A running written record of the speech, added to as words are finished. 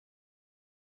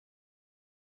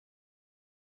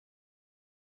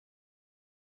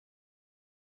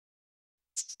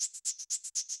So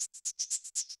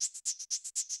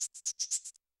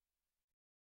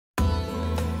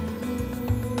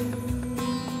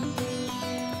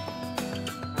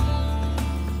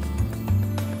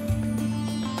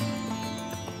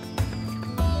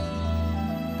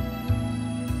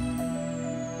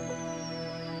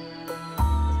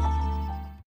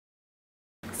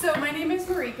my name is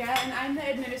Marika, and I'm the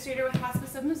administrator with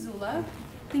Hospice of Missoula.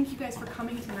 Thank you guys for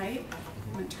coming tonight.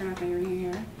 I'm going to turn off my radio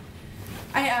here.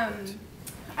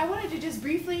 I wanted to just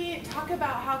briefly talk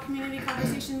about how community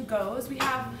conversation goes. We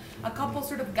have a couple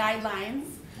sort of guidelines.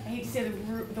 I hate to say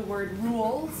the word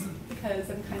rules because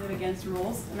I'm kind of against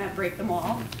rules and I break them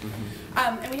all.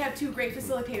 And we have two great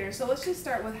facilitators. So let's just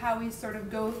start with how we sort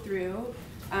of go through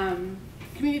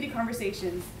community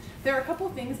conversations. There are a couple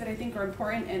of things that I think are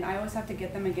important, and I always have to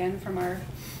get them again from our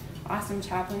awesome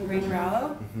chaplain, Greg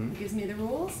Rallo, who gives me the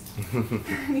rules.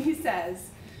 And he says,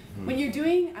 when you're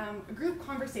doing a group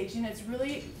conversation, it's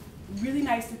really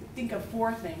nice to think of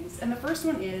four things. And the first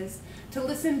one is to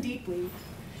listen deeply.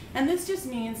 And this just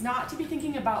means not to be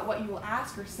thinking about what you will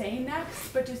ask or say next,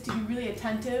 but just to be really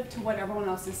attentive to what everyone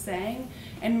else is saying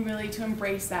and really to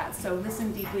embrace that. So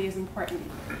listen deeply is important.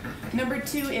 Number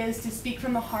two is to speak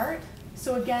from the heart.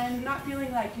 So again, not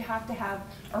feeling like you have to have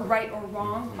a right or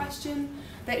wrong question,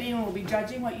 that anyone will be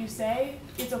judging what you say.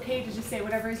 It's okay to just say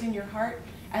whatever is in your heart,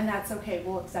 and that's okay.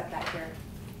 We'll accept that here.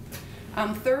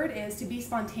 Third is to be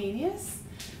spontaneous.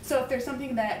 So if there's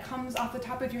something that comes off the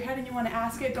top of your head and you want to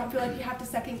ask it, don't feel like you have to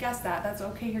second guess that. That's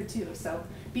okay here too. So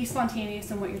be spontaneous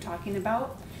in what you're talking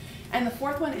about. And the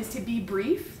fourth one is to be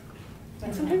brief.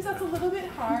 And sometimes that's a little bit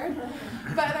hard,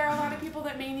 but there are a lot of people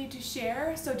that may need to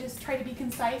share, so just try to be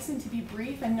concise and to be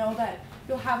brief and know that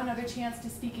you'll have another chance to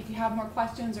speak if you have more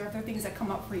questions or if there are things that come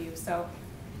up for you. So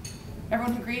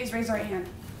everyone who agrees, raise their right hand.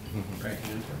 Right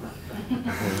hand.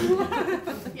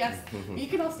 Yes, you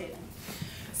can all stay then.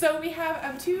 So we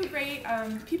have two great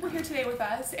people here today with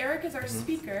us. Eric is our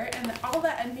speaker, and I'll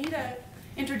let Anita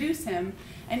introduce him.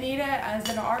 Anita is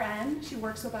an RN. She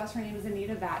works with us. Her name is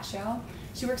Anita Vatshell.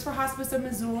 She works for Hospice of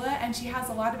Missoula, and she has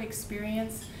a lot of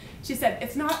experience. She said,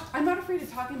 I'm not afraid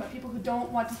of talking about people who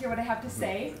don't want to hear what I have to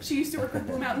say. She used to work with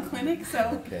Blue Mountain Clinic,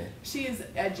 so she is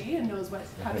edgy and knows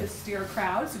how to steer a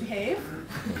crowd, so behave.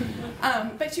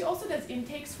 But she also does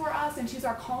intakes for us, and she's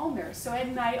our call nurse. So at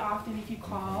night, often if you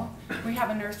call, we have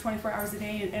a nurse 24 hours a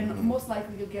day, and most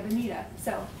likely you'll get Anita.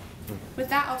 So with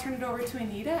that, I'll turn it over to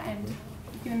Anita, and you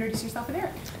can introduce yourself and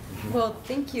Eric. Well,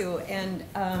 thank you. And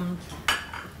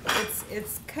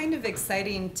it's kind of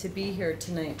exciting to be here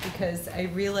tonight because I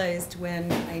realized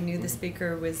when I knew the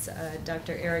speaker was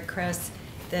Dr. Eric Kress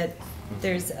that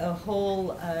there's a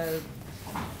whole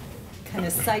kind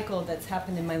of cycle that's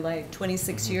happened in my life.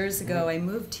 26 years ago, I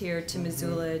moved here to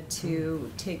Missoula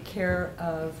to take care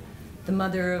of the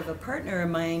mother of a partner of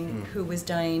mine who was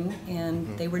dying,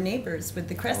 and they were neighbors with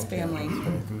the Kress family.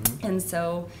 And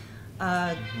so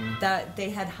that they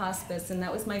had hospice, and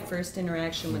that was my first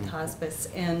interaction with hospice.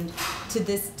 And to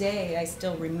this day, I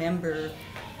still remember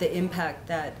the impact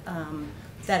that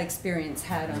that experience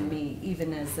had on me,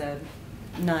 even as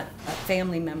not a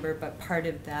family member, but part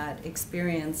of that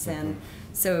experience. And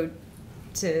so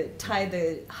to tie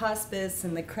the hospice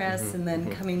and the Kress, and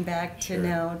then coming back to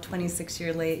now 26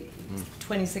 years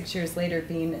later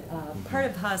being part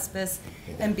of hospice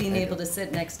and being able to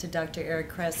sit next to Dr. Eric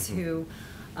Kress, who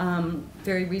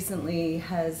very recently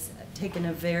has taken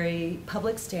a very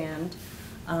public stand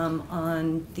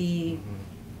on the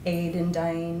aid in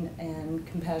dying and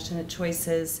compassionate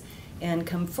choices, and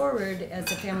come forward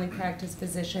as a family practice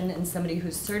physician and somebody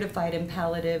who's certified in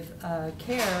palliative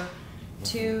care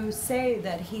to say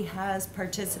that he has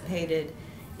participated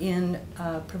in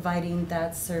providing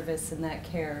that service and that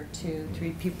care to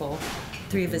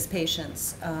three of his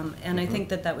patients. And I think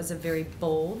that that was a very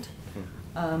bold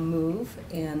move,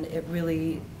 and it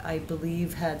really, I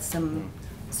believe, had some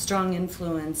strong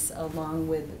influence, along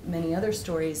with many other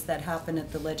stories that happened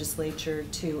at the legislature,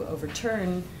 to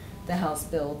overturn the House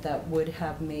bill that would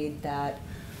have made that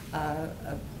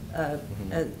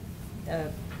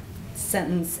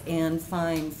sentence and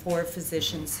fine for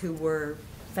physicians who were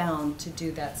found to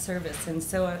do that service. And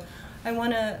so I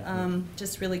want to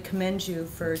just really commend you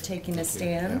for taking a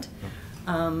stand.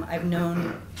 I've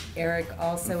known Eric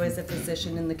also as a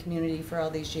physician in the community for all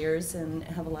these years and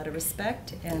have a lot of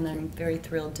respect, and I'm very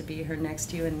thrilled to be here next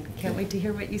to you and can't wait to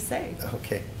hear what you say.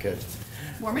 Okay, good.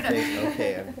 Warm it up.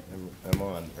 Okay, I'm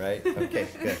on, right? Okay,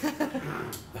 good.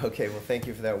 Okay, well, thank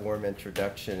you for that warm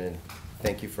introduction, and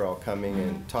thank you for all coming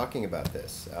and talking about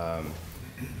this.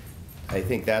 I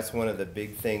think that's one of the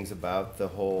big things about the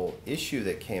whole issue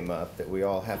that came up, that we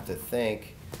all have to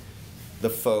think the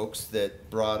folks that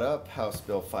brought up House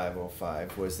Bill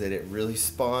 505 was that it really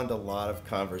spawned a lot of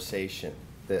conversation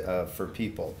that, for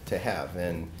people to have,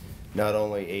 and not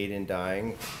only aid in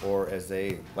dying, or as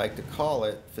they like to call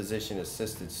it,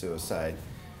 physician-assisted suicide,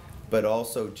 but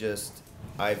also just,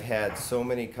 I've had so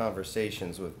many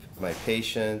conversations with my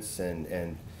patients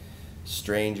and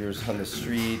strangers on the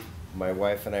street. My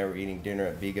wife and I were eating dinner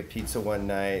at Vega Pizza one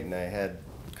night, and I had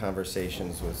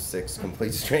conversations with 6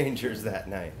 complete strangers that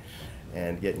night.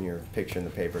 And getting your picture in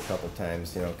the paper a couple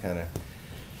times, you know, kind of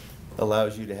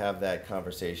allows you to have that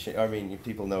conversation. I mean,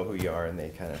 people know who you are, and they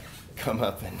kind of come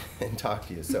up and talk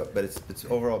to you. So, but it's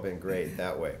overall been great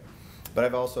that way. But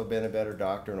I've also been a better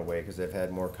doctor in a way, because I've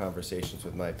had more conversations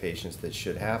with my patients that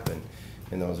should happen,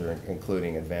 and those are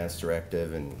including advanced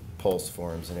directive and pulse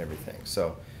forms and everything.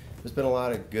 So there's been a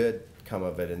lot of good come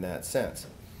of it in that sense.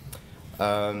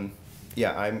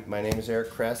 Yeah, my name is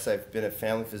Eric Kress. I've been a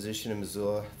family physician in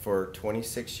Missoula for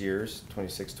 26 years,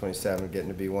 26, 27, getting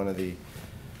to be one of the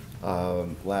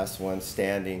last ones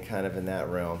standing kind of in that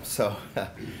realm. So,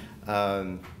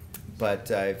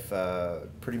 but I've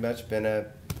pretty much been a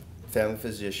family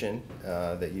physician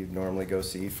that you normally go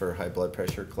see for high blood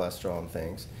pressure, cholesterol, and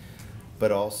things.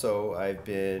 But also I've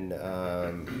been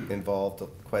involved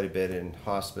quite a bit in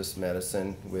hospice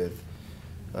medicine with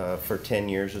for 10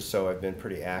 years or so. I've been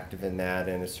pretty active in that,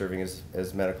 and serving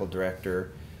as medical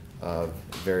director of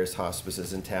various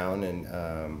hospices in town,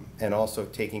 and also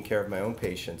taking care of my own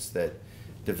patients that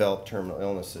develop terminal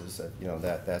illnesses. You know,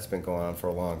 that's been going on for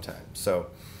a long time. So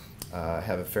I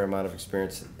have a fair amount of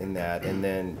experience in that. And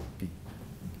then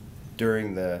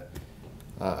during the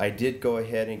I did go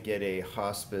ahead and get a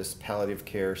hospice palliative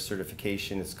care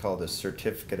certification. It's called a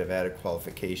Certificate of Added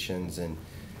Qualifications, and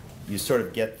you sort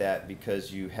of get that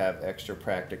because you have extra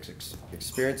practice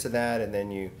experience in that, and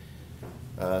then you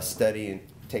study and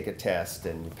take a test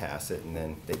and you pass it, and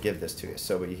then they give this to you.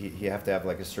 So you have to have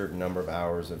like a certain number of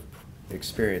hours of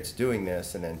experience doing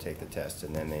this, and then take the test,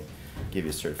 and then they give you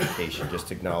a certification,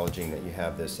 just acknowledging that you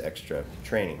have this extra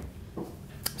training.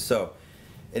 So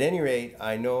at any rate,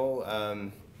 I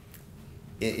know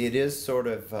it is sort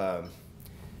of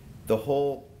the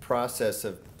whole process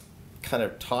of kind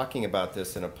of talking about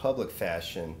this in a public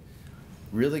fashion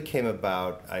really came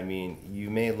about. I mean, you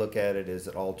may look at it as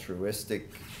an altruistic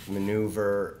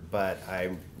maneuver, but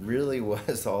I really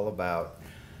was all about,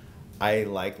 I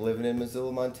like living in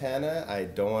Missoula, Montana. I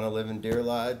don't want to live in Deer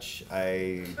Lodge.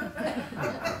 I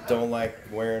don't like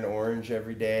wearing orange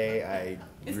every day. I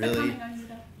really,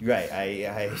 right,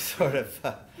 I sort of,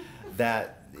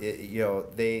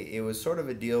 it was sort of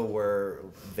a deal where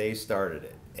they started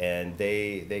it. And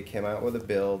they came out with a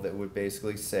bill that would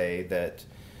basically say that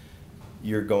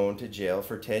you're going to jail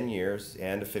for 10 years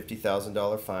and a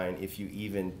 $50,000 fine if you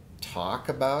even talk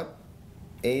about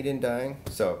aid in dying.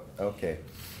 So, okay,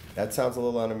 that sounds a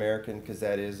little un-American, because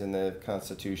that is in the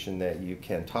Constitution that you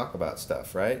can talk about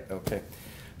stuff, right? Okay.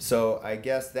 So I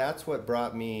guess that's what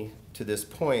brought me to this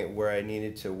point where I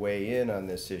needed to weigh in on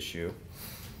this issue.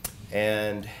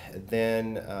 And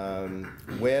then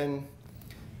when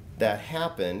that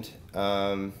happened,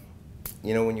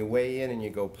 you know, when you weigh in and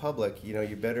you go public, you know,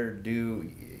 you better do,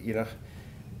 you know,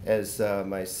 as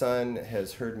my son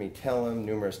has heard me tell him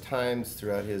numerous times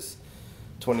throughout his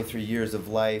 23 years of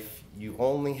life, you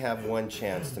only have one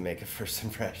chance to make a first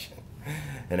impression.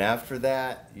 And after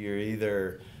that, you're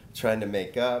either trying to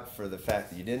make up for the fact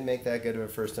that you didn't make that good of a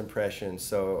first impression.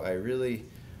 So I really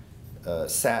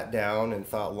sat down and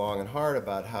thought long and hard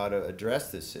about how to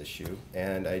address this issue,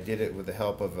 and I did it with the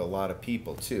help of a lot of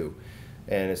people too,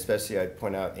 and especially I'd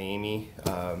point out Amy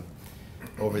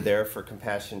over there for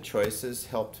Compassion Choices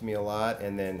helped me a lot,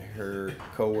 and then her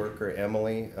co-worker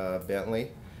Emily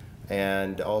Bentley,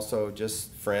 and also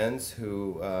just friends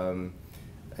who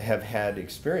have had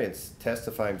experience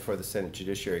testifying before the Senate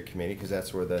Judiciary Committee, because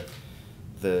that's where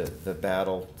the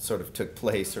battle sort of took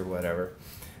place, or whatever,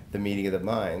 the meeting of the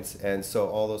minds. And so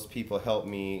all those people helped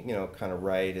me, you know, kind of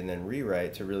write and then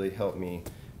rewrite to really help me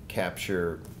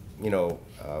capture, you know,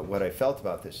 what I felt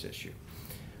about this issue.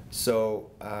 So,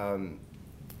 and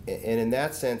in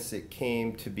that sense, it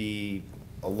came to be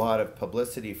a lot of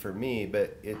publicity for me,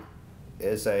 but it,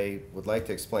 as I would like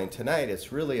to explain tonight,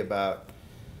 it's really about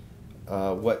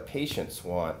what patients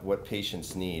want, what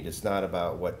patients need. It's not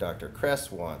about what Dr.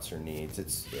 Kress wants or needs.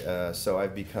 It's, so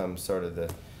I've become sort of the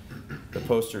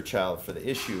poster child for the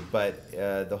issue, but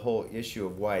the whole issue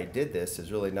of why I did this is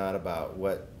really not about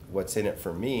what's in it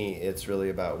for me. It's really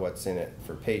about what's in it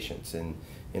for patients, and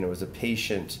it was a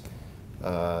patient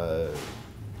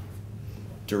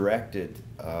directed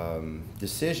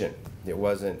decision. It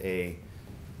wasn't a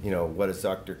what does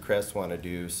Dr. Kress want to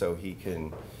do so he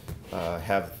can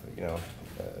have,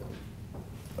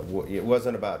 it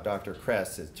wasn't about Dr.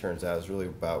 Kress, it turns out. It was really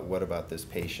about what about this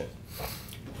patient.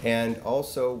 And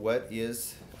also what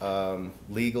is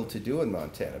legal to do in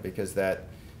Montana, because that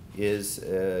is,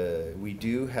 we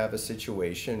do have a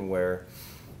situation where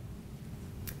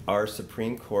our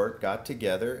Supreme Court got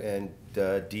together and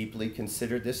deeply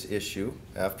considered this issue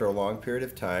after a long period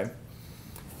of time,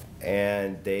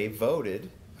 and they voted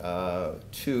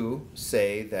to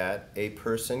say that a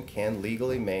person can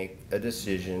legally make a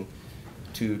decision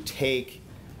to take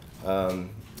a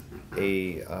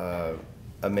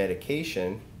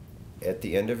medication at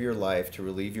the end of your life to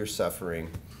relieve your suffering,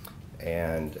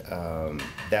 and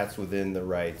that's within the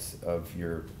rights of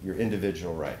your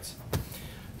individual rights.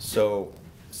 So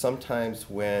sometimes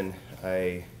when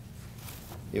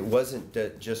it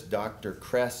wasn't just Dr.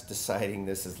 Kress deciding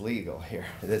this is legal here.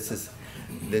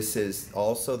 This is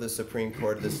also the Supreme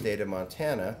Court of the state of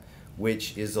Montana,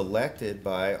 which is elected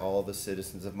by all the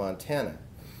citizens of Montana.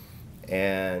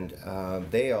 And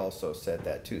they also said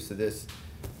that too. So this,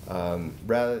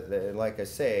 rather than, like I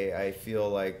say, I feel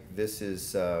like this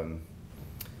is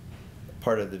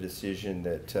part of the decision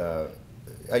that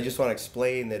I just want to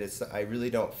explain that I really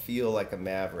don't feel like a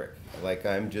maverick, like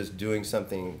I'm just doing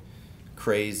something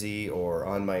crazy or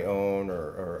on my own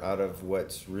or out of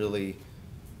what's really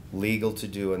legal to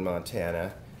do in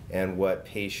Montana and what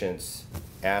patients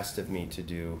asked of me to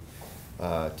do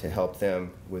to help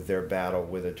them with their battle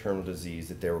with a terminal disease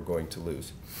that they were going to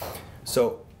lose.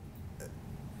 So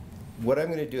what I'm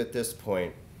going to do at this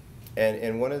point,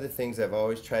 and one of the things I've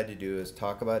always tried to do is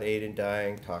talk about aid in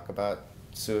dying, talk about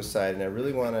suicide, and I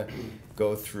really want to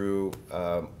go through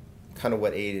kind of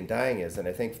what aid in dying is. And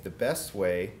I think the best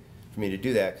way for me to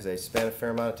do that, because I spent a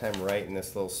fair amount of time writing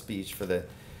this little speech for the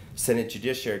Senate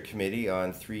Judiciary Committee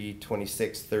on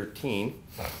 3/26/13,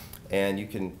 and you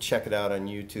can check it out on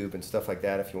YouTube and stuff like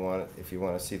that if you want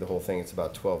to see the whole thing. It's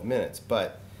about 12 minutes,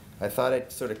 but I thought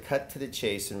I'd sort of cut to the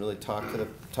chase and really talk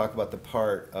about the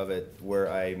part of it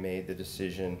where I made the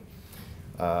decision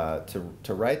to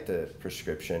write the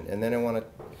prescription, and then I want to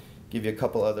give you a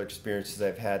couple other experiences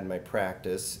I've had in my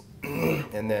practice,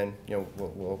 and then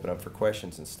we'll open up for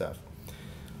questions and stuff.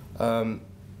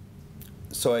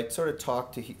 So I sort of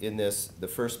talked in the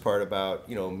first part about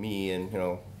me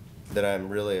and that I'm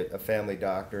really a family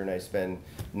doctor, and I spend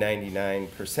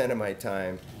 99% of my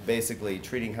time basically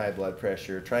treating high blood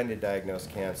pressure, trying to diagnose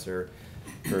cancer.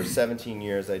 For 17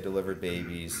 years I delivered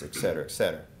babies, et cetera, et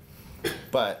cetera.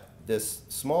 But this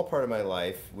small part of my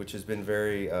life, which has been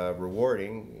very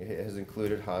rewarding, has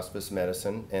included hospice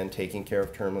medicine and taking care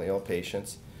of terminally ill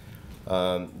patients.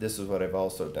 This is what I've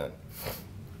also done.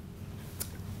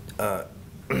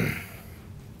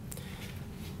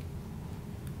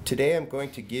 Today I'm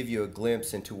going to give you a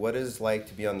glimpse into what it is like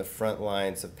to be on the front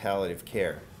lines of palliative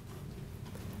care.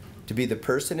 To be the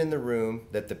person in the room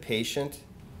that the patient,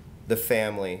 the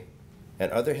family, and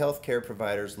other healthcare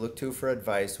providers look to for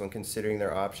advice when considering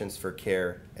their options for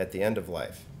care at the end of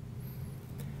life.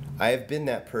 I have been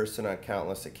that person on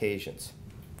countless occasions.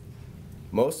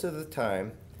 Most of the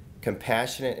time,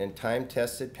 compassionate and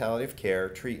time-tested palliative care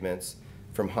treatments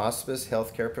from hospice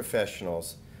healthcare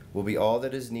professionals will be all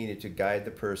that is needed to guide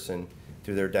the person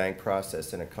through their dying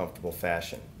process in a comfortable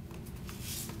fashion.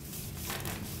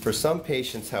 For some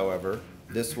patients, however,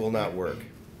 this will not work.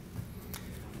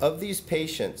 Of these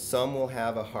patients, some will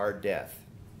have a hard death.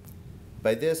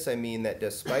 By this, I mean that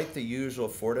despite the usual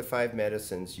 4 to 5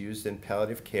 medicines used in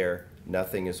palliative care,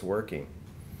 nothing is working.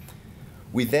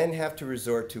 We then have to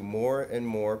resort to more and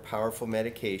more powerful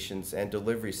medications and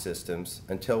delivery systems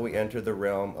until we enter the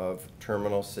realm of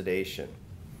terminal sedation.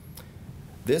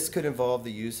 This could involve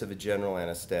the use of a general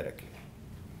anesthetic.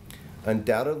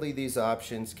 Undoubtedly, these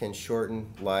options can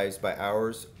shorten lives by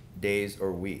hours, days,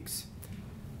 or weeks.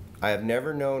 I have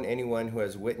never known anyone who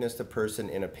has witnessed a person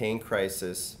in a pain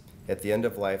crisis at the end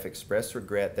of life express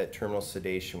regret that terminal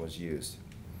sedation was used.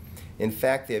 In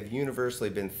fact, they have universally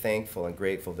been thankful and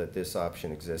grateful that this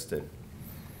option existed.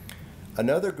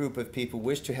 Another group of people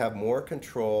wish to have more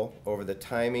control over the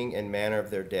timing and manner of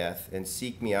their death and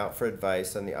seek me out for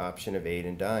advice on the option of aid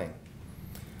in dying.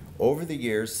 Over the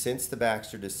years since the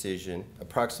Baxter decision,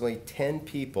 approximately 10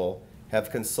 people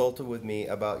have consulted with me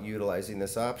about utilizing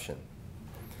this option.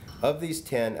 Of these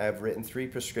 10, I have written 3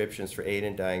 prescriptions for aid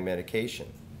in dying medication.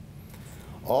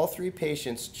 All 3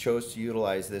 patients chose to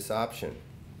utilize this option.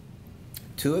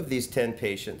 2 of these 10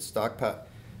 patients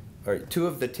two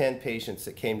of the 10 patients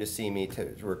that came to see me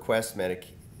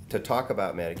to talk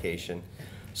about medication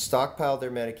stockpiled their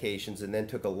medications and then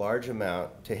took a large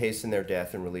amount to hasten their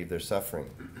death and relieve their suffering.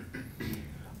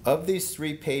 Of these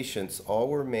 3 patients, all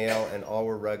were male and all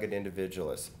were rugged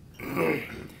individualists.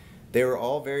 They were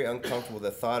all very uncomfortable with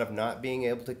the thought of not being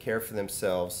able to care for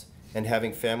themselves and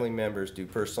having family members do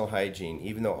personal hygiene,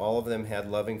 even though all of them had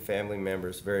loving family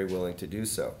members very willing to do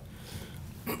so.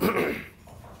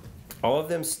 All of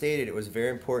them stated it was very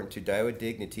important to die with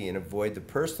dignity and avoid the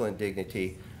personal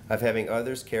indignity of having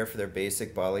others care for their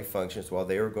basic bodily functions while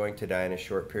they were going to die in a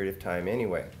short period of time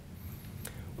anyway.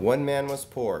 1 man was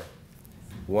poor,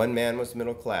 1 man was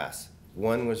middle class,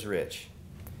 1 was rich.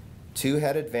 2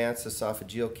 had advanced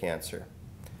esophageal cancer.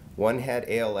 1 had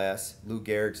ALS, Lou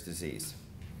Gehrig's disease.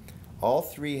 All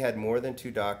 3 had more than 2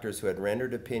 doctors who had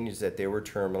rendered opinions that they were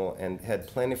terminal and had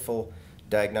plentiful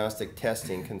diagnostic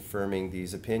testing confirming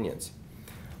these opinions.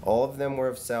 All of them were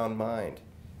of sound mind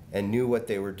and knew what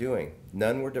they were doing.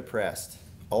 None were depressed.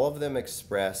 All of them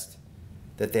expressed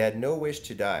that they had no wish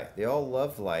to die. They all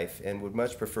loved life and would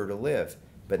much prefer to live,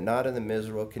 but not in the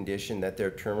miserable condition that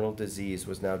their terminal disease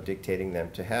was now dictating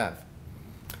them to have.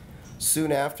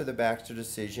 Soon after the Baxter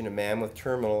decision, a man with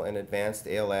terminal and advanced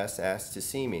ALS asked to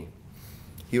see me.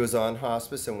 He was on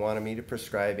hospice and wanted me to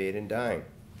prescribe aid in dying.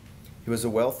 He was a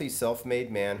wealthy,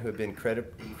 self-made man who had been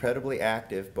incredibly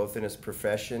active both in his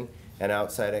profession and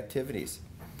outside activities.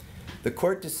 The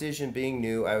court decision being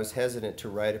new, I was hesitant to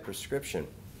write a prescription.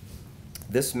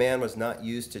 This man was not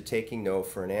used to taking no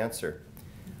for an answer.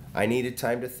 I needed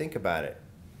time to think about it.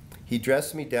 He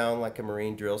dressed me down like a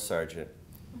Marine drill sergeant.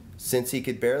 Since he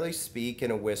could barely speak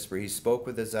in a whisper, he spoke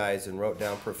with his eyes and wrote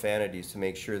down profanities to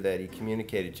make sure that he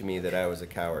communicated to me that I was a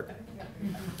coward.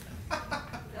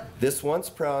 This once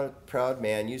proud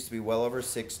man used to be well over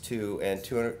 6'2" and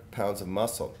 200 pounds of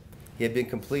muscle. He had been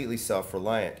completely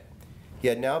self-reliant. He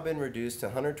had now been reduced to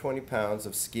 120 pounds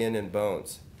of skin and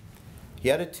bones. He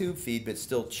had a tube feed but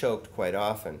still choked quite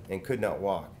often and could not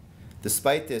walk.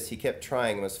 Despite this, he kept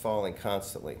trying and was falling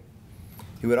constantly.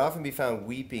 He would often be found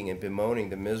weeping and bemoaning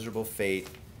the miserable fate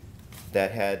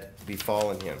that had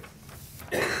befallen him.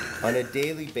 On a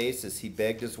daily basis, he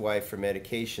begged his wife for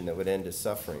medication that would end his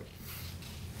suffering.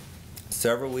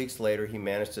 Several weeks later, he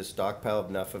managed to stockpile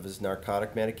enough of his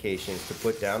narcotic medications to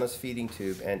put down his feeding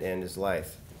tube and end his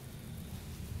life.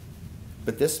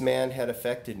 But this man had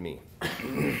affected me.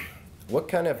 What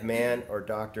kind of man or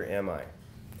doctor am I?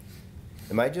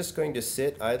 Am I just going to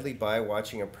sit idly by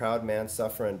watching a proud man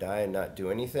suffer and die and not do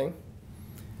anything?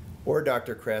 Or,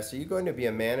 Dr. Kress, are you going to be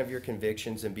a man of your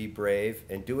convictions and be brave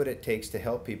and do what it takes to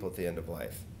help people at the end of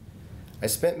life? I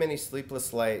spent many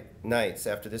sleepless nights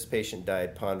after this patient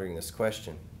died pondering this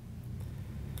question.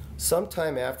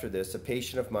 Sometime after this, a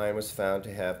patient of mine was found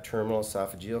to have terminal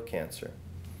esophageal cancer.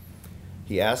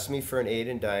 He asked me for an aid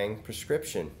in dying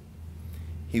prescription.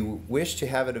 He wished to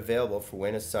have it available for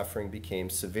when his suffering became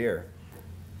severe.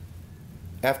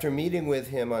 After meeting with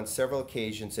him on several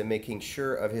occasions and making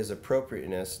sure of his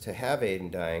appropriateness to have aid in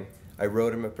dying, I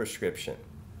wrote him a prescription.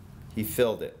 He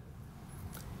filled it.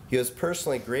 He was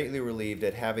personally greatly relieved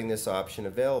at having this option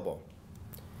available.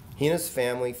 He and his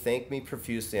family thanked me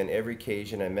profusely on every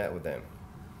occasion I met with them.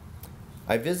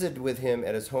 I visited with him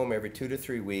at his home every 2 to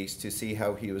 3 weeks to see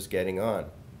how he was getting on.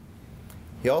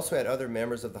 He also had other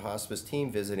members of the hospice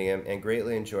team visiting him and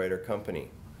greatly enjoyed our company.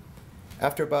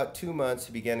 After about 2 months,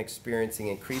 he began experiencing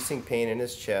increasing pain in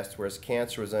his chest where his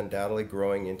cancer was undoubtedly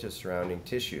growing into surrounding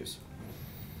tissues.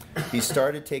 He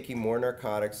started taking more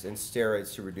narcotics and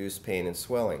steroids to reduce pain and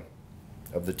swelling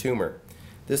of the tumor.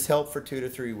 This helped for 2 to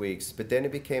 3 weeks, but then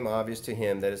it became obvious to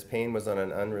him that his pain was on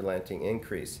an unrelenting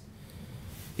increase.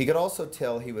 He could also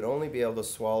tell he would only be able to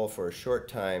swallow for a short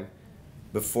time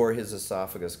before his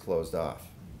esophagus closed off.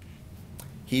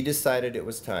 He decided it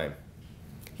was time.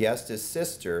 He asked his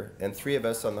sister and 3 of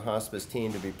us on the hospice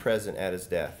team to be present at his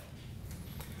death.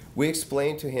 We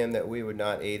explained to him that we would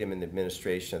not aid him in the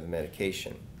administration of the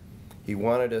medication. He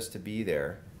wanted us to be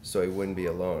there so he wouldn't be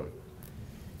alone.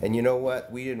 And you know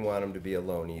what? We didn't want him to be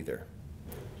alone either.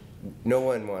 No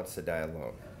one wants to die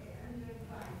alone.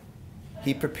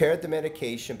 He prepared the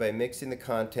medication by mixing the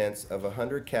contents of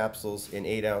 100 capsules in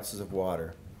 8 ounces of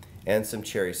water and some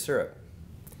cherry syrup.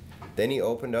 Then he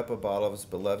opened up a bottle of his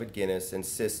beloved Guinness and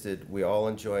insisted we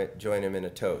all join him in a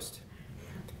toast.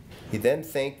 He then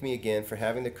thanked me again for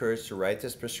having the courage to write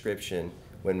this prescription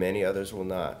when many others will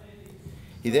not.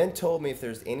 He then told me if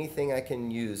there's anything I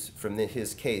can use from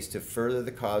his case to further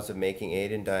the cause of making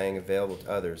aid in dying available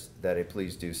to others, that I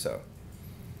please do so.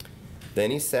 Then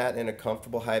he sat in a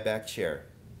comfortable high-back chair.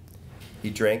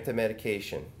 He drank the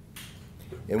medication.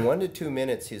 In 1 to 2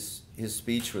 minutes, his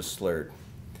speech was slurred.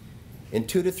 In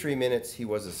 2 to 3 minutes, he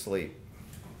was asleep.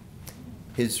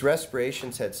 His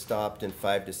respirations had stopped in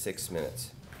 5 to 6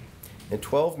 minutes. In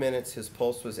 12 minutes, his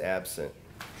pulse was absent.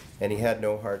 and he had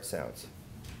no heart sounds.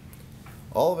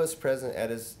 All of us present at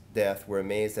his death were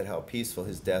amazed at how peaceful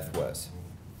his death was.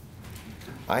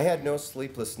 I had no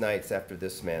sleepless nights after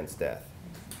this man's death.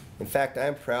 In fact, I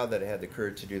am proud that I had the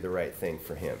courage to do the right thing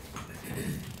for him.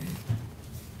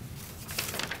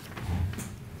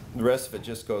 The rest of it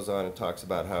just goes on and talks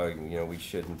about how, you know, we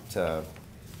shouldn't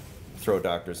throw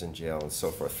doctors in jail and so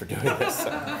forth for doing this.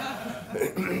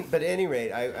 But at any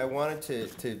rate, I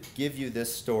wanted to give you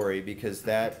this story because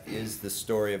that is the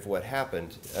story of what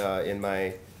happened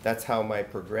that's how my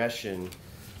progression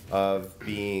of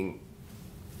being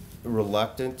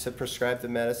reluctant to prescribe the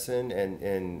medicine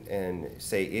and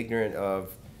say ignorant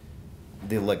of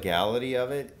the legality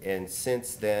of it, and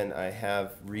since then I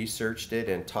have researched it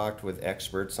and talked with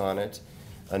experts on it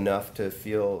enough to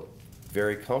feel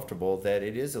very comfortable that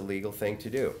it is a legal thing to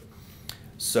do.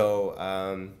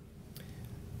 So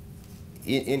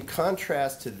in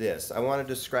contrast to this, I want to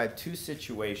describe two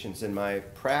situations in my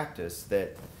practice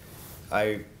that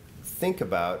I think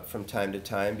about from time to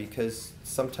time, because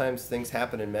sometimes things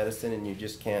happen in medicine and you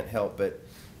just can't help but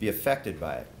be affected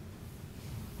by it.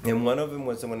 And one of them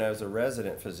was when I was a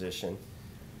resident physician.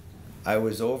 I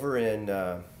was over in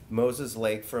Moses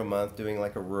Lake for a month doing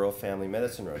like a rural family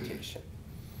medicine rotation.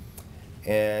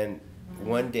 And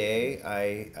one day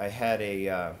I had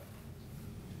like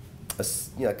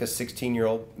a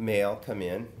 16-year-old male come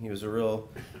in. He was a real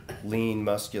lean,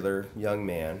 muscular young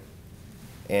man,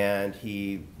 and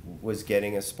he was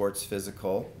getting a sports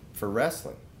physical for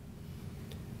wrestling.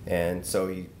 And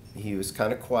so he was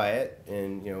kind of quiet,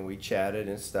 and you know, we chatted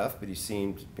and stuff, but he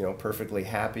seemed, you know, perfectly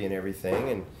happy and everything,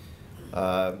 and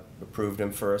approved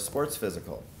him for a sports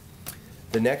physical.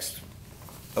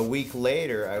 A week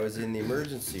later, I was in the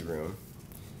emergency room,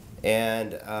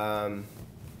 and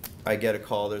I get a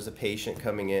call. There's a patient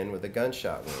coming in with a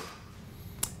gunshot wound,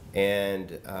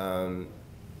 and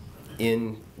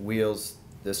in wheels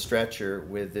the stretcher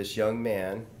with this young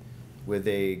man with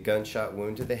a gunshot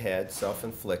wound to the head,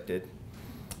 self-inflicted,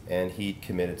 and he'd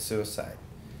committed suicide.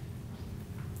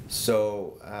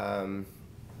 So,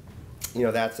 you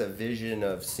know, that's a vision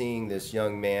of seeing this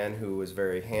young man who was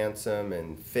very handsome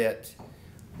and fit,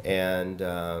 and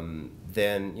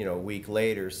then, you know, a week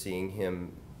later seeing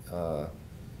him, you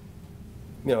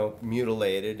know,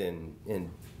 mutilated and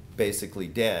basically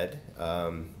dead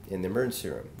in the emergency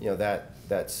room. You know,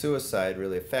 that suicide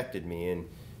really affected me, and,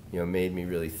 you know, made me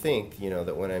really think, you know,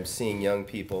 that when I'm seeing young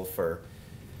people for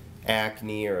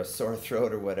acne or a sore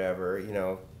throat or whatever, you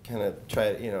know, kind of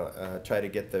try to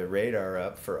get the radar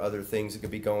up for other things that could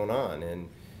be going on. And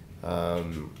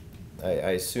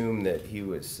I assume that he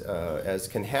was, as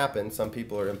can happen, some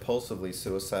people are impulsively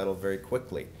suicidal very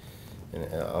quickly,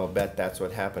 and I'll bet that's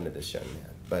what happened to this young man.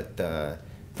 But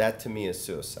that to me is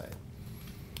suicide.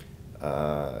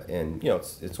 And you know,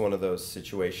 it's one of those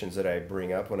situations that I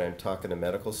bring up when I'm talking to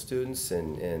medical students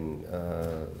and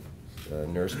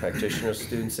nurse practitioner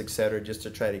students, etc., just to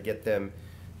try to get them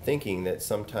thinking that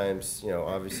sometimes, you know,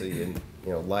 obviously in,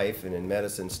 you know, life and in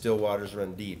medicine, still waters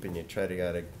run deep, and you try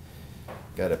to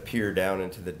gotta peer down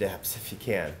into the depths if you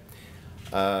can.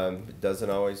 It doesn't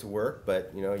always work,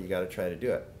 but you know, you got to try to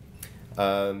do it.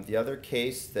 The other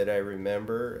case that I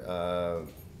remember,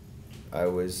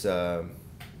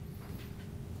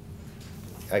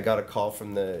 I got a call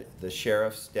from the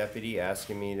sheriff's deputy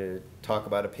asking me to talk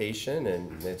about a patient,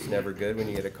 and it's never good when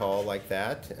you get a call like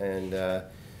that. And a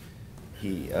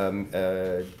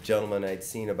gentleman I'd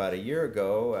seen about a year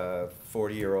ago, a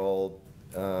 40-year-old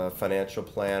financial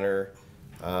planner,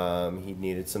 he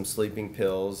needed some sleeping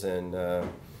pills, and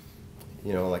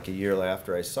you know, like a year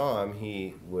after I saw him,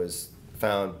 he was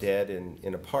found dead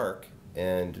in a park,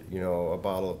 and you know, a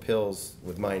bottle of pills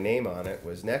with my name on it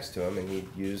was next to him, and he'd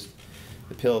used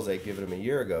the pills I'd given him a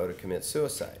year ago to commit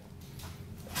suicide.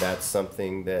 That's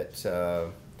something that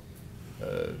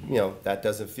you know, that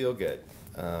doesn't feel good.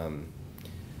 And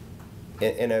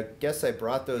I guess I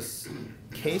brought those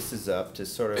cases up to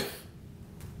sort of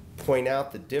point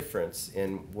out the difference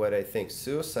in what I think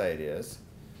suicide is,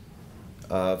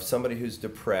 of somebody who's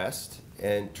depressed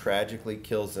and tragically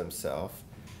kills themselves,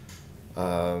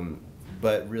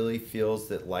 but really feels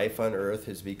that life on earth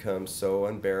has become so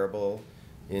unbearable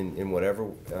in whatever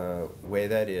way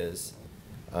that is,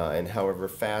 and however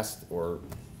fast or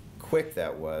quick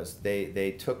that was,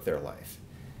 they took their life.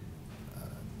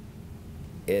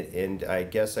 And I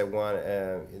guess I want,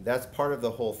 that's part of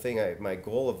the whole thing. My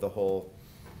goal of the whole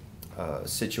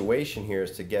situation here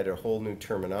is to get a whole new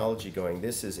terminology going.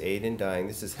 This is aid in dying.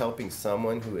 This is helping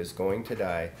someone who is going to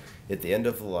die at the end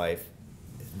of life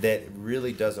that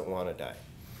really doesn't want to die.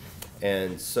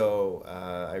 And so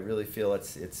I really feel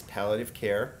it's palliative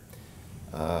care.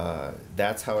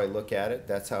 That's how I look at it.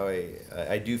 That's how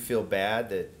I do feel bad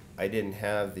that I didn't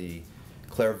have the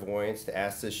clairvoyance to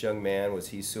ask this young man, was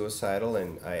he suicidal?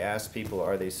 And I asked people,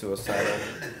 are they suicidal,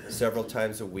 several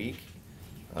times a week,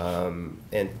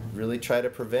 and really try to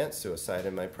prevent suicide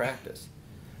in my practice.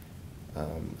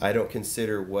 I don't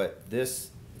consider what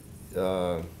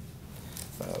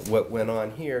went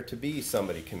on here to be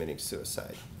somebody committing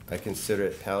suicide. I consider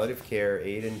it palliative care,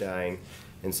 aid in dying,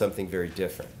 and something very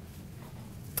different.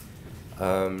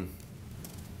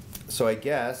 So I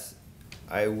guess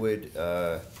I would,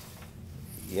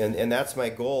 and that's my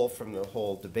goal from the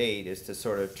whole debate, is to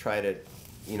sort of try to,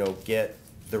 get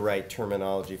the right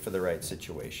terminology for the right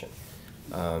situation.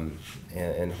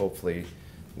 And hopefully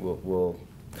we'll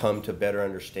come to better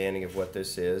understanding of what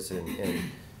this is. And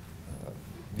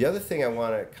the other thing I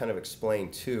want to kind of explain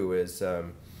too is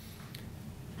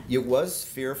it was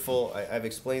fearful. I've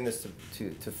explained this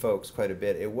to folks quite a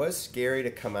bit. It was scary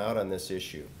to come out on this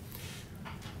issue,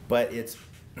 but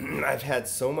I've had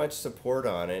so much support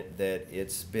on it that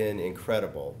it's been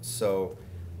incredible. So,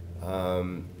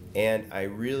 and I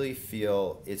really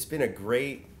feel it's been a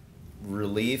great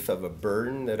relief of a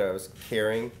burden that I was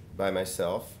carrying by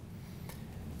myself.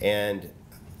 And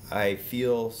I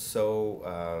feel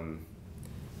so,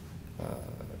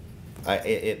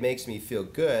 it makes me feel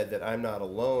good that I'm not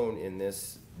alone in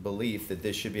this belief that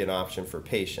this should be an option for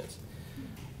patients.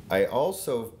 I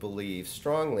also believe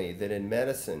strongly that in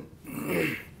medicine,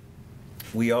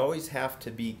 we always have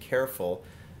to be careful.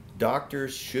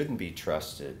 Doctors shouldn't be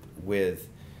trusted with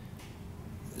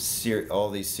all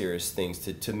these serious things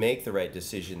to make the right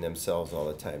decision themselves all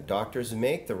the time. Doctors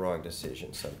make the wrong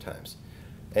decision sometimes.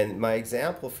 And my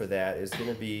example for that is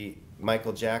going to be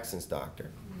Michael Jackson's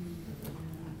doctor.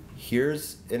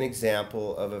 Here's an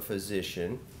example of a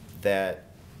physician that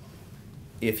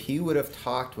if he would have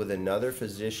talked with another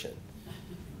physician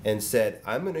and said,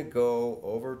 I'm going to go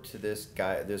over to this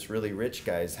guy, this really rich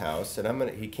guy's house, and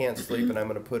he can't sleep, and I'm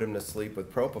going to put him to sleep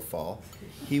with propofol,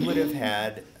 he would have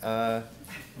had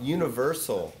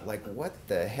universal, like, what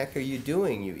the heck are you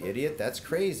doing, you idiot? That's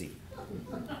crazy.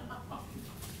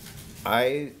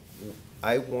 I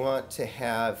want to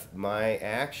have my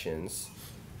actions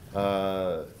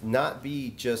not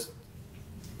be just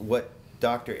what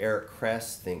Dr. Eric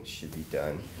Kress thinks should be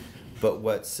done, but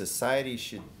what society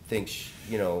should think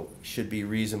should be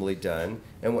reasonably done,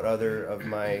 and what other of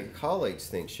my colleagues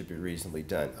think should be reasonably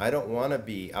done. I don't want to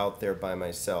be out there by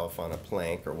myself on a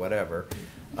plank or whatever.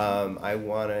 I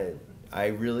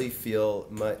really feel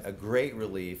a great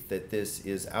relief that this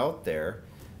is out there,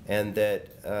 and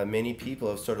that many people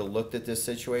have sort of looked at this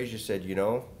situation and said,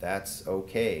 that's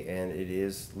okay, and it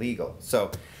is legal.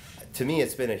 So to me,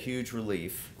 it's been a huge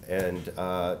relief, and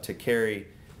to carry,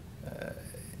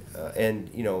 and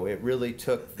it really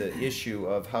took the issue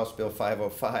of House Bill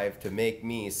 505 to make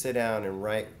me sit down and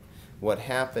write what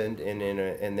happened and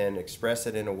then express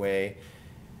it in a way.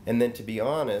 And then, to be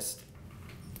honest,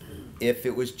 if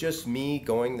it was just me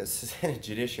going to the Senate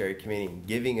Judiciary Committee and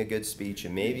giving a good speech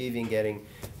and maybe even getting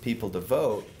people to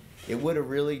vote, it would have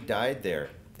really died there.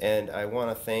 And I want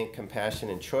to thank Compassion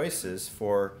and Choices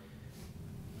for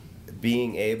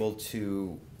being able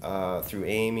to, through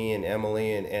Amy and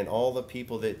Emily and all the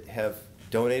people that have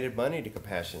donated money to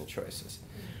Compassion and Choices,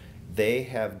 they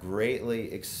have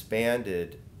greatly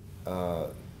expanded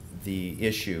the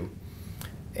issue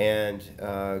and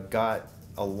got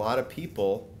a lot of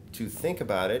people to think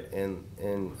about it and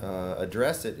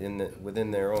address it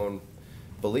within their own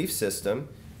belief system.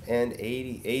 And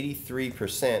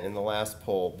 83% in the last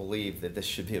poll believe that this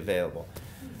should be available.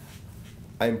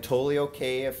 I'm totally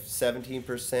okay if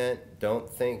 17% don't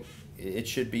think it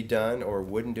should be done or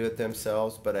wouldn't do it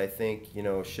themselves, but I think,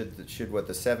 should what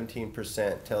the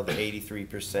 17% tell the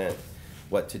 83%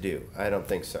 what to do? I don't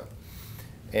think so.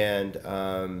 And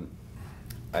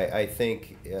I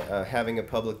think having a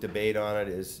public debate on it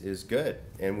is good,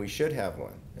 and we should have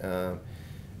one.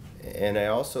 And I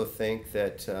also think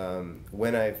that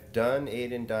when I've done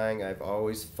aid in dying, I've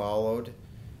always followed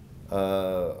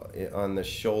on the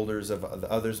shoulders of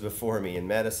the others before me in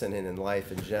medicine and in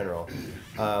life in general.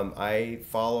 I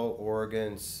follow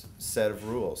Oregon's set of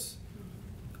rules.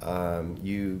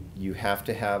 You have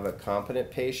to have a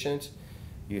competent patient.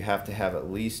 You have to have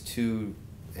at least 2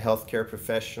 healthcare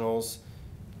professionals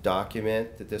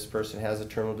document that this person has a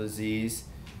terminal disease.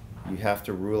 You have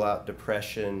to rule out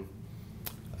depression,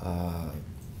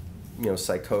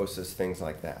 psychosis, things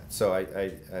like that. So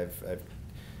I've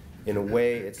in a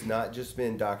way, it's not just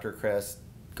been Dr. Kress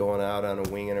going out on a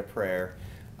wing and a prayer.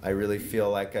 I really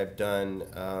feel like I've done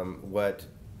what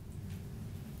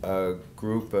a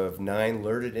group of 9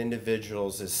 alerted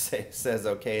individuals says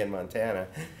okay in Montana,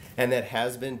 and that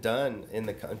has been done in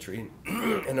the country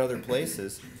and other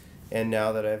places. And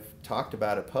now that I've talked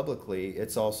about it publicly,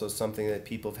 it's also something that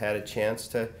people have had a chance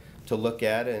to look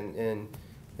at, and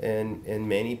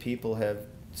many people have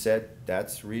said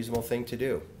that's a reasonable thing to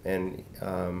do, and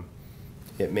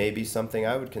it may be something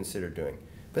I would consider doing.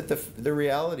 But the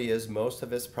reality is most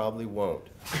of us probably won't.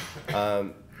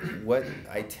 What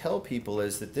I tell people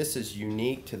is that this is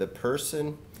unique to the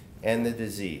person and the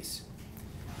disease.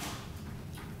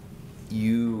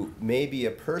 You may be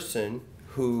a person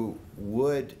who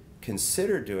would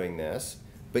consider doing this,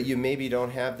 but you maybe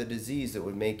don't have the disease that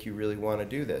would make you really want to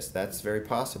do this. That's very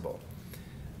possible.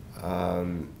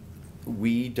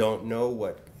 We don't know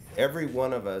what, every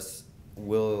one of us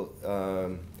will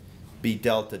be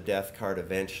dealt a death card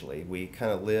eventually. We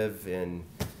kind of live in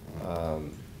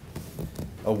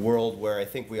a world where I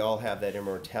think we all have that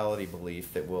immortality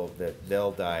belief that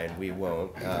they'll die and we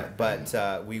won't,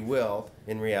 but we will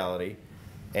in reality.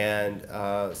 And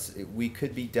we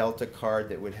could be dealt a card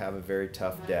that would have a very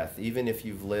tough death. Even if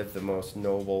you've lived the most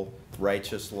noble,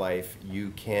 righteous life,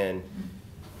 you can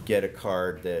get a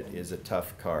card that is a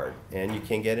tough card, and you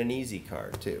can get an easy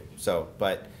card too. So,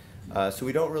 so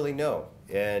we don't really know,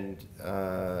 and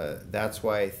that's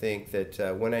why I think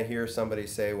that when I hear somebody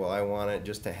say, "Well, I want it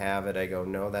just to have it," I go,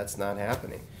 "No, that's not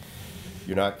happening.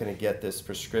 You're not going to get this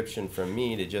prescription from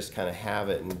me to just kind of have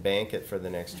it and bank it for the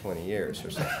next 20 years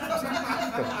or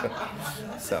something."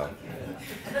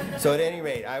 So at any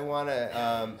rate, I want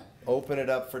to open it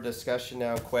up for discussion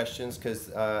now, questions,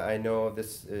 because I know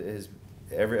this is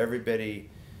everybody.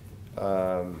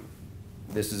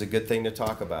 This is a good thing to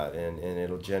talk about, and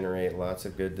it'll generate lots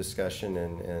of good discussion,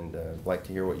 and I'd like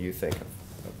to hear what you think of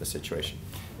the situation.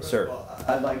 Sir. Well,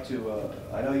 I'd like to,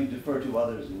 I know you defer to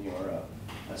others in your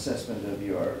assessment of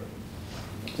your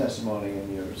testimony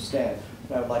and your stand,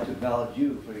 but I would like to acknowledge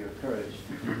you for your courage,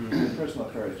 your personal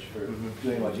courage for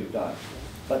doing what you've done.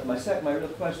 But my real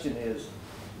question is,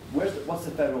 what's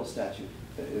the federal statute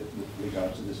with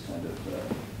regards to this kind of...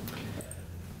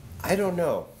 I don't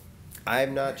know.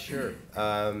 I'm not sure.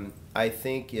 I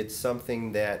think it's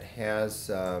something that has...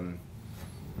 I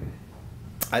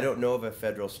don't know of a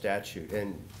federal statute.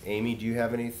 And Amy, do you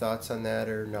have any thoughts on that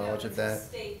or knowledge of that? It's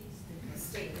a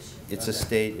state issue. It's a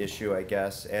state issue, I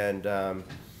guess. And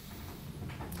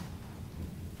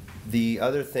the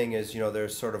other thing is,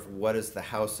 there's sort of what does the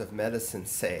House of Medicine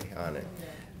say on it?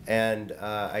 And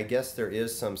I guess there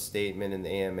is some statement in the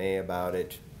AMA about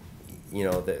it,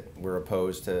 that we're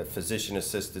opposed to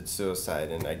physician-assisted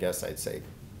suicide, and I guess I'd say,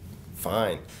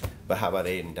 fine, but how about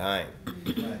aid in dying?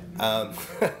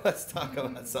 Let's talk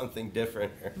about something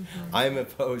different here. I'm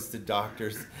opposed to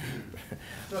doctors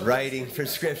writing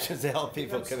prescriptions to help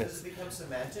people commit. Does it become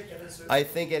semantic in a certain I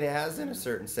think it has in a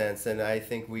certain sense, and I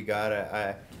think we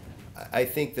gotta, I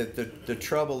think that the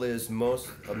trouble is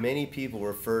many people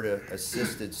refer to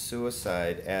assisted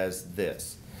suicide as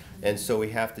this. And so we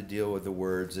have to deal with the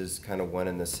words as kind of one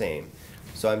and the same.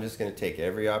 So I'm just going to take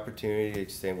every opportunity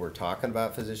to say we're talking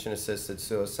about physician-assisted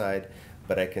suicide,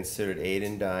 but I consider it aid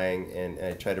in dying, and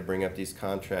I try to bring up these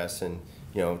contrasts and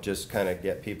just kind of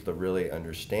get people to really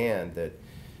understand that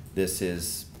this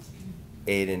is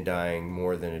aid in dying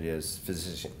more than it is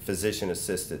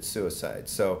physician-assisted suicide.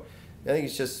 So I think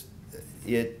it's just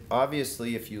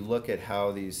obviously if you look at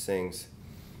how these things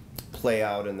play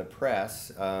out in the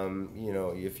press,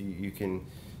 if you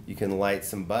can light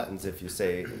some buttons if you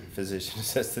say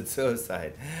physician-assisted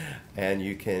suicide, and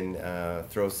you can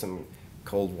throw some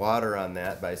cold water on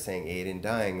that by saying aid in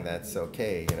dying. That's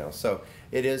okay, So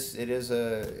it is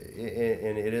a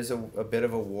bit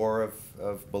of a war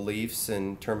of beliefs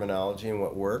and terminology and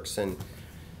what works, and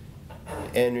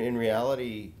in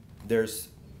reality, there's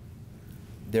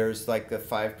like the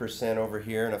 5% over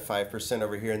here and a 5%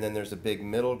 over here, and then there's a big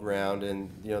middle ground, and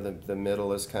the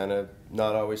middle is kind of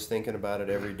not always thinking about it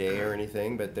every day or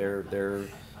anything, but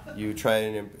you try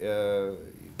and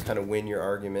kind of win your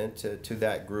argument to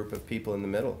that group of people in the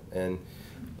middle, and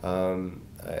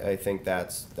I think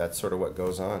that's sort of what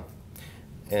goes on.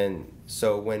 And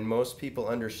so when most people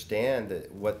understand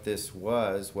what this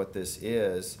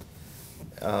is,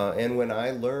 and when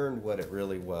I learned what it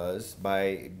really was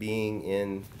by being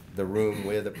in the room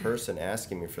with a person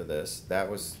asking me for this, that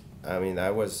was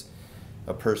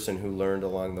a person who learned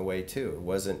along the way too. It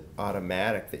wasn't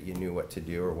automatic that you knew what to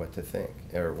do or what to think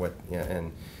or what.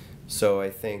 And so I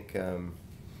think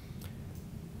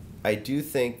I do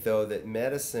think though that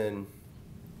medicine.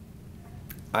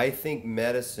 I think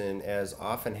medicine, as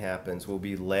often happens, will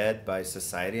be led by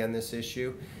society on this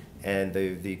issue, and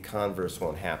the converse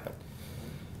won't happen.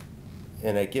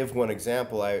 And I give one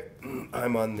example.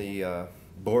 I'm on the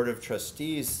board of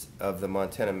trustees of the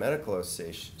Montana Medical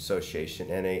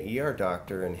Association, and a ER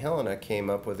doctor in Helena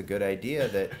came up with a good idea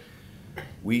that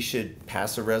we should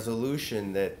pass a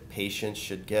resolution that patients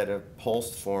should get a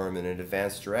pulse form and an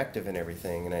advance directive and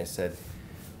everything. And I said,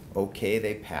 okay,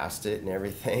 they passed it and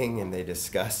everything, and they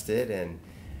discussed it, and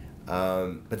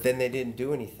but then they didn't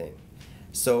do anything.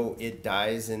 So it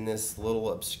dies in this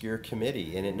little obscure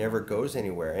committee, and it never goes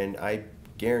anywhere. And I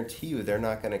guarantee you they're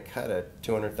not going to cut a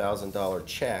 $200,000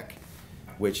 check,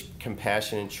 which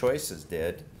Compassion and Choices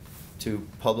did, to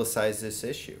publicize this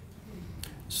issue.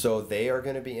 So they are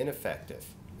going to be ineffective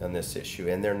on this issue,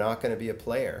 and they're not going to be a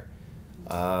player.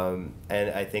 And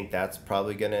I think that's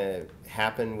probably going to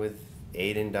happen with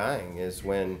aid in dying, is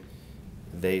when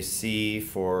they see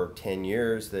for 10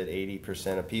 years that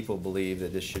 80% of people believe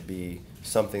that this should be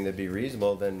something that'd be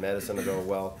reasonable, then medicine will go,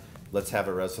 well, let's have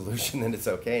a resolution that it's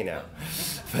okay now.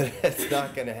 But it's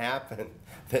not going to happen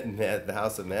that the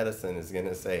House of Medicine is going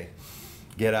to say,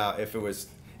 get out. If it was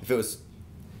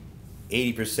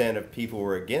 80% of people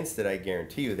were against it, I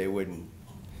guarantee you they wouldn't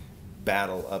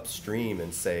battle upstream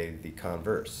and say the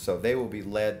converse. So they will be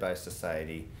led by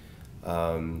society,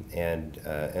 and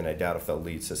I doubt if they'll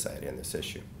lead society on this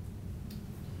issue.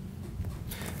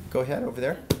 Go ahead over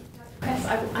there. Kress,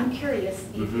 I'm curious,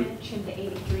 you mentioned the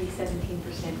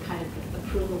 17% kind of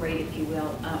approval rate, if you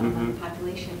will, among the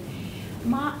population.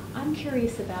 I'm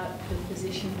curious about the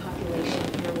physician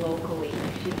population here locally,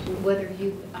 whether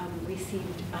you've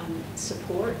received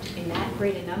support in that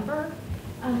great a number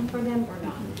for them or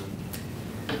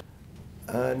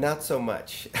not. Not so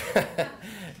much.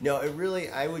 No, it really,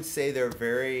 I would say they're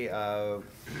very... Who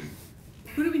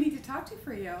do we need to talk to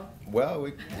for you? Well,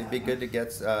 it'd be good to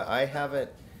get... I haven't...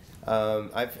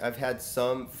 I've had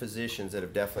some physicians that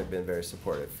have definitely been very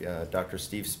supportive. Dr.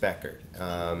 Steve Speckert,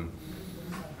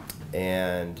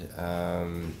 and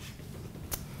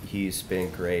he's been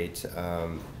great.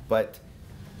 But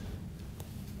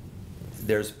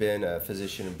there's been a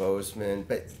physician in Bozeman,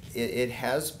 but it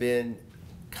has been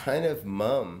kind of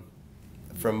mum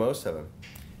from most of them,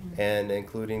 and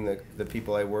including the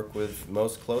people I work with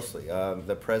most closely.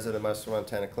 The president of Missoula,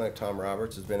 Montana Clinic, Tom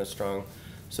Roberts, has been a strong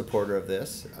supporter of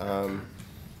this,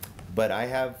 but I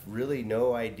have really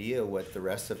no idea what the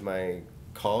rest of my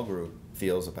call group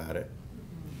feels about it.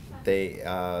 They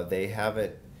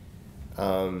haven't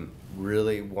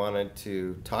really wanted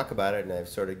to talk about it, and I've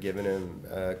sort of given them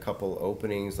a couple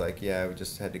openings, like, yeah, we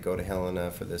just had to go to Helena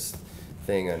for this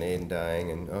thing on aid and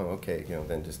dying, and oh, okay, you know,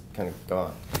 then just kind of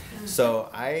gone. So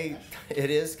it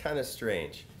is kind of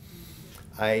strange.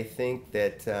 I think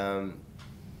that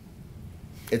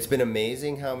it's been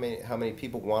amazing how many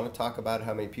people want to talk about it,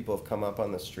 how many people have come up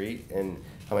on the street, and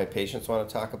how many patients want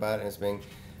to talk about it. And it's been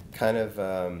kind of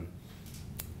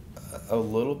a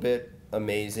little bit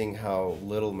amazing how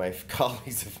little my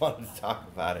colleagues have wanted to talk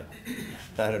about it.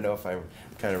 I don't know if I'm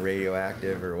kind of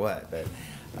radioactive or what, but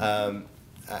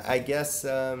I guess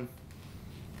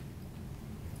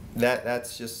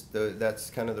that's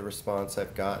kind of the response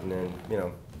I've gotten, and you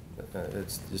know.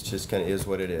 It's just kind of is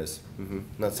what it is. I'm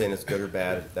not saying it's good or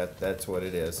bad. That's what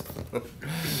it is.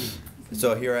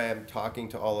 So here I am talking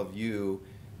to all of you,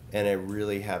 and I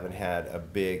really haven't had a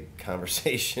big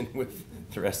conversation with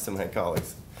the rest of my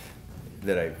colleagues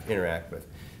that I interact with.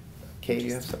 Kay,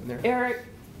 you have something there? Eric,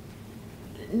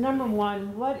 number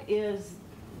one, what is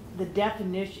the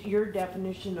definition, your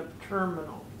definition of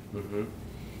terminal?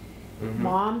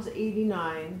 Mom's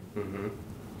 89.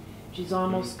 She's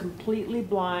almost completely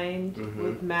blind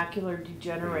with macular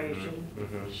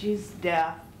degeneration. She's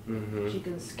deaf. She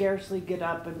can scarcely get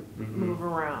up and move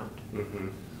around.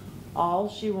 All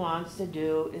she wants to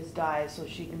do is die so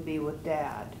she can be with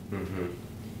Dad.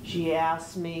 She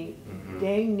asks me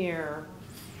dang near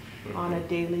on a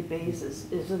daily basis,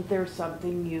 isn't there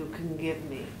something you can give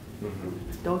me?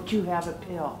 Don't you have a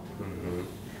pill?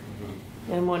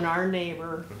 And when our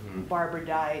neighbor, Barbara,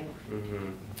 died,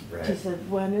 she said,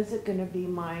 when is it going to be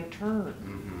my turn?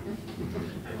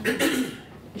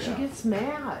 She gets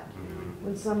mad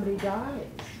when somebody dies.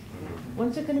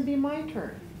 When's it going to be my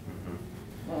turn?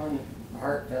 Well,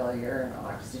 heart failure and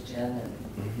oxygen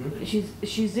and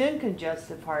She's in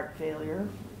congestive heart failure.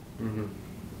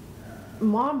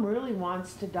 Mom really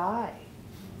wants to die.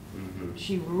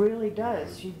 She really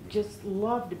does. She'd just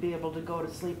love to be able to go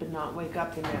to sleep and not wake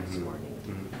up the next morning.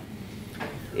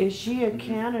 Is she a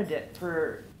candidate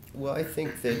for... Well, I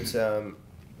think that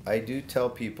I do tell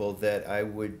people that I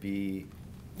would be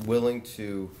willing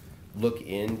to look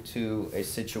into a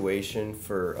situation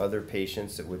for other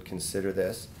patients that would consider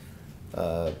this.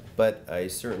 But I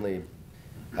certainly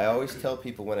I always tell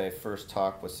people when I first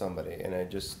talk with somebody, and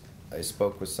I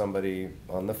spoke with somebody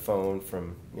on the phone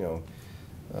from,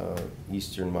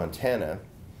 eastern Montana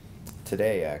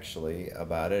today actually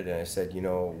about it, and I said,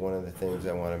 one of the things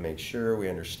I want to make sure we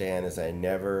understand is I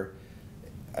never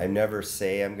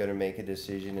say I'm going to make a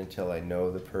decision until I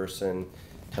know the person,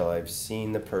 until I've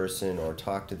seen the person or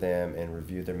talked to them and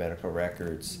reviewed their medical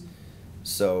records.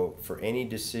 So for any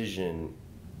decision,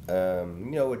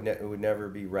 it would never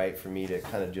be right for me to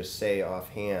kind of just say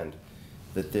offhand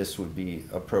that this would be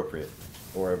appropriate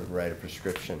or I would write a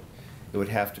prescription. It would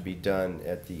have to be done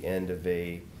at the end of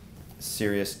a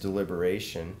serious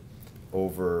deliberation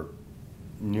over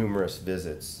numerous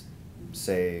visits,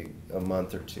 say a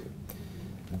month or two.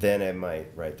 Then I might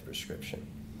write the prescription.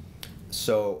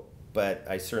 So, but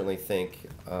I certainly think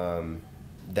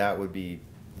that would be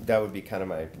kind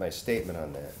of my statement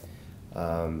on that,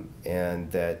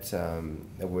 and that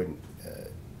I wouldn't.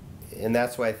 And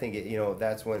that's why I think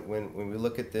that's when we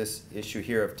look at this issue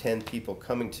here of 10 people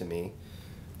coming to me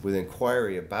with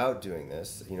inquiry about doing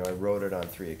this. I wrote it on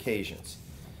 3 occasions,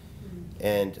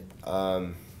 and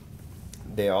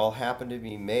they all happen to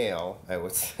be male. I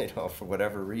would say, for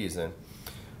whatever reason.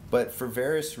 But for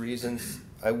various reasons,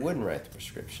 I wouldn't write the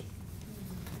prescription.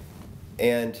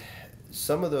 And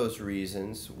some of those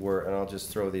reasons were, and I'll just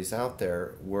throw these out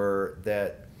there, were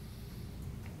that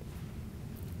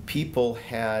people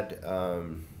had,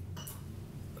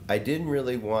 I didn't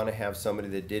really want to have somebody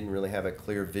that didn't really have a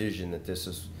clear vision that this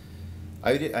is,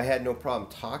 I had no problem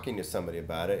talking to somebody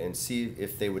about it and see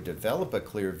if they would develop a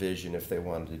clear vision if they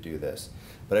wanted to do this.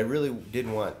 But I really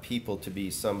didn't want people to be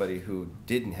somebody who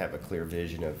didn't have a clear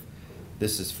vision of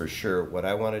this is for sure what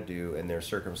I want to do and their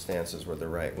circumstances were the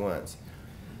right ones.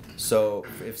 So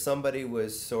if somebody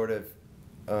was sort of,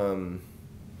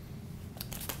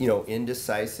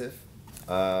 indecisive,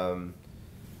 and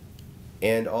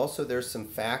also there's some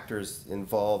factors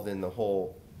involved in the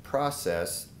whole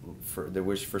process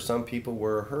which for some people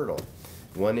were a hurdle.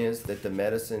 One is that the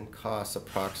medicine costs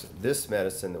this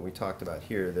medicine that we talked about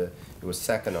here, it was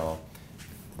Seconal,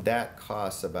 that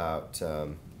costs about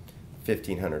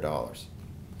 $1,500.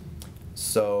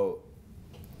 So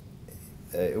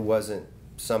it wasn't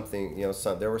something,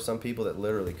 there were some people that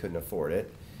literally couldn't afford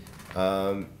it,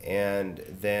 and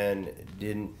then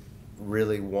didn't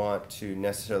really want to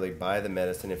necessarily buy the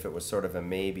medicine if it was sort of a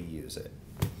maybe use it.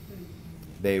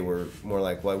 They were more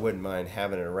like, well, I wouldn't mind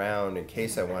having it around in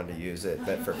case I wanted to use it,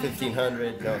 but for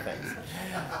 $1,500, no thanks.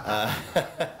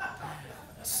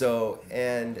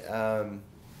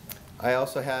 I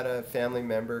also had a family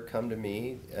member come to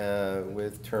me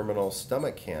with terminal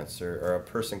stomach cancer, or a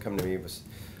person come to me with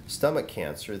stomach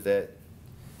cancer that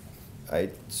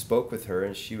I spoke with her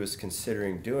and she was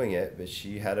considering doing it, but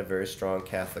she had a very strong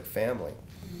Catholic family.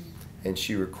 And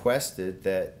she requested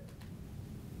that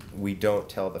we don't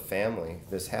tell the family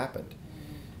this happened.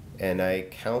 And I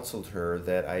counseled her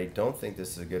that I don't think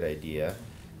this is a good idea.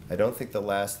 I don't think the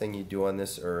last thing you do on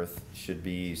this earth should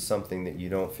be something that you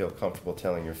don't feel comfortable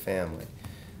telling your family.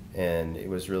 And it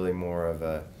was really more of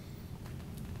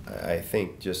I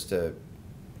think just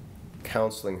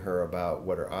counseling her about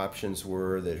what her options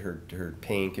were, that her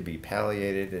pain could be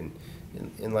palliated, and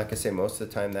like I say, most of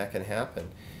the time that can happen.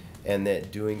 And that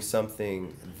doing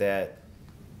something that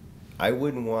I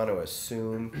wouldn't want to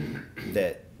assume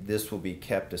that this will be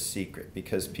kept a secret,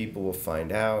 because people will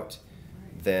find out,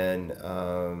 then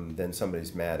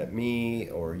somebody's mad at me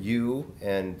or you,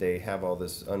 and they have all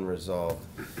this unresolved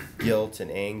guilt and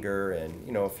anger. And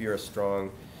if you're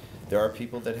there are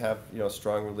people that have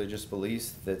strong religious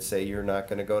beliefs that say you're not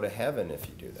going to go to heaven if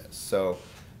you do this. So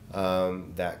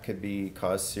that could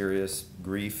cause serious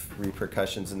grief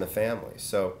repercussions in the family.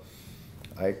 So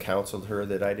I counseled her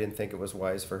that I didn't think it was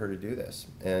wise for her to do this.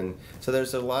 And so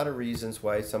there's a lot of reasons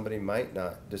why somebody might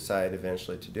not decide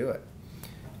eventually to do it.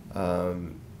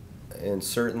 And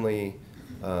certainly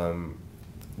so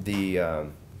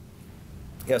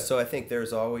I think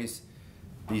there's always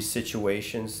these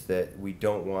situations that we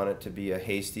don't want it to be a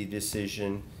hasty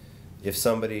decision. If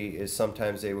somebody is,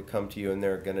 sometimes they would come to you and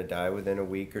they're going to die within a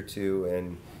week or two,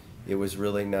 and it was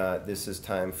really not, this is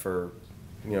time for,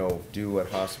 do what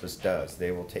hospice does.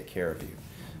 They will take care of you.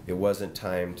 It wasn't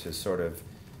time to sort of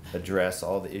address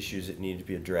all the issues that need to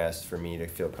be addressed for me to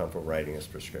feel comfortable writing this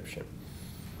prescription.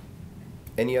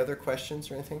 Any other questions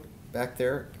or anything back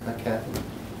there, Kathy?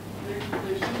 There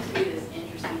seems to be this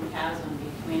interesting chasm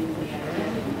between the idea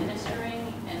of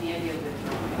administering and the idea of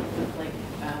withdrawing. Like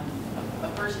a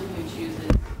person who chooses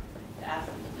to ask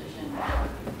the physician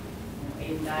for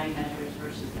aid in dying measures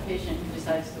versus the patient who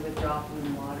decides to withdraw food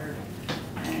and water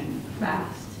and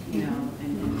fast,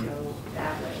 and go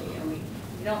that way.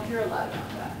 And You don't hear a lot about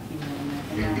that, you know,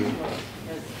 in that world,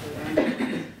 because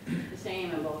the same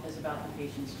and both is about the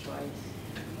patient's choice.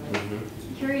 But I'm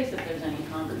curious if there's any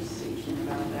conversation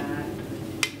about that in the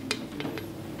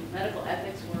medical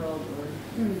ethics world, or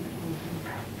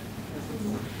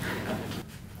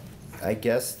I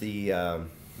guess the I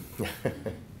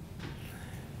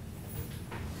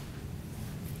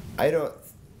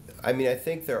mean, I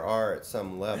think there are at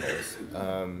some levels.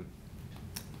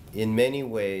 In many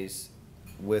ways,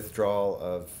 withdrawal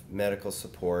of medical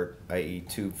support, i.e.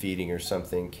 tube feeding or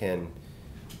something, can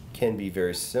be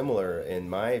very similar, in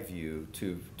my view,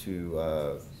 to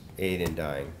aid in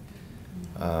dying.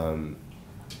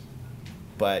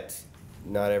 But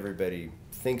not everybody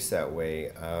thinks that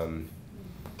way.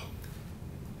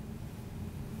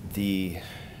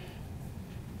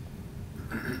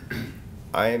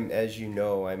 As you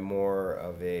know, I'm more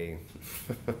of a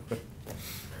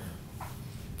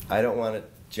I don't want to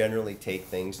generally take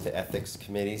things to ethics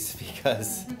committees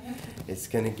because it's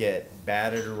going to get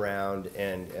battered around,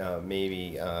 and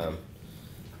maybe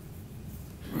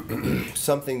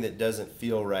something that doesn't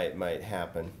feel right might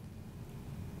happen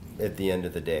at the end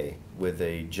of the day with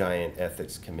a giant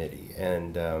ethics committee.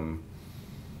 And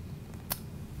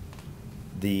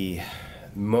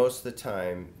most of the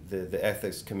time, the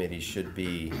ethics committee should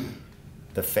be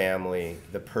the family,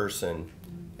 the person,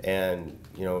 and,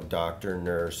 you know, doctor,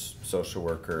 nurse, social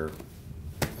worker,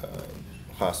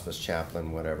 hospice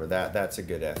chaplain, whatever. That's a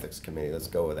good ethics committee. Let's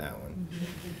go with that one.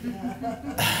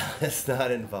 Let's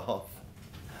not involve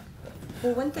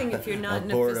Well, one thing, if you're not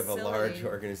in a board facility, of a large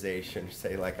organization,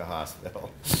 say like a hospital.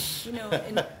 you know,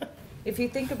 and if you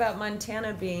think about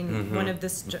Montana being one of the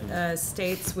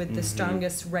states with the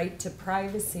strongest right to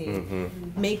privacy,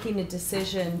 making a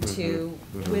decision to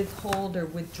withhold or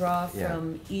withdraw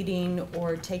from eating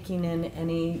or taking in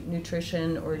any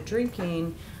nutrition or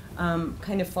drinking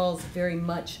kind of falls very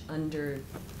much under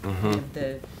kind of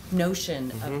the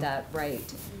notion of that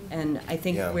right. And I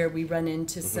think where we run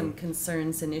into some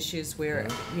concerns and issues where,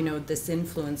 you know, this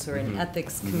influence or an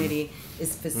ethics committee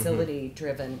is facility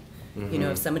driven. You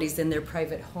know, if somebody's in their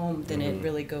private home, then it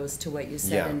really goes to what you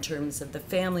said in terms of the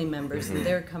family members and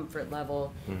their comfort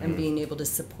level and being able to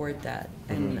support that.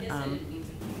 And I guess I didn't mean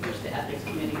to push the ethics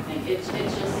committee thing. It's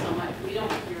just so much, we don't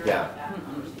hear about that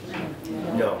conversation. You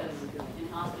know, No. because in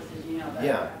hospices, you know, that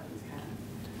happens kind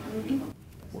of.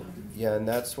 Yeah, and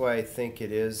that's why I think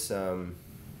it is, you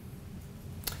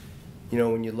know,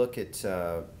 when you look at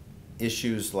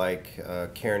issues like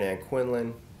Karen Ann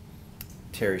Quinlan,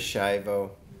 Terry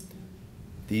Schiavo,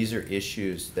 these are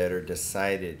issues that are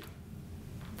decided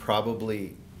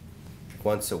probably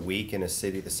once a week in a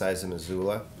city the size of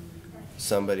Missoula.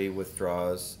 Somebody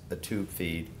withdraws a tube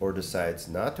feed or decides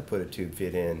not to put a tube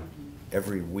feed in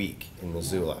every week in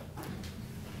Missoula.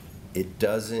 It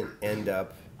doesn't end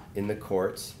up in the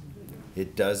courts.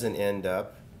 It doesn't end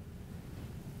up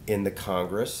in the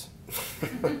Congress.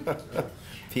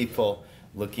 People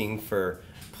looking for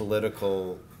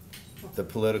the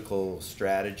political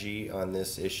strategy on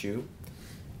this issue,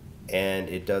 and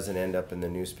it doesn't end up in the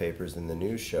newspapers and the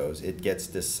news shows. It gets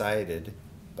decided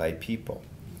by people,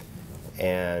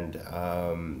 and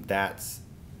that's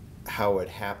how it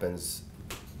happens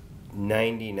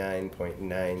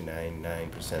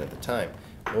 99.999% of the time.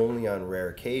 Only on rare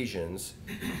occasions,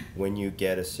 when you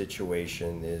get a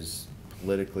situation is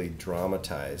politically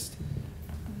dramatized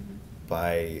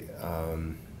by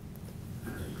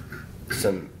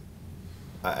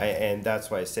and that's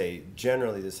why I say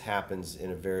generally this happens in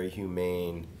a very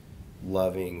humane,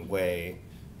 loving way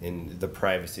in the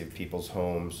privacy of people's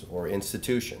homes or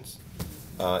institutions,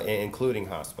 including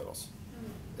hospitals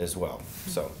as well.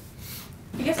 So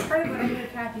I guess part of what I hear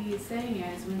Kathy is saying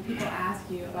is when people ask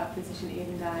you about physician aid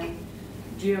in dying,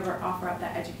 do you ever offer up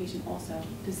that education also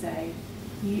to say,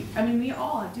 I mean, we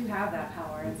all do have that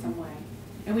power in some way.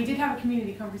 And we did have a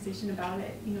community conversation about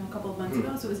it, you know, a couple of months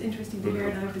ago, so it was interesting to hear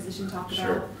another physician talk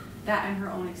about that and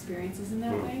her own experiences in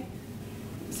that way.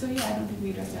 So yeah, I don't think we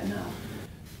addressed that enough.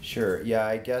 Sure, yeah,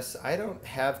 I guess I don't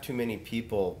have too many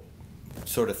people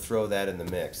sort of throw that in the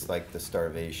mix, like the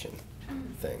starvation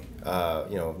thing,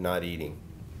 you know, not eating.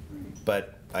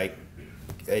 But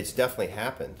it's definitely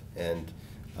happened, and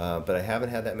but I haven't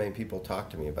had that many people talk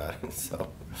to me about it,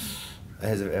 so.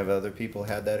 Have other people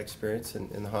had that experience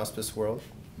in the hospice world?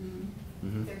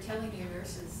 They're telling you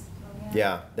nurses.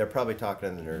 Yeah, they're probably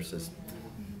talking to the nurses.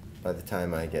 By the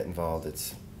time I get involved,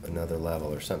 it's another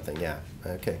level or something. Yeah.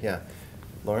 Okay. Yeah.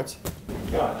 Lawrence?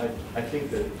 Yeah, I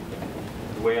think that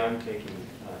the way I'm taking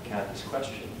Kathy's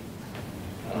question,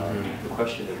 the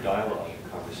question of dialogue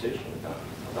and conversation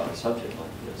about a subject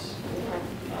like this,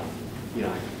 you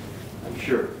know, I'm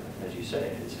sure, as you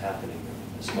say, it's happening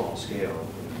on a small scale,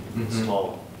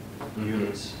 small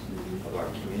units of our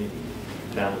community,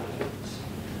 family units.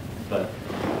 But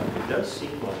it does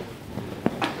seem like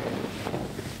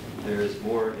there is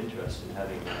more interest in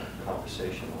having that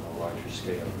conversation on a larger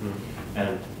scale.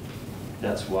 And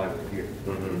that's why we're here.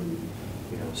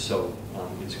 You know, so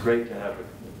it's great to have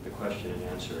the question and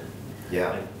answer.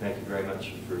 Yeah. And thank you very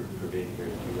much for being here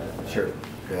to do that. Sure.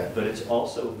 Yeah. But it's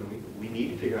also, we need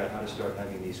to figure out how to start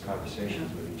having these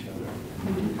conversations with each other.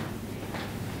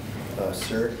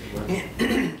 Sir?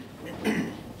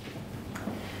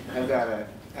 I've got a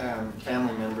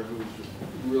family member who's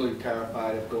really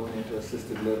terrified of going into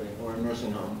assisted living or a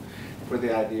nursing home for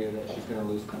the idea that she's going to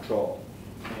lose control.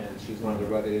 And she's one of the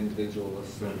rugged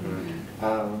individualists.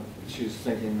 And, she's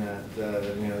thinking that,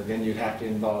 you know, then you'd have to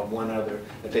involve one other,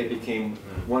 that they became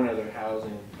one other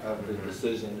housing of the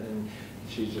decision. And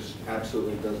she just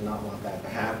absolutely does not want that to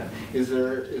happen. Is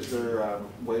there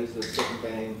ways of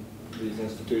circumventing these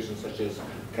institutions such as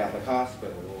Catholic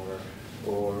Hospital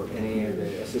or any of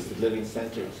the assisted living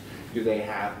centers? Do they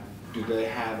have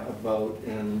a vote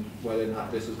in whether or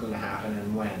not this is going to happen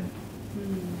and when?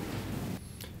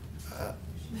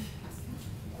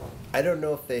 I don't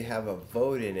know if they have a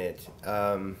vote in it.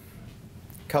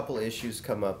 Couple issues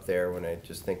come up there when I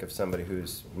just think of somebody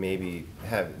who's maybe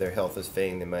their health is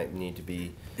failing, they might need to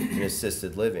be in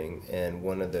assisted living, and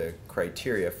one of the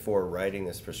criteria for writing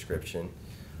this prescription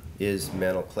is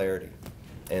mental clarity.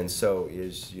 And so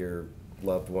is your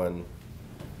loved one,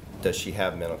 does she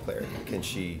have mental clarity? Can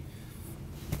she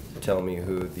tell me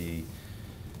who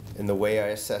and the way I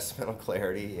assess mental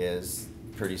clarity is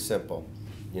pretty simple.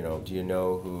 You know, do you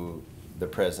know who the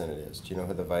president is? Do you know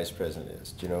who the vice president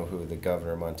is? Do you know who the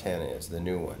governor of Montana is, the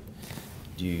new one?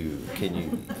 Can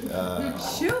you?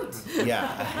 Shoot!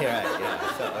 Yeah,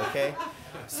 yeah. So, okay.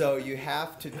 So you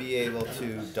have to be able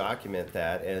to document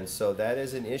that, and so that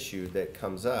is an issue that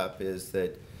comes up, is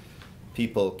that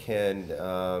people can,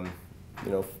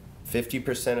 you know,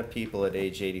 50% of people at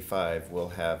age 85 will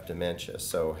have dementia,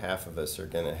 so half of us are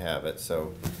going to have it.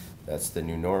 So that's the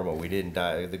new normal. We didn't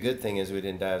die. The good thing is we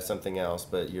didn't die of something else,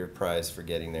 but your prize for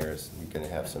getting there is you're going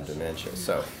to have some dementia.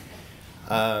 So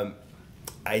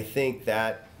I think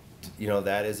that, you know,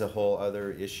 that is a whole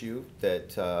other issue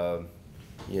that,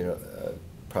 you know,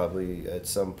 probably at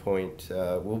some point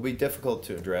will be difficult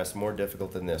to address, more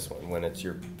difficult than this one, when it's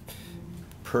your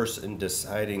person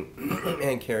deciding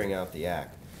and carrying out the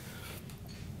act.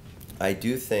 I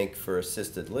do think for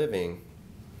assisted living,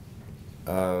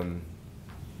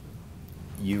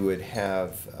 you would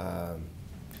have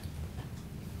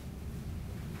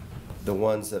the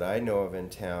ones that I know of in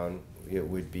town, there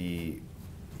would be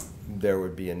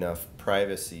enough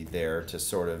privacy there to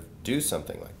sort of do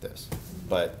something like this.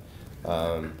 But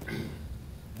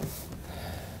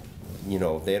you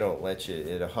know, they don't let you,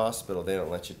 at a hospital, they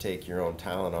don't let you take your own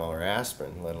Tylenol or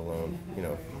aspirin, let alone, you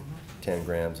know, 10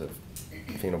 grams of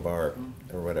phenobarb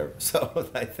or whatever. So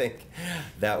I think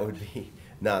that would be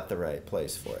not the right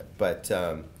place for it. But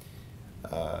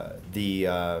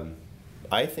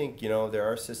I think, you know, there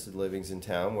are assisted livings in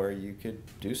town where you could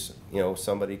do some, you know,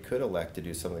 somebody could elect to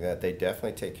do something like that. They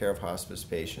definitely take care of hospice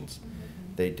patients.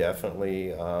 They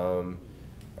definitely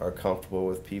are comfortable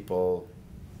with people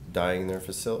dying in their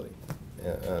facility.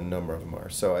 A number of them are.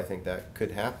 So I think that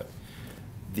could happen.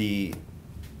 The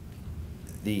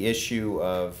issue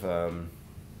of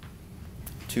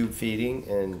tube feeding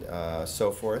and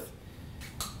so forth,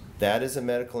 that is a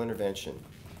medical intervention.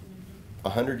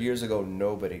 100 years ago,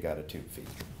 nobody got a tube feed.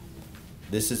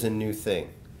 This is a new thing.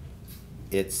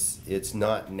 It's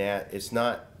not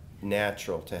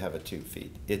natural to have a tube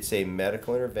feed. It's a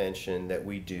medical intervention that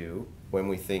we do when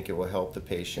we think it will help the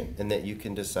patient, and that you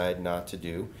can decide not to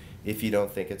do if you don't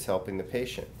think it's helping the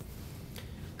patient.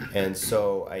 And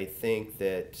so I think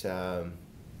that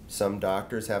some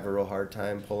doctors have a real hard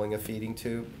time pulling a feeding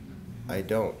tube. I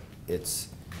don't. It's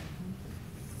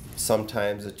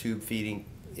sometimes a tube feeding,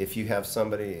 if you have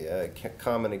somebody, a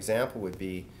common example would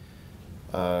be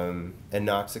anoxic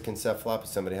encephalopathy.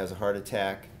 Somebody has a heart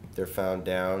attack, they're found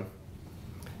down,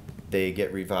 they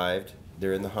get revived,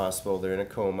 they're in the hospital, they're in a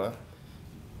coma.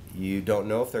 You don't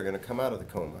know if they're going to come out of the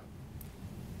coma.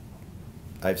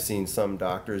 I've seen some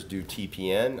doctors do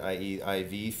TPN, i.e.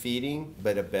 IV feeding,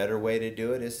 but a better way to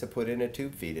do it is to put in a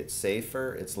tube feed. It's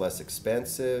safer, it's less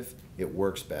expensive, it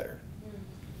works better.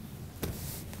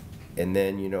 And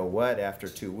then, you know what, after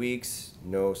 2 weeks,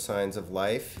 no signs of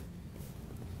life.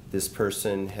 This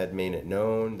person had made it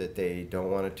known that they don't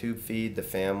want a tube feed. The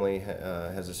family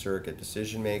has a surrogate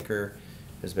decision maker.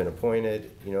 has been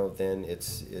appointed, you know, then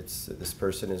it's this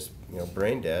person is, you know,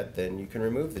 brain dead, then you can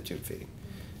remove the tube feeding.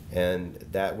 And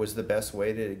that was the best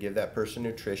way to give that person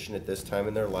nutrition at this time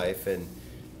in their life, and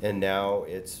now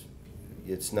it's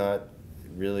not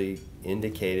really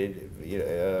indicated, you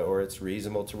know, or it's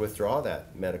reasonable to withdraw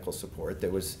that medical support.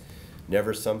 That was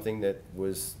never something that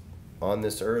was on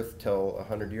this earth till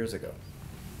 100 years ago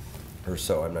or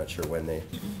so. I'm not sure when they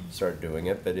started doing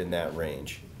it, but in that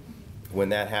range. When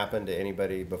that happened to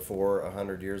anybody before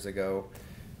 100 years ago,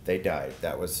 they died.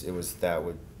 That was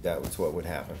what would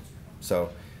happen. So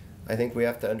I think we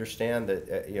have to understand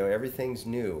that you know, everything's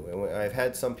new. And I've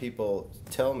had some people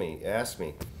ask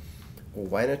me, well,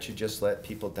 why don't you just let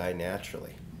people die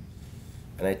naturally?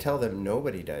 And I tell them,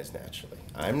 nobody dies naturally.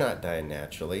 I'm not dying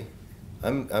naturally.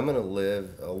 I'm going to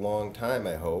live a long time,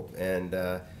 I hope, and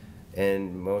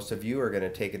most of you are going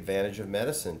to take advantage of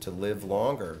medicine to live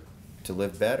longer, to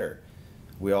live better.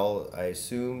 I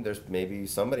assume there's maybe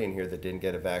somebody in here that didn't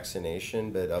get a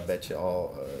vaccination, but I'll bet you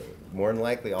all, more than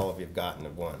likely all of you have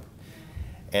gotten one.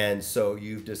 And so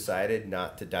you've decided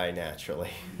not to die naturally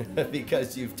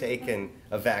because you've taken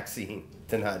a vaccine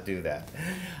to not do that.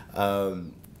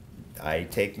 I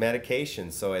take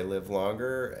medication, so I live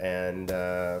longer and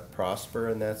prosper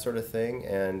and that sort of thing.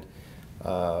 And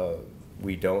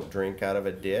we don't drink out of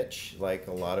a ditch like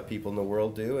a lot of people in the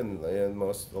world do, and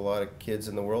a lot of kids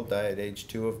in the world die at age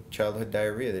 2 of childhood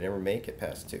diarrhea. They never make it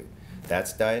past 2.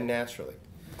 That's dying naturally.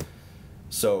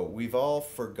 So we've all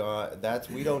forgot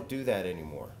that we don't do that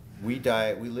anymore. We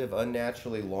live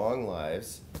unnaturally long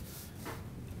lives,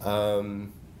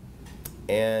 and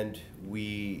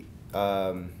we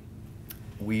want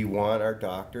our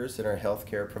doctors and our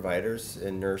healthcare providers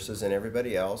and nurses and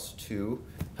everybody else to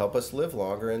help us live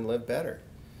longer and live better.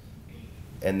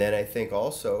 And then I think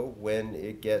also when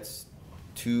it gets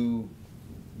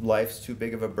life's too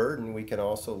big of a burden, we can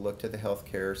also look to the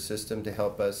healthcare system to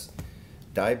help us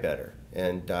die better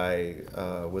and die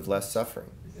with less suffering.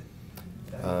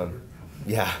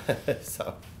 Yeah,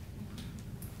 so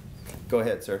go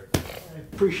ahead, sir. I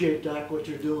appreciate, Doc, what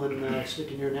you're doing,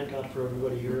 sticking your neck out for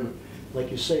everybody here.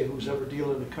 Like you say, who's ever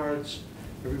dealing the cards,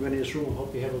 everybody in this room, I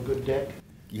hope you have a good deck.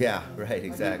 Yeah, right,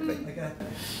 exactly.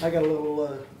 I got a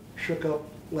little shook up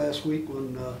last week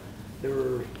when they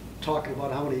were talking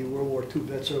about how many World War II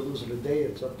vets are losing a day.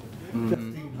 It's up to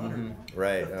 1,500.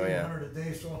 Right, oh yeah. 1,500 a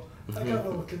day, so I got a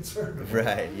little concerned.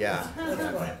 Right, yeah.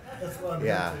 That's why I'm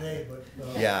here today. But,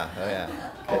 yeah, oh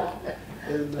yeah.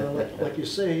 And like you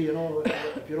say, you know,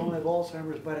 if you don't have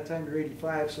Alzheimer's by the time you're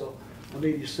 85, so I'm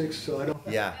 86, so I don't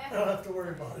have to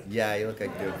worry about it. Yeah, you look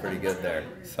like you're doing pretty good there.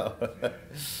 So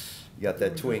you got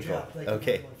that twinkle.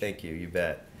 Okay, thank you. You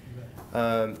bet.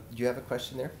 Do you have a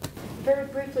question there? Very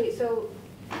briefly, so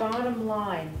bottom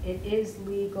line, it is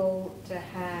legal to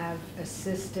have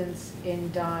assistance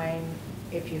in dying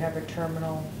if you have a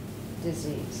terminal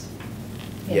disease?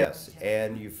 Yes,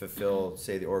 and you fulfill,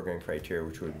 say, the Oregon criteria,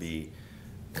 which would be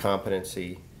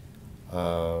competency,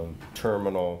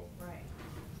 terminal,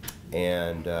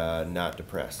 and not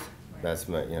depressed. That's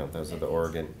my, those are the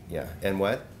Oregon, yeah. And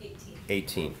what?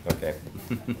 18, okay.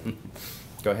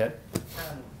 Go ahead.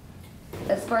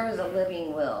 As far as a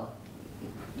living will,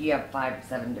 you have 5 to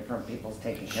 7 different people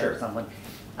taking care of someone.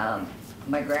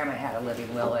 My grandma had a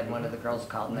living will, and one of the girls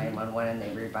called 911 and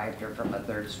they revived her from a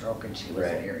 3rd stroke, and she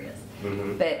was furious.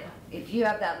 But if you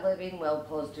have that living will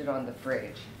posted on the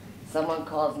fridge, someone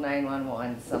calls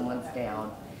 911, someone's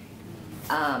down,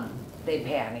 they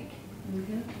panic.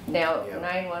 Now,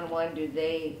 911, do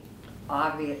they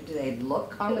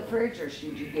look on the fridge, or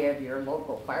should you give your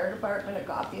local fire department a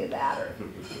copy of that, or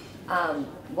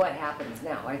what happens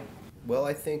now? Well,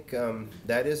 I think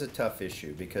that is a tough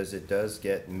issue because it does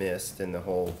get missed in the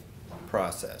whole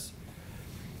process.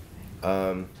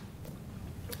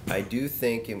 I do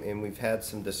think, and we've had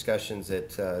some discussions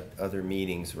at other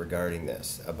meetings regarding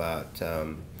this, about,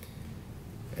 and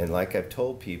like I've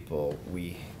told people,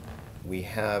 we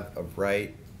have a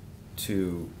right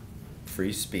to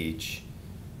free speech,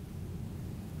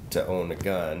 to own a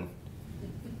gun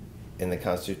in the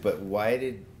Constitution, but why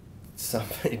did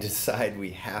somebody decide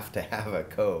we have to have a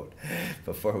code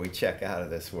before we check out of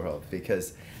this world?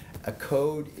 Because a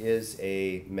code is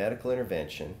a medical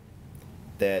intervention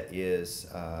that is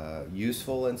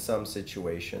useful in some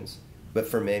situations, but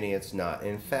for many it's not.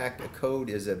 In fact, a code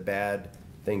is a bad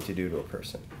thing to do to a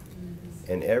person.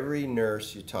 And every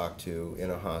nurse you talk to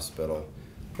in a hospital,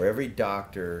 or every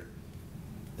doctor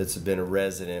that's been a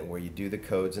resident where you do the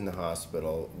codes in the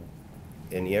hospital,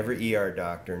 and every ER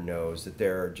doctor knows that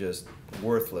there are just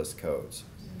worthless codes,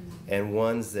 and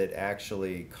ones that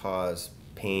actually cause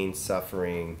pain,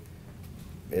 suffering,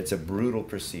 it's a brutal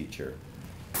procedure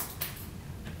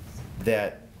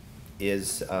that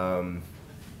is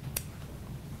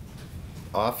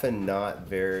often not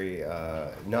very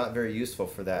useful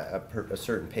for a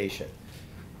certain patient.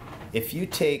 If you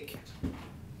take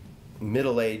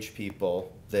middle-aged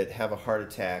people that have a heart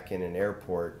attack in an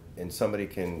airport and somebody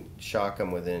can shock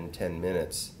them within 10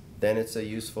 minutes, then it's a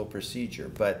useful procedure.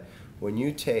 But when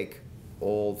you take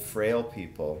old, frail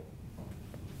people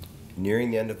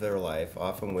nearing the end of their life,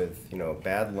 often with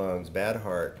bad lungs, bad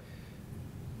heart,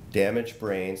 damaged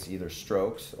brains, either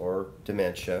strokes or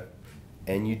dementia,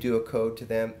 and you do a code to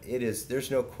them, there's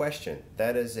no question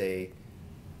that is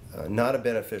not a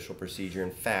beneficial procedure.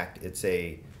 In fact, it's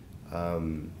a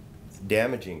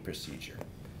damaging procedure.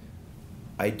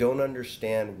 I don't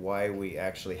understand why we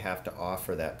actually have to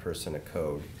offer that person a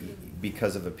code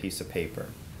because of a piece of paper.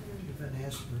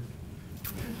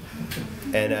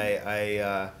 And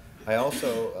I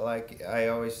also, like I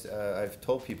always, I've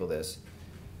told people this,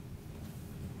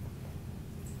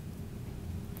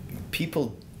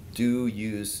 people do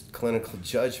use clinical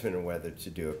judgment on whether to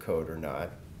do a code or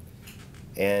not.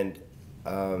 And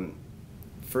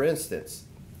for instance,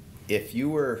 if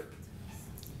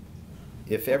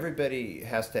everybody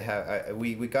has to have,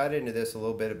 we got into this a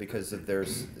little bit because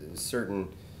there's certain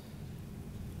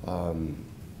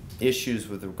issues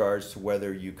with regards to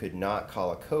whether you could not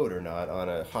call a code or not on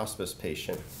a hospice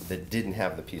patient that didn't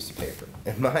have the piece of paper.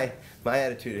 And my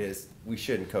attitude is we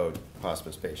shouldn't code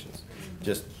hospice patients.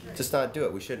 Just not do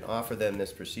it. We shouldn't offer them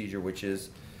this procedure, which is,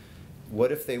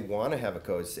 what if they want to have a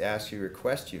code,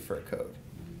 request you for a code?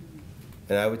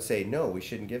 And I would say, no, we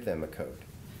shouldn't give them a code.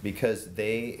 Because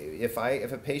if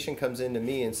a patient comes into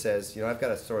me and says, I've got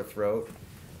a sore throat,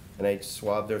 and I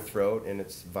swab their throat and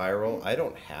it's viral, I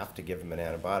don't have to give them an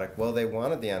antibiotic. Well, they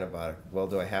wanted the antibiotic. Well,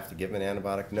 do I have to give them an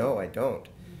antibiotic? No, I don't.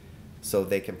 So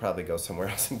they can probably go somewhere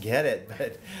else and get it,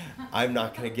 but I'm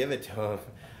not going to give it to them.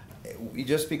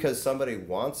 Just because somebody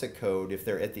wants a code, if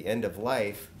they're at the end of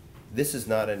life, this is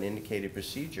not an indicated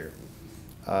procedure.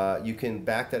 You can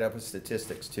back that up with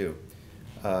statistics too.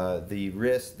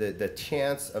 The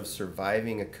chance of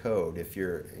surviving a code if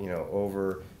you're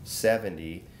over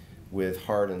 70 with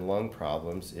heart and lung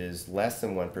problems is less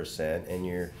than 1%, and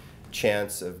your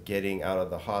chance of getting out of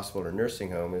the hospital or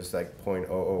nursing home is like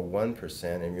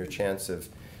 0.001%, and your chance of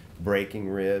breaking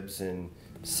ribs and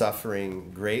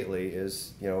suffering greatly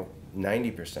is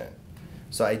 90%.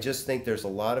 So I just think there's a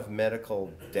lot of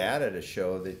medical data to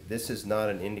show that this is not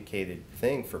an indicated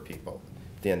thing for people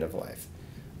at the end of life,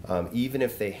 even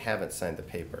if they haven't signed the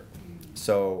paper.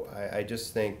 So I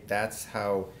just think that's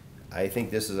how, I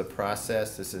think this is a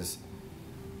process. This is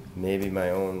maybe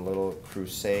my own little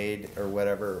crusade or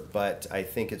whatever, but I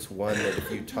think it's one that if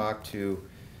you talk to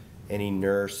any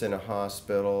nurse in a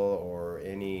hospital or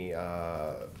any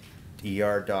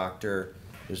ER doctor,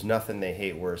 there's nothing they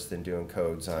hate worse than doing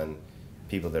codes on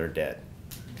people that are dead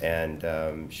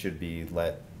and should be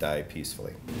let die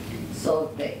peacefully.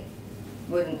 So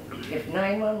if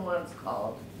 911's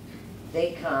called,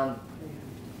 they come,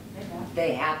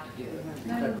 they have to do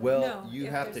it. Well, you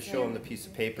have to show them the piece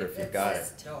of paper if you've got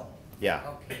it. Yeah.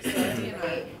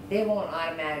 They won't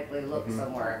automatically look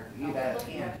somewhere. You got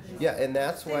Yeah, and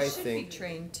that's why I They should think be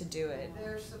trained to do it.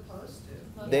 They're supposed to.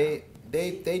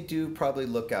 they do probably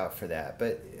look out for that.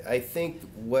 But I think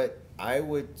what I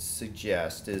would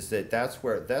suggest is that's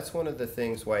one of the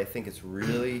things why I think it's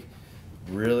really,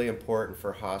 really important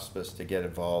for hospice to get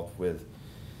involved with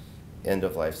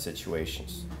end-of-life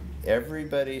situations.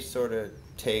 Everybody sort of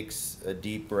takes a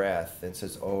deep breath and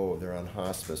says, oh, they're on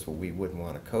hospice, well, we wouldn't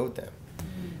want to code them.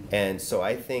 And so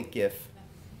I think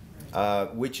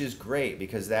which is great,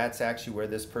 because that's actually where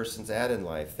this person's at in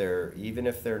life. Even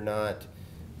if they're not,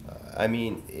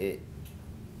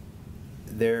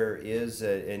 there is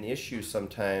an issue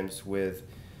sometimes with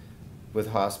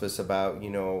hospice about,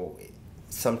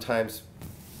 sometimes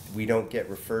we don't get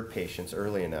referred patients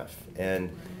early enough,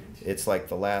 and it's like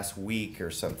the last week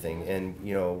or something, and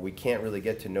we can't really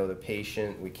get to know the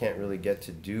patient, we can't really get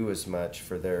to do as much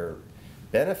for their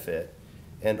benefit.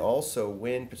 And also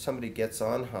when somebody gets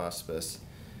on hospice,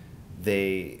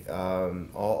 a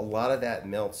lot of that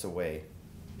melts away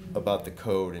about the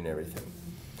code and everything.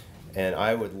 And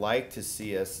I would like to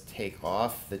see us take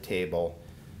off the table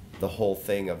the whole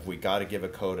thing of we got to give a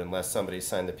code unless somebody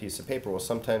signed the piece of paper. Well,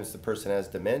 sometimes the person has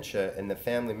dementia and the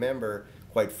family member,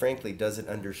 quite frankly, doesn't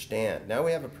understand. Now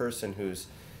we have a person who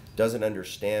doesn't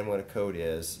understand what a code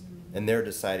is, and they're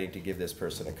deciding to give this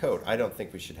person a code. I don't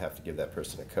think we should have to give that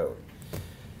person a code.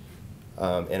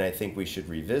 And I think we should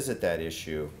revisit that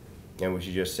issue, and we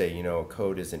should just say, a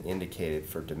code isn't indicated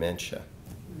for dementia.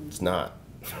 It's not.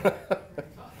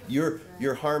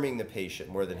 you're harming the patient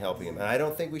more than helping them. And I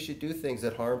don't think we should do things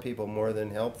that harm people more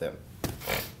than help them.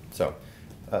 So,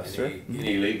 sir?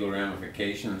 Any legal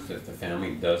ramifications if the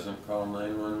family doesn't call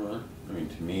 911? I mean,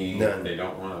 to me, None. if they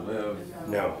don't want to live,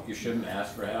 No. you shouldn't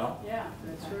ask for help. Yeah,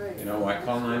 that's right. You know, why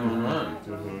call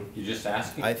 911? You're just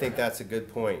asking. I think that's a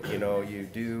good point. You know, you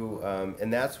do,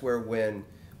 and that's where when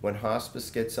hospice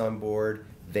gets on board,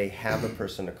 they have a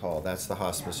person to call. That's the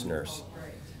hospice nurse.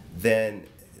 Then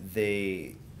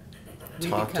they We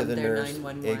talk to become the their nurse.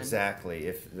 911. Exactly.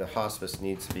 If the hospice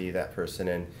needs to be that person,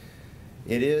 and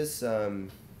it is a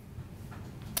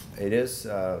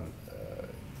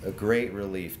great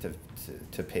relief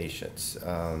to patients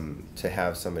to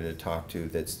have somebody to talk to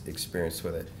that's experienced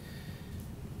with it.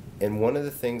 And one of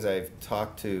the things I've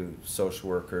talked to social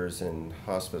workers and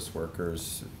hospice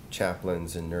workers,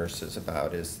 chaplains and nurses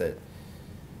about is that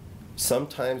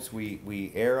sometimes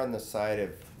we err on the side of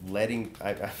letting,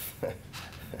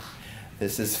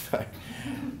 this is fine.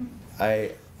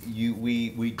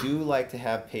 We do like to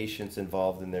have patients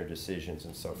involved in their decisions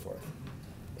and so forth.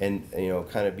 And, you know,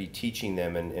 kind of be teaching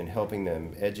them and helping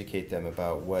them, educate them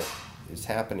about what is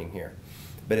happening here.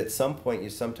 But at some point,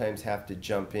 you sometimes have to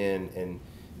jump in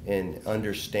and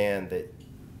understand that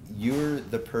you're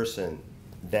the person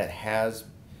that has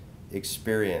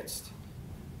experienced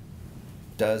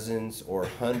dozens or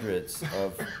hundreds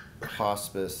of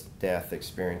hospice death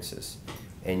experiences.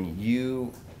 And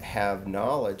you have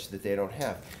knowledge that they don't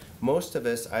have. Most of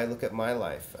us, I look at my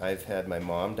life. I've had my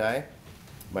mom die,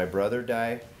 my brother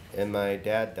die, and my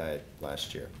dad died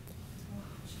last year.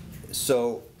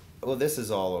 So, well, this is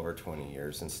all over 20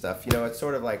 years and stuff. You know, it's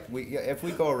sort of like, if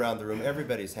we go around the room,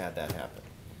 everybody's had that happen.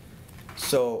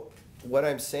 So what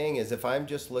I'm saying is, if I'm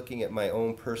just looking at my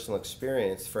own personal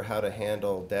experience for how to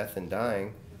handle death and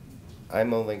dying,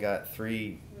 I'm only got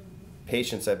 3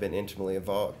 patients I've been intimately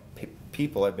involved,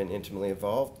 people I've been intimately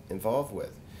involved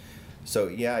with. So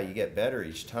yeah, you get better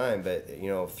each time, but you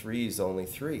know, 3 is only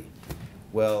 3.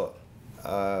 Well,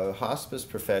 hospice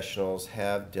professionals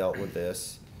have dealt with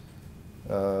this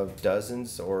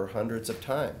dozens or hundreds of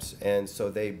times, and so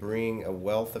they bring a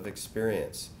wealth of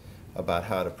experience about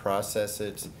how to process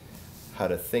it, how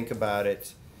to think about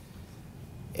it,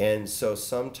 and so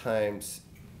sometimes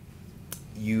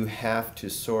you have to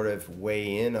sort of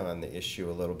weigh in on the issue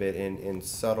a little bit in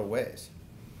subtle ways.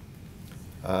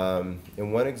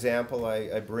 And one example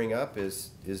I bring up is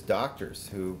doctors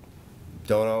who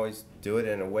don't always do it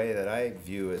in a way that I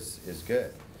view as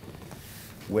good.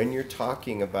 When you're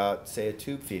talking about, say, a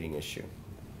tube feeding issue,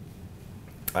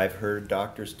 I've heard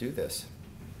doctors do this,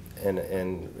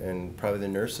 and probably the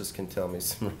nurses can tell me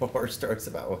some horror stories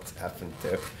about what's happened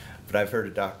too, but I've heard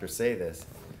a doctor say this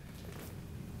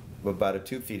about a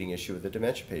tube feeding issue with a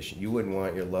dementia patient. You wouldn't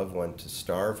want your loved one to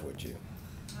starve, would you?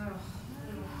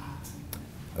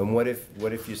 And what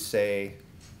if you say,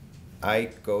 I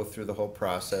go through the whole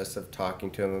process of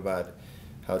talking to him about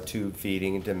how tube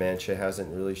feeding and dementia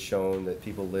hasn't really shown that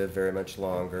people live very much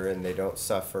longer and they don't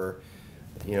suffer,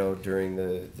 you know, during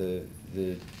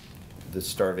the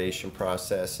starvation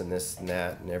process and this and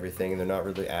that and everything, and they're not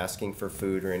really asking for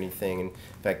food or anything. In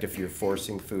fact, if you're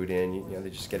forcing food in, you know, they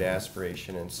just get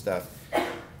aspiration and stuff.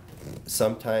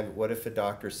 Sometimes, what if a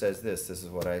doctor says this? This is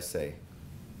what I say.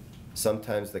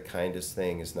 Sometimes the kindest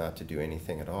thing is not to do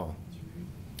anything at all.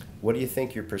 What do you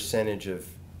think your percentage of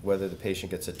whether the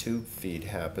patient gets a tube feed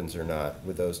happens or not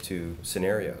with those 2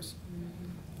 scenarios?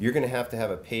 You're going to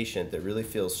have a patient that really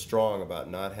feels strong about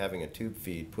not having a tube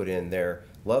feed put in their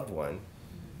loved one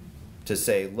to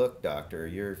say, look, doctor,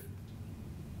 you're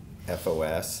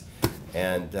FOS,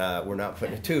 and we're not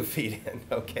putting a tube feed in,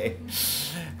 okay?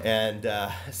 And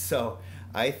so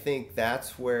I think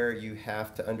that's where you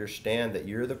have to understand that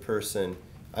you're the person.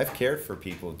 I've cared for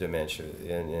people with dementia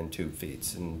and tube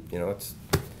feeds, and you know,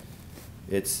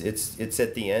 it's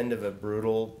at the end of a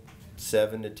brutal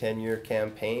 7 to 10 year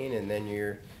campaign, and then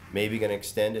you're maybe going to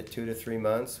extend it 2 to 3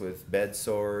 months with bed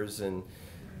sores and,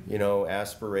 you know,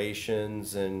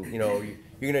 aspirations, and you know,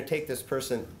 you're going to take this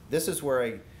person. This is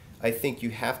where I think you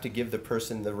have to give the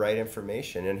person the right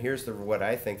information, and here's what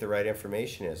I think the right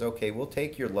information is. Okay, we'll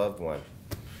take your loved one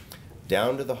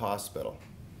down to the hospital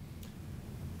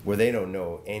where they don't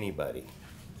know anybody,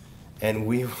 and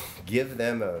we will give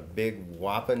them a big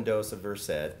whopping dose of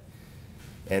Versed,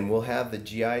 and we'll have the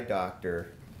GI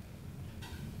doctor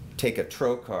take a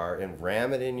trocar and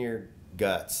ram it in your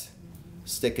guts,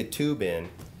 stick a tube in,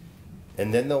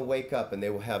 and then they'll wake up and they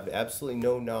will have absolutely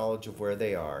no knowledge of where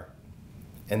they are,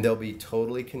 and they'll be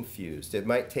totally confused. It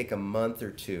might take a month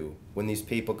or 2 when these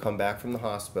people come back from the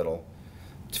hospital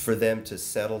for them to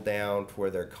settle down to where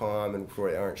they're calm and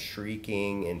where they aren't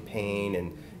shrieking in pain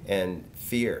and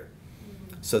fear.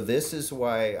 So this is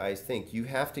why I think you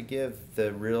have to give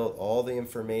all the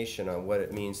information on what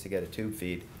it means to get a tube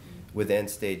feed with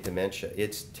end-stage dementia.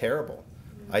 It's terrible.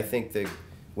 I think that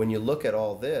when you look at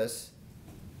all this,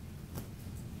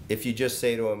 if you just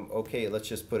say to them, okay, let's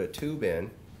just put a tube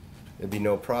in, it'd be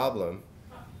no problem.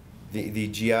 The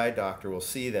GI doctor will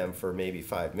see them for maybe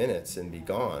 5 minutes and be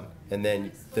gone. And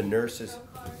then the nurses,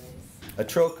 a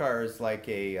trocar is like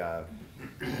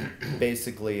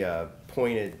basically a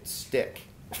pointed stick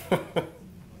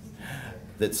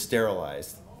that's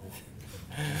sterilized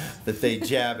that they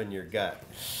jab in your gut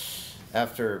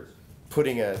after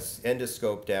putting an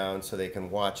endoscope down so they can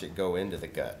watch it go into the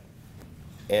gut.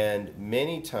 And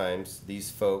many times these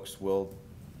folks will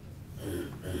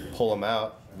pull them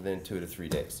out within 2 to 3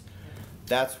 days.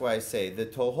 That's why I say the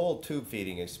whole tube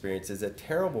feeding experience is a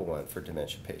terrible one for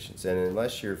dementia patients. And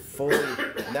unless you're fully,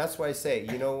 and that's why I say,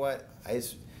 you know what,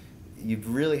 you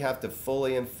really have to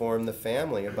fully inform the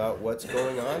family about what's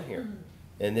going on here.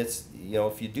 And it's, you know,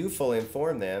 if you do fully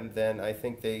inform them, then I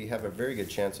think they have a very good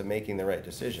chance of making the right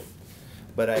decision.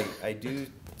 But I do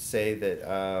say that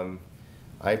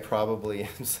I probably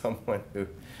am someone who,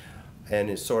 and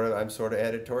I'm sort of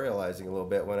editorializing a little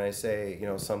bit when I say, you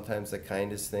know, sometimes the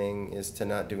kindest thing is to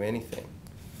not do anything.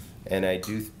 And I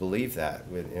do believe that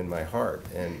in my heart.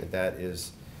 And that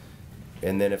is,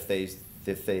 and then if they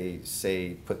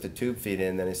say put the tube feed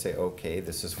in, then I say, okay,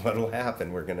 this is what will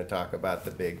happen. We're going to talk about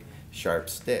the big sharp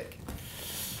stick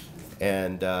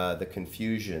and the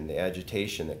confusion, the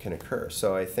agitation that can occur.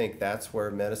 So I think that's where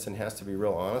medicine has to be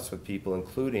real honest with people,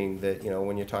 including that, you know,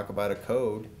 when you talk about a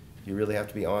code, you really have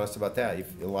to be honest about that.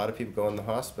 A lot of people go in the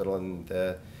hospital and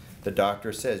the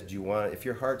doctor says, do you want, if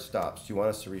your heart stops, do you want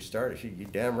us to restart it? You're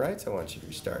damn right I want you to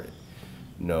restart it.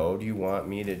 No, do you want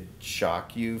me to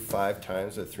shock you 5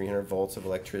 times with 300 volts of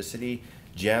electricity,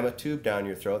 jam a tube down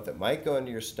your throat that might go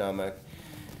into your stomach,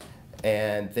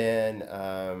 and then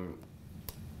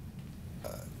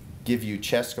give you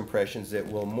chest compressions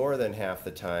that will more than half the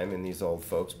time in these old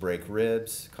folks break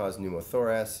ribs, cause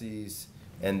pneumothoraces,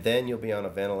 and then you'll be on a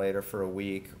ventilator for a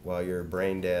week while you're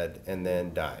brain dead and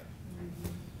then die.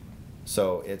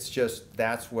 So it's just,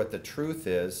 that's what the truth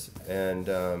is, and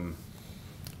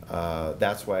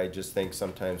that's why I just think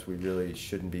sometimes we really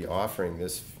shouldn't be offering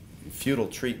this futile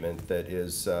treatment that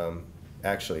is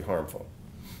actually harmful.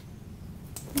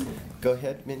 Go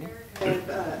ahead, Minnie. I have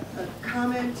a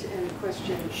comment and a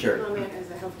question. Sure. Comment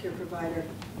as a healthcare provider.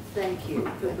 Thank you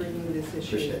for bringing this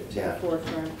issue Appreciate it, to yeah. the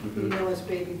forefront. You know, as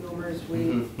baby boomers,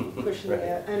 we push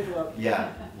the envelope.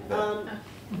 Yeah.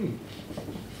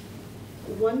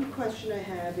 One question I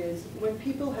have is, when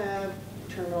people have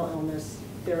terminal illness,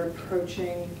 they're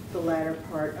approaching the latter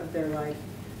part of their life.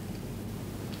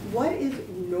 What is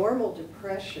normal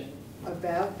depression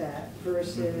about that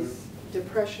versus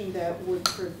depression that would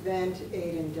prevent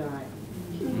aid and dying?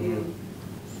 Can you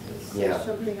say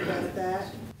something about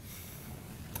that?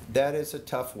 That is a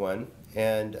tough one,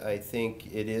 and I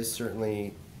think it is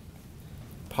certainly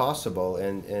possible,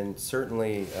 and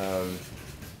certainly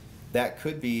that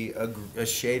could be a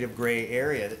shade of gray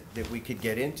area that we could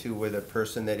get into with a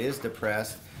person that is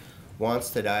depressed,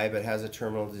 wants to die, but has a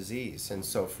terminal disease and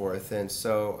so forth. And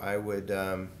so I would,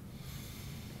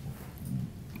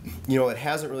 you know, it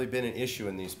hasn't really been an issue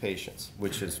in these patients,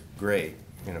 which is great,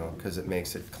 you know, because it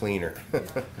makes it cleaner.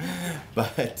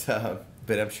 but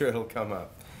I'm sure it'll come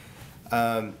up.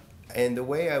 And the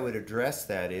way I would address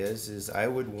that is I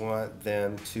would want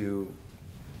them to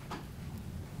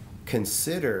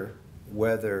consider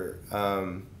whether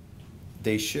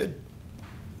they should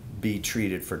be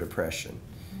treated for depression.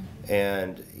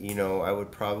 And, you know, I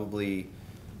would probably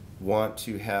want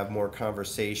to have more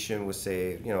conversation with,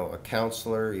 say, you know, a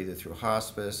counselor, either through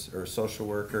hospice or a social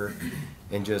worker,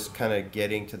 and just kind of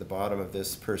getting to the bottom of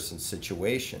this person's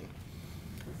situation.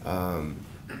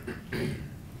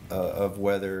 Of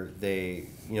whether they,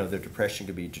 you know, their depression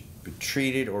could be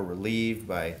treated or relieved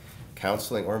by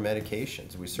counseling or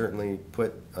medications. We certainly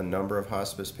put a number of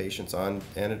hospice patients on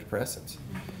antidepressants,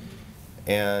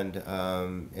 and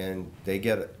they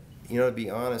get, you know, to be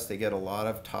honest, they get a lot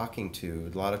of talking to,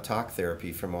 a lot of talk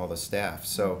therapy from all the staff.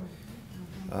 So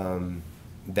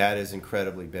that is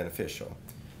incredibly beneficial.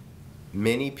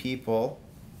 Many people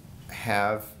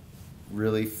have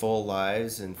really full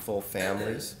lives and full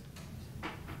families.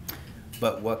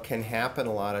 But what can happen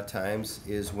a lot of times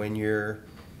is when you're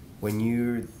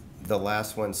the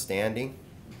last one standing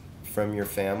from your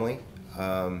family,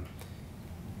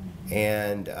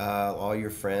 and all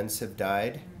your friends have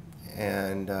died,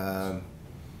 and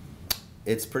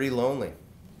it's pretty lonely.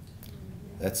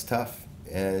 That's tough,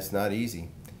 and it's not easy.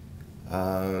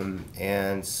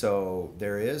 And so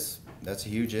that's a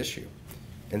huge issue.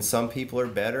 And some people are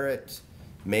better at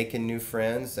making new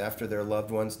friends after their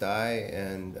loved ones die,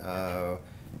 and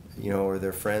or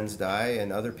their friends die,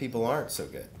 and other people aren't so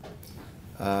good.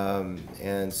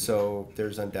 And so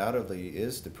there's undoubtedly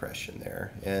is depression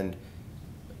there. And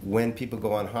when people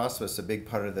go on hospice, a big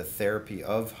part of the therapy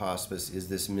of hospice is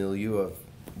this milieu of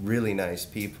really nice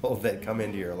people that come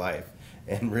into your life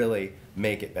and really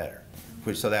make it better.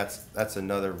 So that's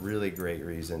another really great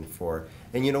reason for.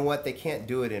 And you know what? They can't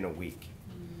do it in a week.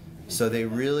 So they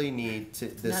really need to,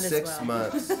 the Not as 6 well.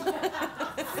 months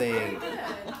thing,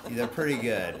 they're pretty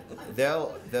good.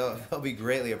 They'll be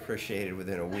greatly appreciated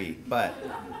within a week, but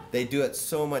they do it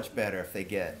so much better if they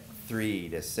get 3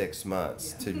 to 6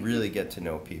 months to really get to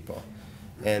know people.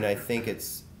 And I think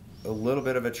it's a little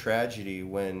bit of a tragedy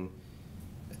when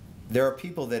there are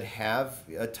people that have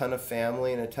a ton of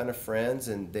family and a ton of friends,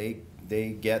 and they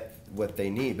get what they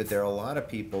need, but there are a lot of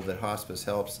people that hospice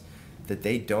helps that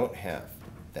they don't have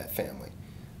that family.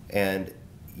 And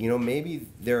maybe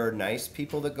there are nice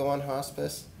people that go on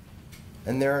hospice,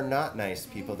 and there are not nice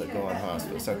people that go on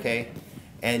hospice, okay?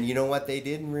 And you know what? They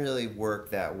didn't really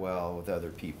work that well with other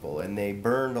people, and they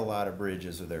burned a lot of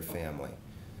bridges with their family.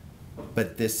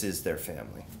 But this is their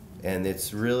family. And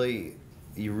it's really,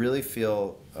 you really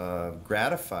feel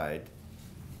gratified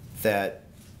that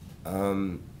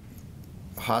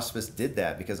hospice did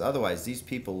that, because otherwise these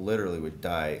people literally would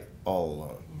die all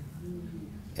alone.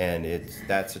 And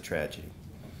that's a tragedy.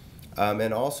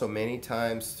 And also many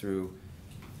times through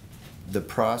the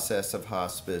process of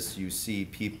hospice, you see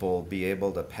people be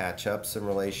able to patch up some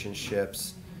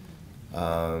relationships,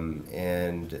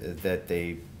 and that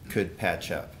they could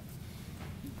patch up.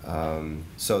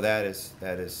 So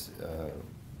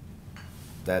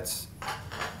that's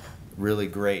really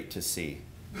great to see.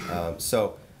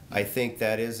 So I think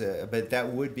but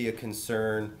that would be a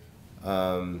concern.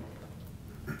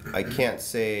 I can't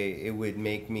say it would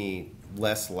make me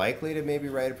less likely to maybe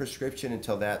write a prescription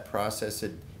until that process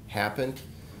had happened.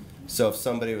 So if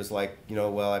somebody was like,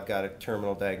 well, I've got a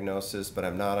terminal diagnosis, but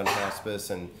I'm not on hospice,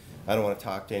 and I don't want to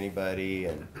talk to anybody,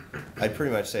 and I'd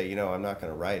pretty much say, I'm not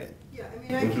going to write it. Yeah, I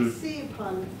mean, I can see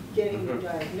upon getting the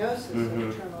diagnosis of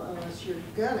a terminal illness, you're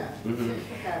gonna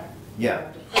have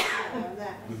depression on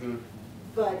that.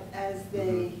 But as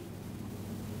they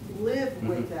live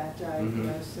with that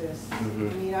diagnosis, I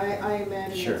mean, I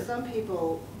imagine that some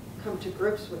people come to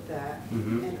grips with that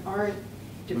and aren't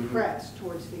depressed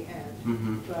towards the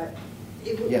end. But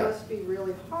it must be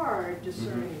really hard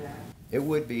discerning that. It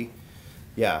would be.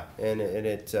 Yeah, and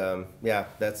that's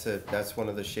one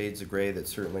of the shades of gray that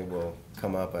certainly will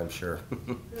come up, I'm sure.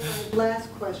 Last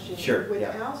question. Sure, With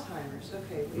Alzheimer's,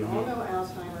 okay, we all know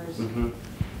Alzheimer's.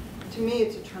 To me,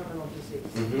 it's a terminal disease.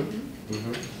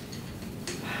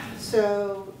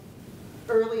 So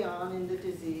early on in the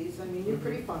disease, I mean, you're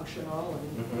pretty functional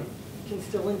and can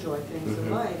still enjoy things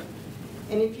in life.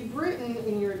 And if you've written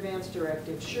in your advance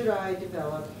directive, should I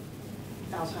develop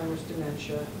Alzheimer's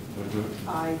dementia,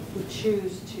 I would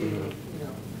choose to,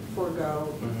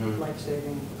 forego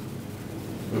life-saving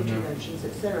interventions,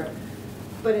 etc.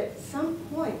 But at some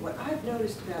point, what I've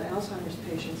noticed about Alzheimer's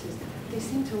patients is they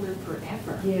seem to live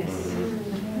forever. Yes.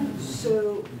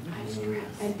 So,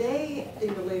 and they,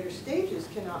 in the later stages,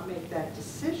 cannot make that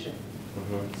decision.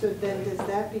 So then does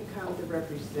that become the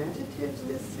representative's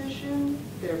decision,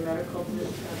 their medical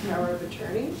power of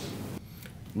attorney?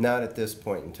 Not at this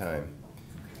point in time.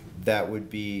 That would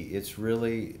be, it's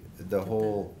really, the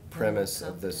whole premise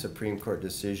of the Supreme Court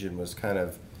decision was kind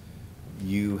of,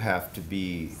 you have to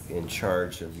be in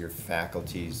charge of your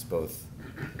faculties, both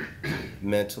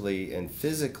mentally and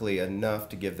physically, enough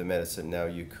to give the medicine. Now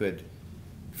you could,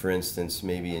 for instance,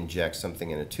 maybe inject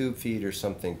something in a tube feed or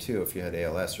something too, if you had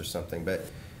ALS or something, but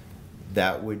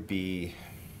that would be,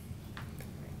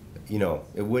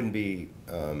 it wouldn't be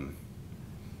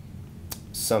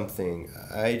something.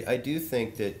 I do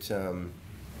think that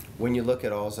when you look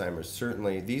at Alzheimer's,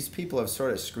 certainly these people have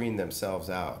sort of screened themselves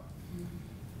out.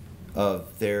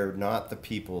 They're not the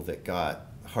people that got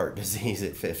heart disease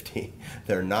at 50.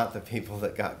 They're not the people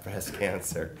that got breast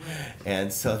cancer.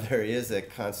 And so there is a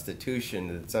constitution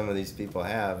that some of these people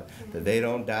have that they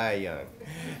don't die young.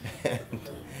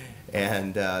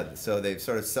 And so they've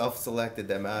sort of self-selected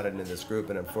them out into this group,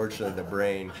 and unfortunately the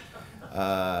brain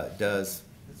does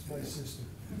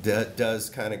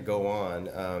kind of go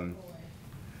on.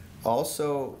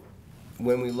 Also,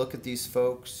 when we look at these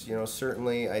folks,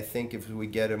 certainly I think if we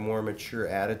get a more mature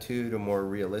attitude, a more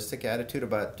realistic attitude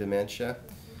about dementia,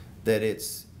 that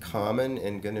it's common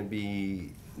and going to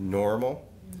be normal.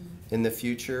 in the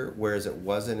future, whereas it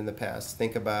wasn't in the past.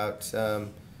 Think about,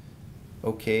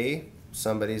 okay,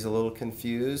 somebody's a little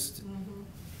confused.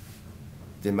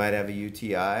 They might have a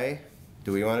UTI.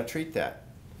 Do we want to treat that?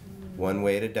 One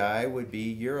way to die would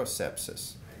be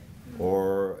urosepsis,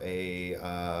 or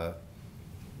a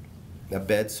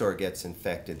bed sore gets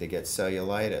infected, they get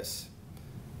cellulitis.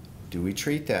 Do we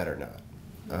treat that or not?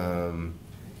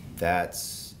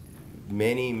 That's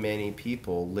many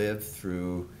people live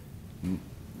through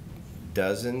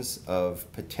dozens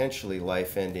of potentially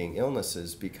life-ending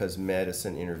illnesses because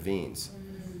medicine intervenes.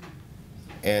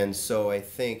 And so I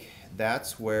think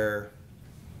that's where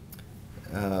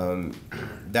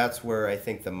I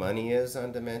think the money is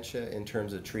on dementia in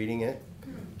terms of treating it.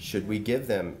 Should we give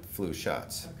them flu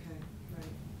shots? Okay,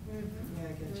 right. Yeah,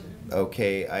 I get you.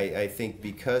 Okay, I think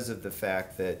because of the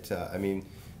fact that, I mean,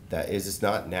 that is, it's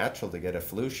not natural to get a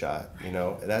flu shot, you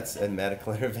know, that's a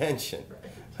medical intervention,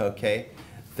 okay?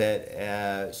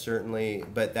 That certainly,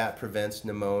 but that prevents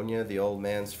pneumonia, the old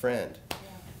man's friend.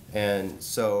 And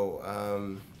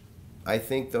so I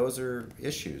think those are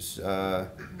issues.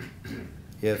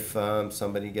 If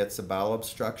somebody gets a bowel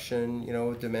obstruction, you know,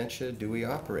 with dementia, do we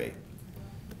operate?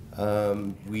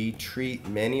 We treat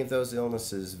many of those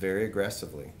illnesses very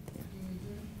aggressively.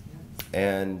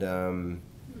 And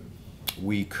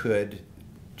we could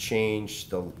change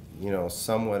the, you know,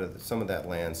 some of that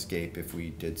landscape if we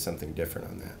did something different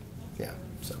on that. Yeah.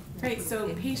 So. Right. So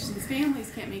patients,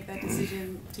 families can't make that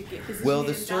decision to get physician. Well,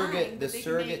 the dying, surrogate but they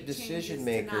can make decision changes to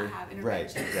maker. not have Right.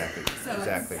 intervention. Exactly. So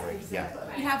Exactly right.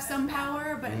 Yeah. you have some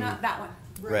power, but not that one.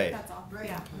 Right. That's all. Right.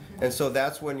 Yeah. And so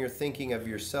that's when you're thinking of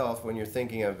yourself, when you're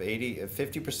thinking of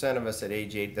 50% of us at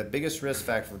age 80, the biggest risk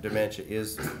factor for dementia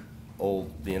is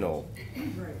being old.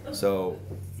 Right. So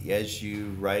as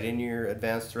you write in your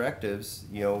advanced directives,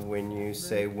 you know, when you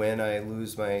say, when I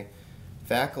lose my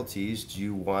faculties, do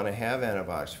you want to have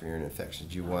antibiotics for urine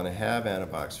infections? Do you want to have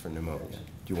antibiotics for pneumonia?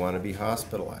 Do you want to be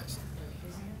hospitalized?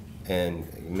 And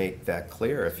make that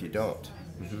clear if you don't.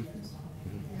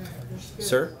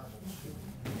 Sir?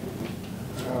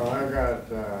 Oh, I got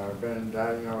been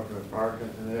diagnosed with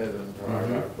Parkinsonism, so I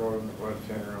got frozen foot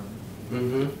syndrome.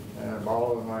 And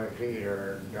balls of my feet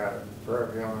got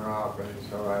peripheral neuropathy,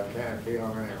 so I can't feel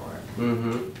them anyway.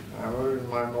 I'm losing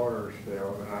my motor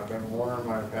skills, and I've been warning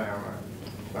my family.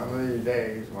 Some of these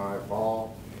days when I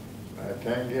fall, I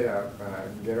can't get up, and I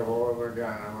get a hold of a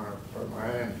gun, I'm going to put my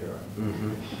hand to it.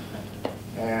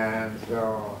 And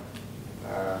so,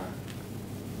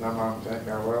 some of them think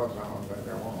I will, some of them think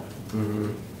I won't.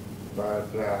 But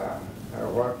at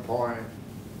what point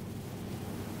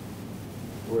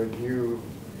would you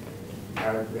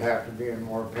have to be in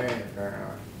more pain,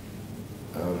 apparently?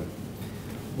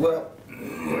 Well,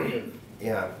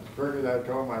 yeah. Quick as I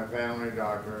told my family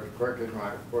doctor, as quick as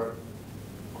my foot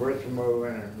quits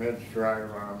moving in mid-stride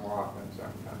when I'm walking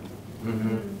sometimes,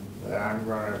 that I'm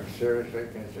going to seriously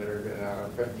consider getting out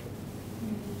of the picture.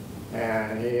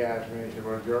 And he asked me, he said,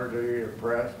 well, George, are you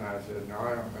depressed? And I said, no,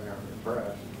 I don't think I'm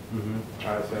depressed.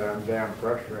 I said, I'm damn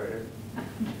frustrated.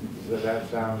 He said, that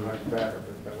sounds much better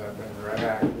because I've been very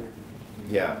active.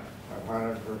 Yeah. I've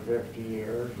hunted for 50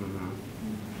 years,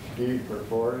 skied for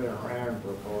 40, and ran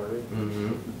for 40.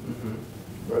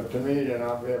 But to me, to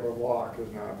not be able to walk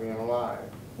is not being alive.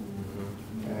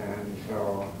 And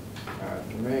so,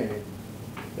 to me,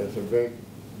 it's a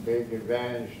big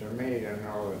advantage to me to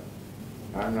know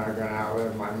that I'm not going to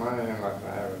outlive my money unless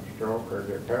I have a stroke or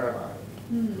get paralyzed.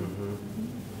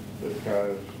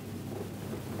 Because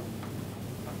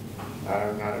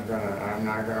I'm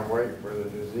not gonna wait for the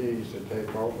disease to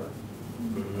take over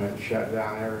and shut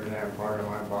down every damn part of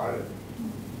my body.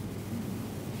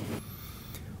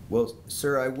 Well,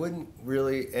 sir, I wouldn't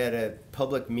really, at a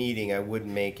public meeting, I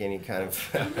wouldn't make any kind of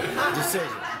decision,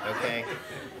 okay?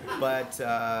 But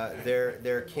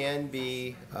there can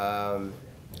be,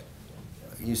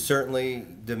 certainly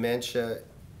dementia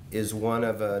is one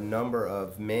of a number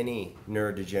of many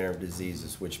neurodegenerative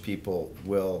diseases which people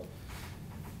will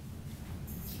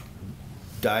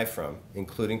die from,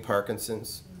 including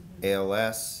Parkinson's,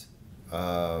 ALS,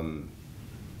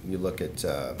 you look at,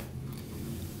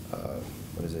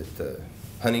 what is it,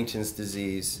 Huntington's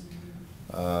disease,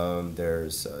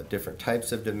 there's different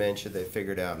types of dementia they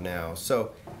figured out now.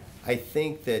 So I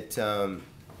think that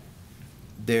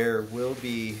there will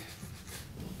be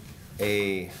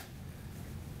a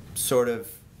sort of,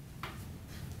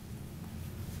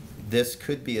 this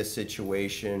could be a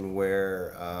situation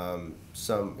where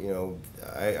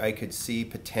I could see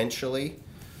potentially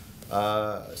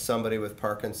somebody with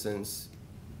Parkinson's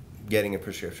getting a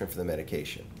prescription for the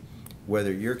medication.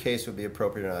 Whether your case would be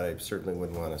appropriate or not, I certainly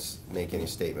wouldn't want to make any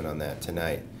statement on that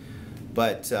tonight.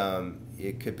 But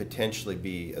it could potentially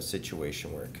be a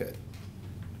situation where it could.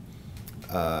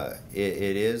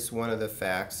 It is one of the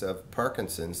facts of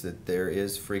Parkinson's that there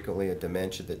is frequently a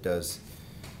dementia that does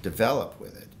develop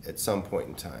with it at some point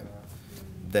in time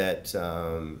that,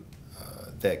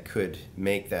 that could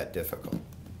make that difficult.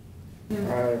 I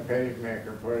had a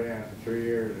pacemaker put in 3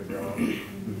 years ago,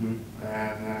 and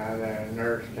the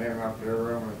nurse came up to the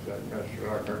room and said, "Mr.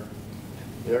 Lucker,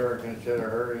 you ever consider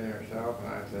hurting yourself?"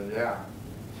 And I said, "Yeah."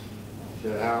 She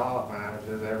said, "How often?" I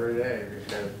said, "Every day,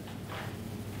 because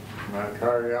my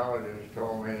cardiologist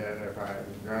told me that if I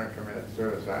was going to commit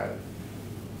suicide,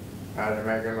 I had to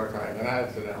make it look like an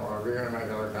accident." Well, if you're going to make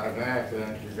it look like an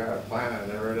accident, you've got to plan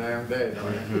it every damn day,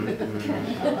 don't you?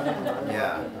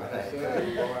 Yeah. I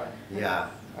said, "Boy, Yeah.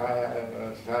 I had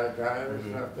a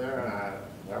psychiatrist up there, and I had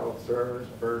a health service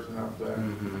person up there.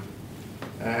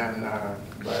 And,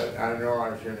 but I know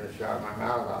I shouldn't have shot my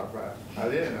mouth out, but I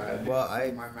didn't. I didn't Well,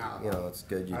 shoot my mouth you know, it's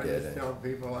good you I did just it. tell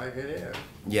people like it is.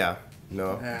 Yeah,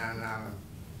 no. And,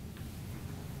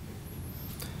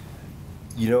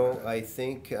 you know, I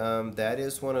think that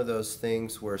is one of those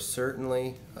things where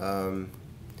certainly,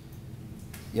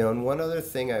 you know, and one other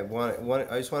thing I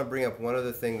just want to bring up one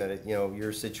other thing that, you know,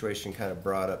 your situation kind of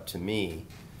brought up to me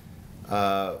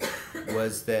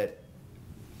was that,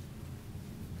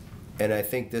 and I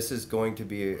think this is going to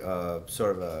be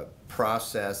sort of a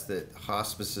process that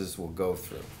hospices will go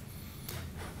through,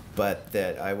 but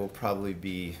that I will probably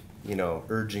be, you know,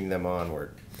 urging them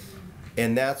onward.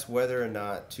 And that's whether or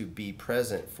not to be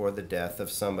present for the death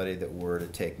of somebody that were to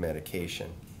take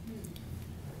medication.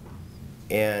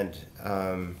 And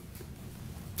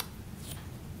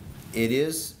it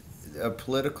is a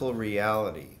political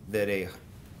reality that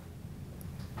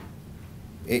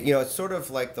you know, it's sort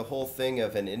of like the whole thing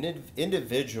of an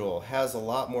individual has a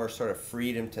lot more sort of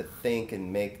freedom to think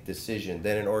and make decisions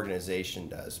than an organization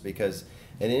does, because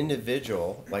an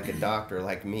individual, like a doctor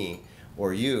like me,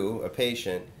 or you, a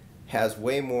patient, has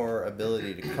way more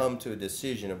ability to come to a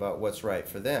decision about what's right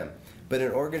for them. But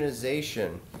an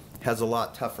organization has a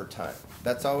lot tougher time.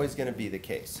 That's always going to be the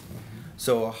case.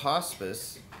 So a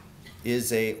hospice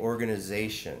is a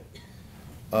organization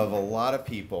of a lot of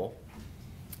people,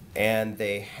 and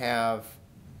they have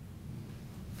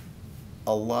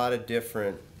a lot of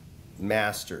different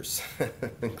masters,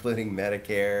 including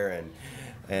Medicare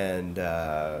and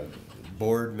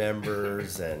board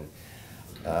members and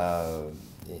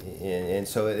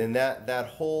so that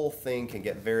whole thing can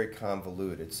get very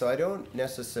convoluted. So I don't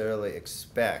necessarily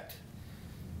expect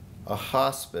a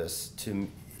hospice to,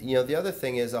 you know, the other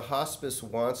thing is a hospice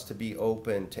wants to be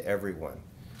open to everyone.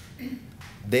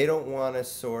 They don't want to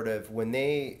sort of, when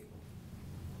they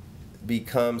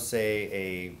become, say,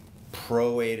 a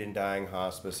pro-aid and dying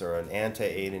hospice or an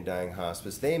anti-aid and dying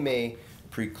hospice, they may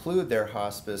preclude their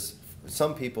hospice,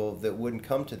 some people that wouldn't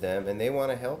come to them, and they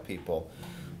want to help people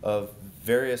of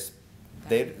various,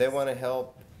 they want to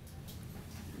help,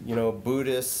 you know,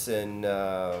 Buddhists and,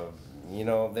 you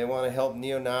know, they want to help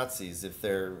neo-Nazis if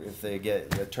they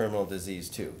get a terminal disease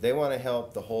too. They want to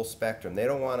help the whole spectrum. They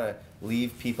don't want to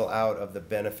leave people out of the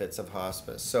benefits of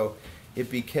hospice. So it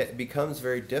becomes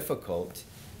very difficult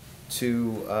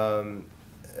to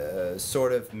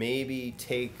sort of maybe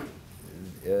take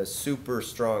a super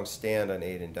strong stand on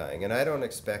aid and dying, and I don't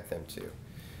expect them to.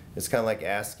 It's kind of like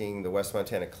asking the West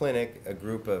Montana Clinic, a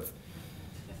group of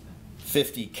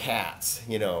 50 cats,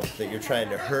 you know, that you're trying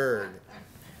to herd,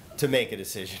 to make a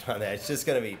decision on that. It's just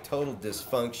going to be total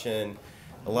dysfunction,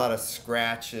 a lot of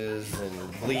scratches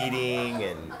and bleeding,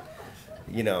 and,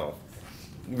 you know,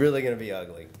 really going to be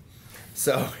ugly.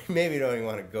 So maybe you don't even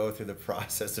want to go through the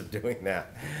process of doing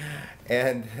that.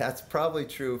 And that's probably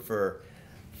true for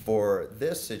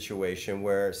this situation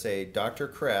where, say, Dr.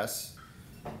 Kress,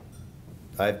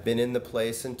 I've been in the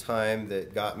place and time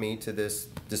that got me to this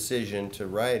decision to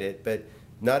write it, but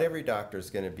not every doctor is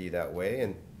going to be that way,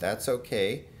 and that's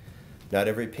okay. Not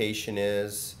every patient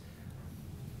is.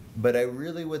 But I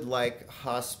really would like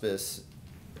hospices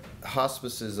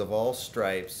of all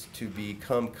stripes to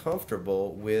become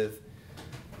comfortable with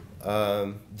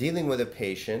dealing with a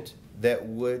patient that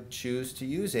would choose to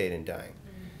use aid and dying.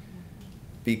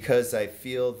 Because I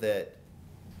feel that,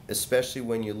 especially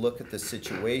when you look at the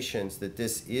situations, that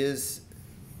this is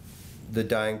the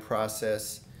dying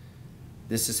process.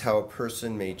 This is how a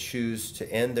person may choose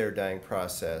to end their dying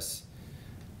process.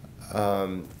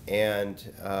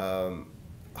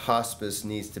 Hospice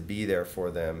needs to be there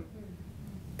for them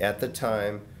at the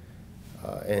time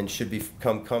and should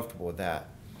become comfortable with that.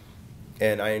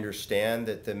 And I understand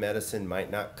that the medicine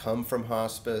might not come from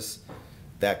hospice,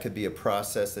 That could be a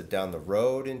process that down the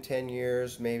road in 10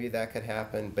 years, maybe that could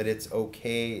happen, but it's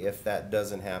okay if that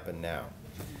doesn't happen now.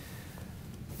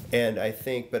 And I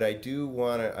think, but I do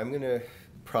want to, I'm going to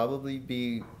probably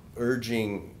be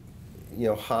urging, you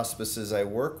know, hospices I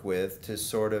work with to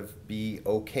sort of be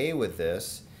okay with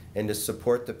this and to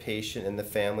support the patient and the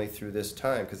family through this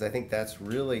time, because I think that's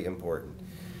really important.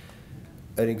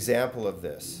 An example of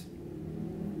this,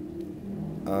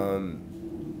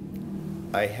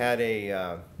 I had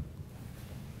a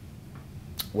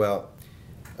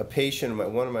patient,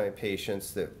 one of my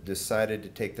patients that decided to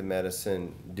take the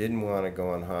medicine, didn't want to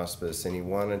go on hospice, and he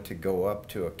wanted to go up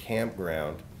to a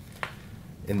campground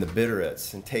in the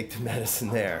Bitterroots and take the medicine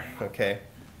there, okay?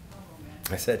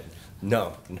 I said,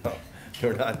 no,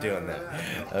 we're not doing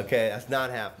that. Okay, that's not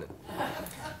happening.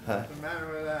 What's the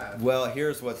matter with that? Well,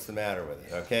 here's what's the matter with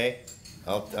it, okay?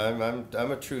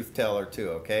 I'm a truth teller too,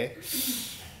 okay?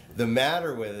 The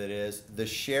matter with it is the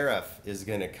sheriff is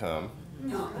going to come.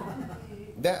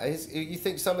 That is, you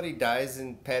think somebody dies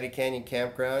in Patty Canyon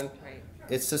Campground? Right.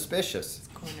 It's suspicious.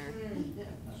 Corner.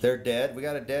 They're dead. We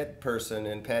got a dead person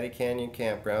in Patty Canyon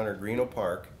Campground or Greeno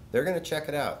Park. They're going to check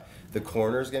it out. The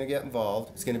coroner's going to get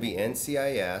involved. It's going to be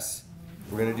NCIS.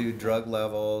 We're going to do drug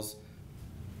levels.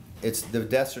 The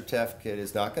death certificate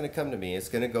is not going to come to me. It's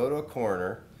going to go to a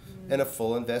coroner, and a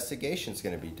full investigation is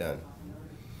going to be done.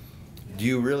 Do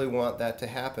you really want that to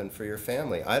happen for your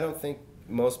family? I don't think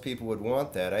most people would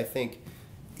want that. I think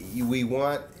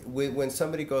when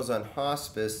somebody goes on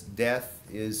hospice, death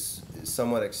is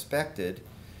somewhat expected.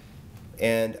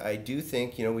 And I do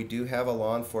think, you know, we do have a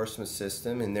law enforcement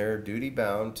system, and they're duty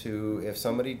bound to, if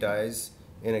somebody dies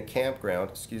in a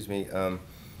campground,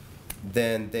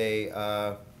 then they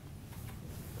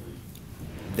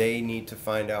need to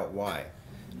find out why.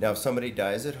 Now, if somebody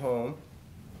dies at home,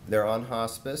 they're on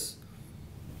hospice,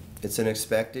 it's an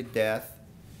expected death,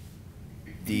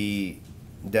 the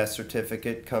death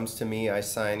certificate comes to me, I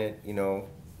sign it, you know,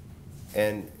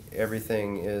 and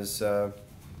everything is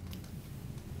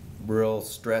real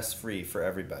stress-free for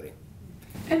everybody.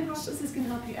 And hospices can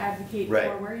help you advocate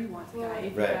Right. for where you want to die.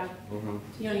 If Right. you have,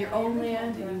 you know, your own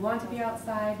land and you want to be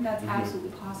outside, that's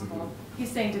absolutely possible.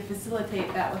 He's saying to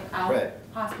facilitate that without Right.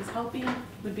 hospice helping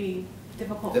would be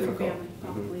difficult for your family,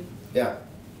 probably. Yeah.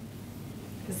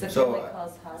 Because the So, family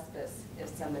calls hospice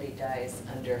if somebody dies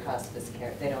under hospice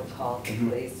care. They don't call the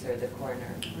police or the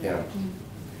coroner. Yeah.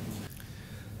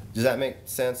 Does that make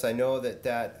sense? I know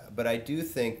but I do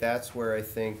think that's where I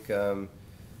think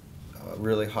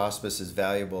really hospice is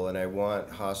valuable, and I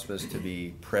want hospice to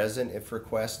be present if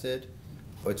requested.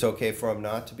 It's okay for them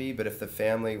not to be, but if the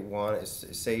family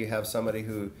say you have somebody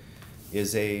who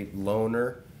is a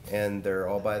loner and they're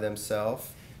all by themselves,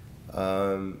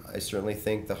 I certainly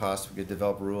think the hospital could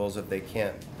develop rules if they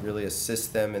can't really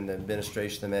assist them in the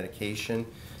administration of the medication.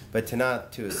 But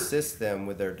to assist them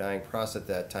with their dying process at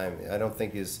that time, I don't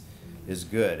think is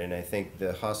good. And I think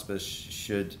the hospice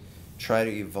should try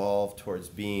to evolve towards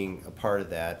being a part of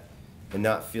that and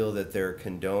not feel that they're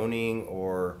condoning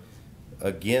or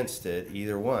against it,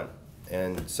 either one.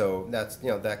 And so that's, you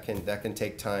know, that can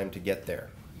take time to get there,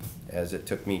 as it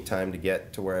took me time to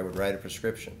get to where I would write a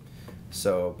prescription.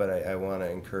 So, but I want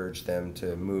to encourage them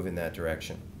to move in that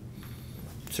direction.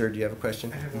 Sir, do you have a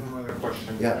question? I have one other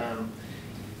question. Yeah.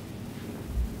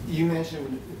 You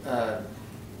mentioned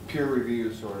peer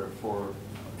review sort of for,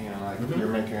 you know, like you're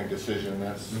making a decision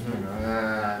that's, you know,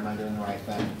 am I doing the right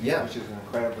thing? Yeah. Which is an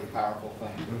incredibly powerful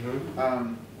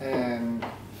thing. And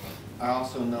I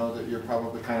also know that you're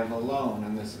probably kind of alone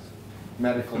in this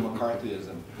medical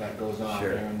McCarthyism that goes on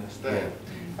here in this state.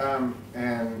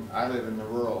 And I live in the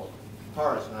rural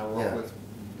parts, and I work with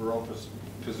rural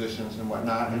physicians and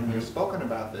whatnot, and we've spoken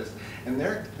about this, and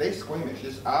they squeamish.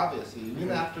 It's obvious,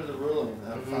 even after the ruling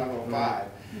of 505,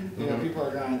 you know, people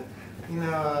are going, you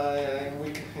know,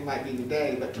 it might be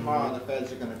today, but tomorrow the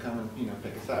feds are going to come and, you know,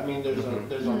 pick us up. I mean,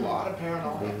 there's a lot of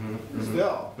paranoia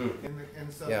still.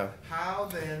 And so how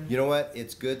then? You know what?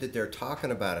 It's good that they're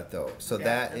talking about it, though. So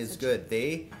that is good.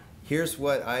 Here's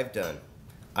what I've done.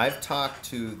 I've talked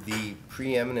to the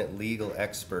preeminent legal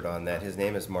expert on that. His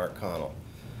name is Mark Connell.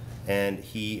 And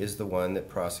he is the one that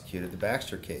prosecuted the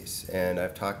Baxter case. And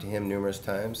I've talked to him numerous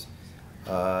times.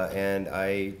 And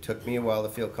it took me a while to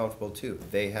feel comfortable too.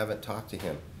 They haven't talked to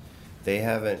him. They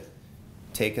haven't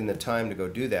taken the time to go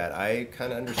do that. I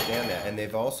kind of understand that. And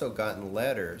they've also gotten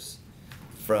letters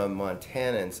from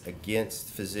Montanans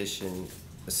against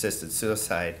physician-assisted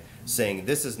suicide saying,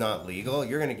 this is not legal,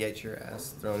 you're going to get your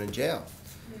ass thrown in jail.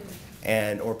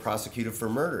 Or prosecuted for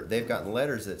murder. They've gotten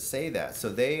letters that say that. So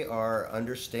they are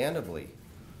understandably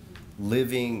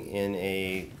living in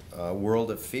a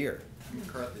world of fear.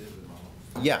 McCarthyism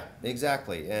almost. Yeah,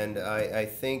 exactly. And I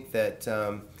think that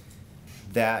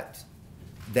that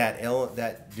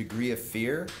degree of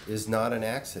fear is not an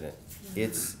accident.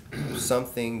 It's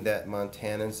something that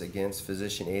Montanans against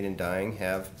physician aid in dying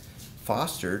have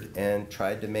fostered and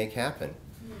tried to make happen.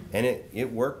 And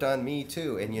it worked on me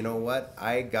too. And you know what?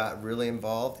 I got really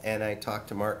involved, and I talked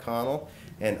to Mark Connell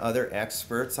and other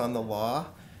experts on the law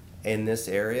in this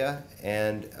area.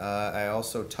 And I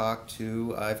also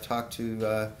I've talked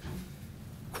to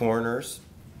coroners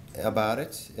about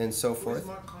it and so forth. Who's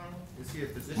Mark Connell? Is he a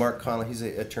physician? Mark Connell, he's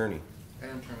an attorney. An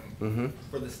attorney. Mm-hmm.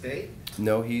 For the state?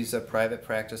 No, he's a private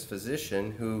practice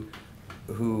physician who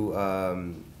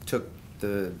took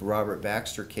the Robert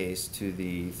Baxter case through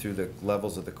the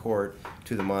levels of the court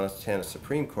to the Montana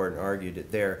Supreme Court and argued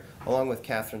it there, along with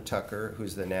Catherine Tucker,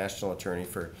 who's the national attorney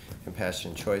for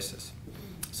Compassion Choices.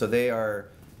 So they are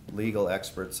legal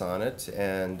experts on it,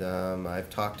 and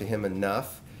I've talked to him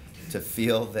enough to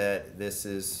feel that this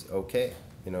is okay,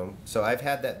 you know. So I've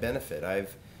had that benefit.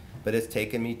 But it's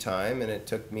taken me time, and it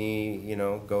took me, you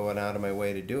know, going out of my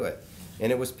way to do it.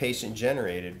 And it was patient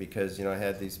generated because, you know, I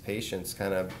had these patients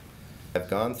kind of I've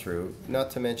gone through,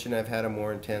 not to mention I've had a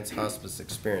more intense hospice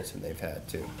experience than they've had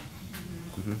too.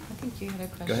 Mm-hmm. I think you had a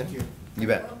question. Go ahead. You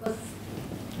bet.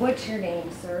 What's your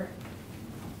name, sir?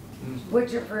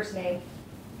 What's your first name?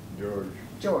 George.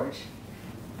 George.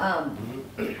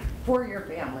 For your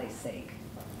family's sake,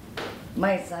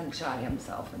 my son shot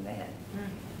himself in the head.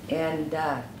 And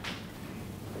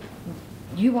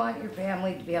you want your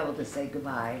family to be able to say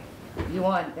goodbye. You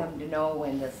want them to know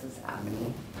when this is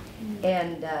happening.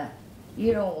 And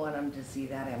you don't want them to see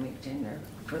that image in there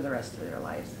for the rest of their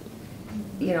lives.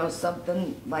 You know,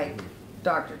 something like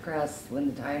Dr. Kress,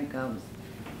 when the time comes,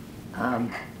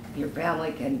 your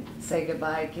family can say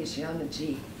goodbye, kiss you on the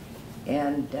cheek,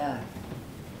 and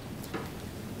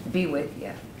be with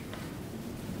you.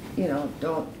 You know,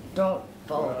 don't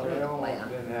fall through the plan. I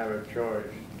didn't have a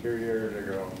choice 2 years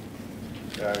ago.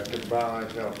 I could buy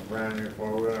myself a brand new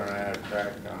four-wheeler, and I had a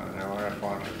track on it. I went up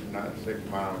on it, not 6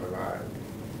 miles away.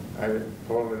 I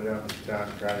pulled it up and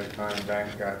stuff, tried to climb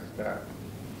back, got stuck.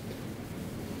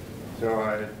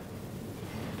 So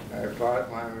I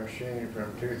bought my machine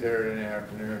from 2:30 in the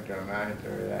afternoon till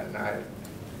 9:30 that night.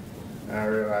 And I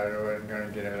realized I wasn't going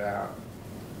to get it out.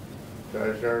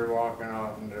 So I started walking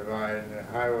off the divide, and the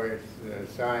highway, the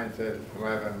sign says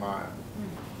 11 miles.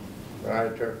 But I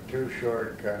took 2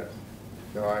 shortcuts,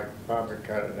 so I probably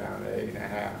cut it down to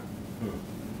 8.5.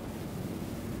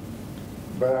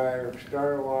 But I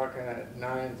started walking at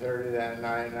 9:30 that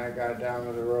night, and I got down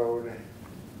to the road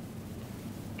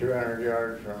 200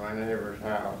 yards from my neighbor's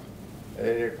house,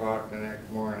 8 o'clock the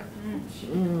next morning.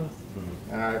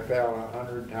 And I fell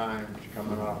 100 times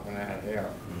coming off on that hill.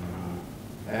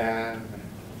 And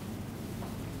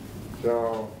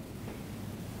so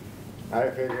I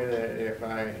figured that if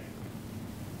I've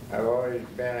always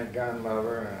been a gun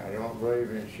lover, and I don't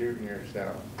believe in shooting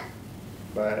yourself,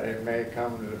 but it may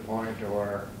come to the point to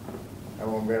where I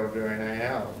won't be able to do anything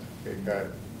else, because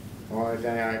the only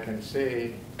thing I can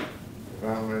see if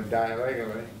I'm going to die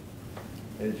legally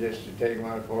is just to take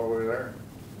my four-wheeler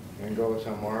and go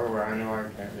somewhere where I know I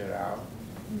can't get out,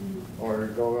 or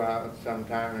go out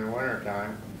sometime in the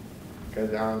wintertime,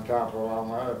 because on top of all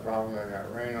my other problems, I got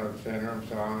Raynaud's syndrome,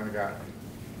 so I only got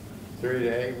 3 to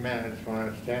 8 minutes when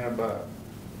it's 10 above.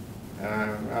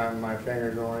 And my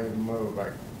fingers don't even move.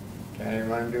 I can't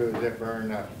even undo a zipper or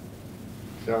nothing.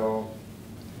 So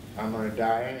I'm going to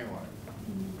die anyway.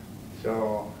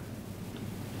 So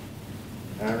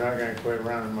I'm not going to quit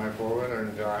running my four-wheeler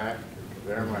until I have to, because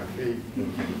they're my feet.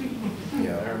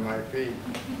 Yeah, they're my feet.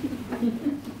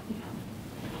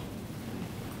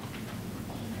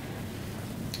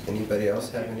 Anybody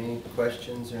else have any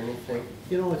questions or anything?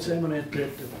 You know, it's imminent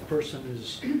that the person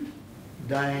is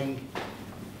dying.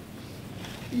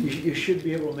 You should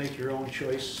be able to make your own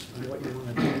choice on what you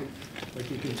want to do. Like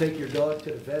you can take your dog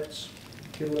to the vets,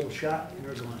 get a little shot, and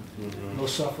they're gone. No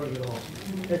suffering at all.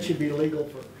 That should be legal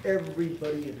for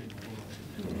everybody in the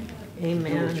world.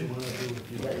 Amen. Do what you want to do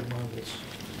if you let your marbles.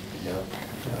 Yeah.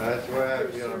 That's the way I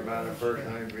feel about it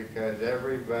personally, because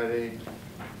everybody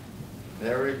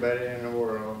in the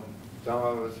world, some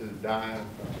of us is dying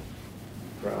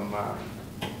from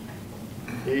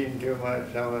eating too much,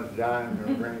 some of us dying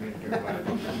from drinking too much.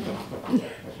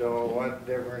 So what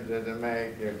difference does it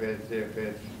make if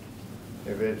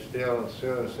it's still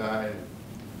suicide?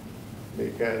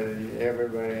 Because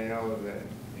everybody knows that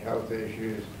health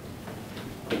issues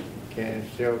can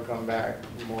still come back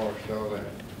more so than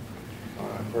on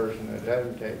a person that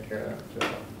doesn't take care of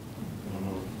themselves.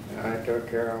 And I took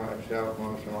care of myself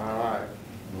most of my life.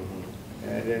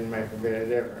 And it didn't make a bit of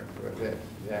difference with this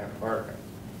damn parking.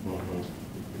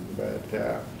 But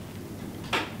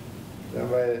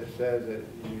somebody that says that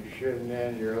you shouldn't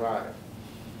end your life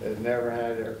has never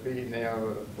had their feet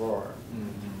nailed to the floor.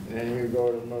 And then you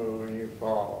go to move and you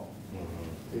fall.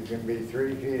 You can be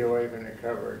 3 feet away from the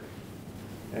cupboard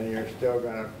and you're still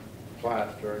gonna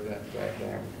plaster against that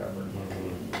damn cupboard.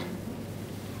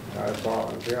 I've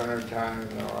fallen 300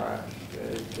 times in the last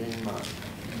 18 months.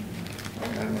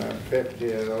 And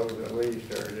 50 of those at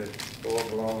least are just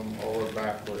full-blown over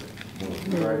backwards,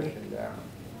 crashing down.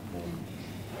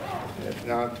 It's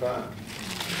not fun.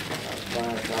 Not fun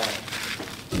at all.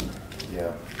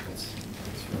 Yeah, it's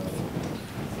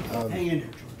rough. Hang in there,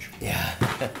 George. Yeah.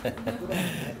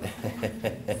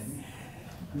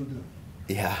 You'll do.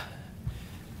 Yeah.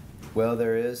 Well,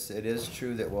 it is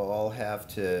true that we'll all have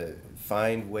to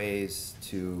find ways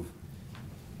to,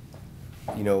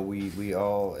 you know, we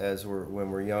all, when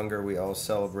we're younger, we all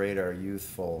celebrate our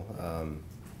youthful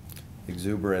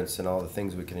exuberance and all the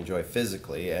things we can enjoy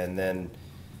physically, and then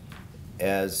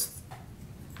as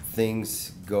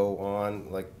things go on,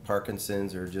 like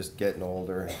Parkinson's or just getting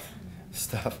older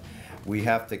stuff, we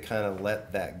have to kind of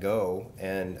let that go.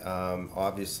 And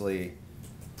obviously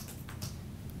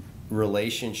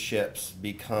relationships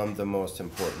become the most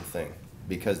important thing,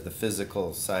 because the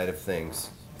physical side of things,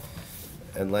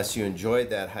 unless you enjoyed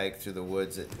that hike through the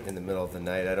woods in the middle of the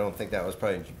night, I don't think that was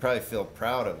you probably feel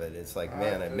proud of it. It's like,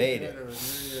 man, I made it. It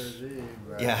was New Year's Eve,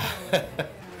 Yeah.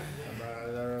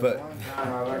 But one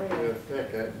time I looked at the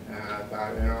ticket and I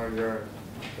thought, you know,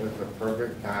 this is the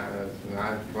perfect time. It's a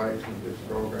nice place and just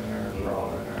go over there and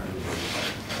crawl in there.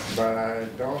 But I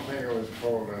don't think it was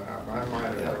cold enough. I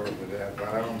might have frozen to death, but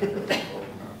I don't think it was cold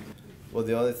enough. Well,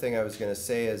 the other thing I was going to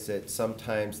say is that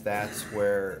sometimes that's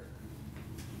where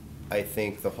I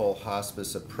think the whole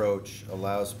hospice approach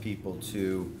allows people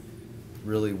to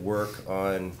really work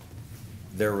on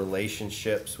their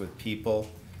relationships with people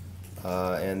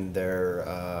and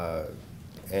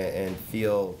and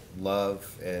feel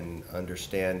love and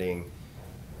understanding,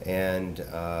 and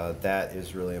that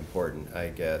is really important, I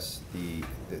guess.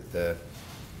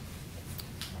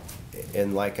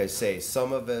 And like I say,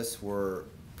 some of us were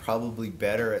probably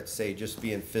better at, say, just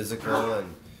being physical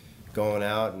and going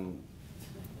out and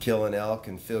killing elk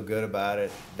and feel good about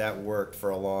it. That worked for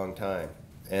a long time.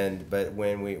 But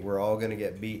when we're all going to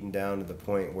get beaten down to the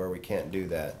point where we can't do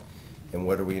that, and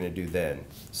what are we going to do then?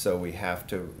 So we have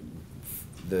to,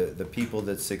 the people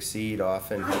that succeed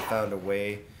often have found a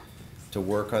way to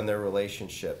work on their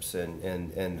relationships,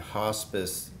 and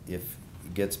hospice, if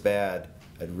it gets bad,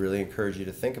 I'd really encourage you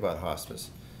to think about hospice.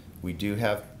 We do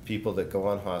have people that go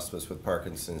on hospice with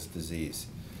Parkinson's disease,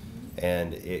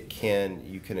 and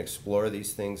you can explore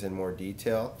these things in more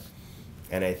detail,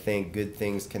 and I think good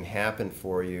things can happen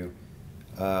for you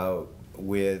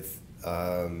with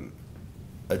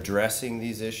addressing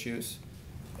these issues,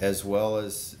 as well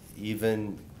as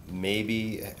even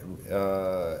maybe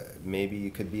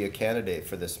you could be a candidate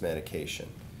for this medication.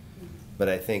 But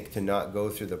I think to not go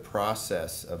through the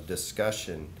process of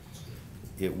discussion,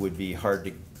 it would be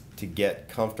hard to get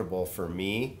comfortable for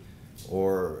me,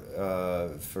 or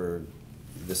for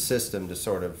the system to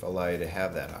sort of allow you to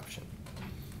have that option.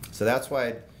 So that's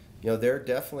why, there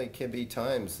definitely can be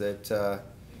times that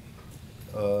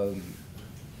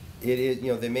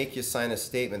they make you sign a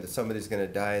statement that somebody's going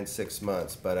to die in 6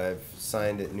 months, but I've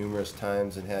signed it numerous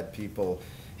times and had people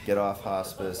get off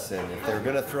hospice, and if they were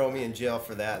going to throw me in jail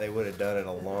for that, they would have done it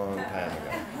a long time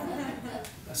ago.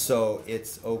 So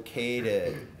it's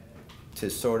okay to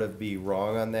sort of be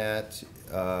wrong on that.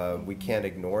 We can't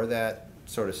ignore that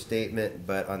sort of statement,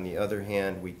 but on the other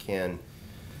hand, we can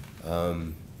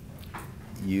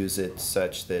use it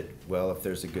such that, well, if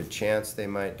there's a good chance they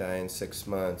might die in 6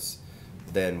 months,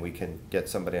 then we can get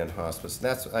somebody on hospice. And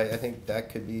I think that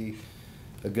could be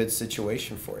a good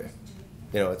situation for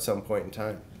you, at some point in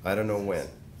time. I don't know when,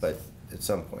 but at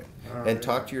some point. And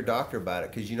talk to your doctor about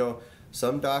it, because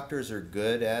some doctors are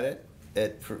good at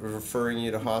referring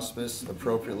you to hospice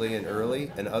appropriately and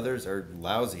early, and others are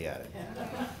lousy at it.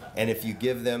 And if you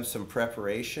give them some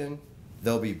preparation,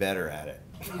 they'll be better at it.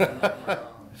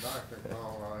 Dr.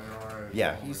 Paul,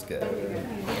 yeah, he's good.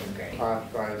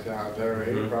 Hospice out there,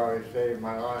 he probably saved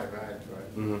my life,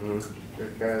 actually.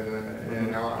 Because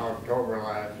in October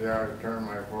last year, I turned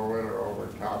my four-wheeler over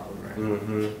top of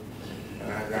me. And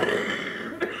I got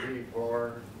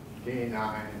T4,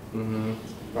 T9,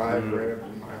 5 ribs,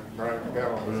 and my right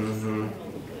pelvis.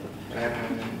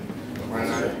 And when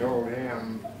I told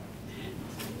him,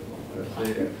 I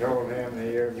told him the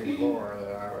year before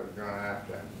that I was going to have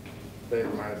to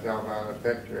take myself out of the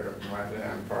picture if my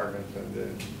damn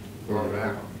Parkinson's slow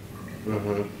down.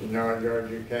 No,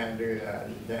 George, you can't do that,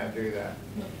 you can't do that.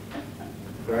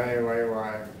 So anyway,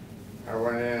 why, I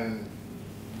went in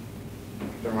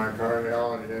to my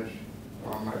cardiologist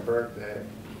on my birthday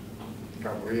a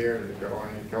couple of years ago,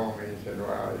 and he told me, he said,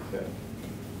 well, he said,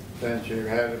 since you've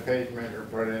had the pacemaker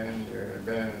put in, you've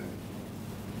been in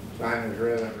sinus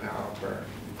rhythm now for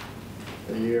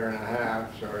a year and a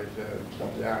half, so he said,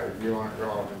 yeah, if you want to go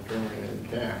off and tune me, you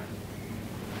can.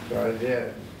 So I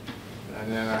did.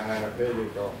 And then I had a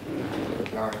physical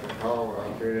with Dr.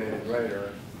 Caldwell 2 days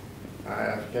later. I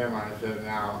asked him, I said,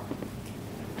 now,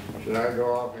 should I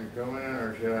go off in Coumadin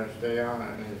or should I stay on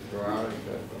it? And he said, well, he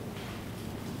said,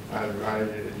 I'd advise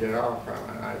you to get off from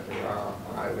it. And I said, well,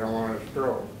 I don't want a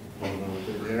stroke. He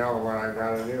said, you know what I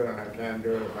got to do, and I can't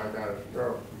do it if I got a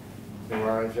stroke. He said,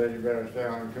 well, I said, you better stay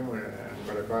on Coumadin then.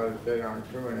 But if I had stayed on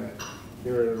Coumadin,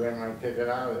 he would have been my ticket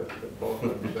out of this. But both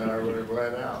of them said I would have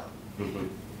bled out.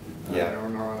 Yeah. I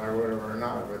don't know if I would have or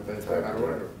not, but they said I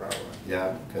would have probably.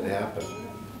 Yeah, could happen.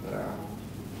 Yeah.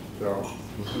 So.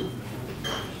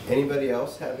 Anybody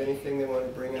else have anything they want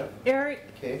to bring up? Eric,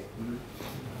 Okay.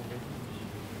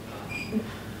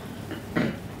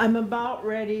 I'm about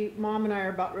ready, Mom and I are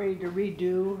about ready to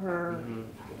redo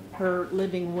her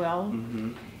living will.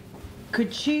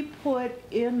 Could she put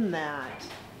in that,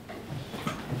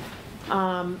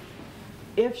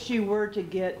 if she were to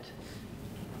get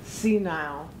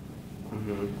senile, I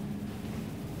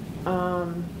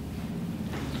don't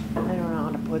know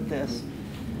how to put this,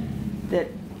 that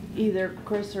either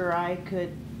Chris or I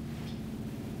could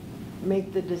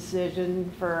make the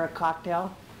decision for a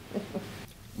cocktail?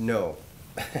 No.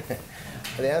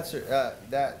 The answer,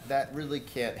 that really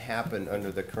can't happen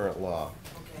under the current law.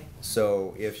 Okay.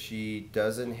 So if she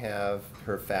doesn't have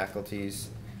her faculties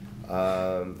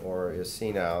or is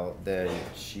senile, then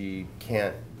she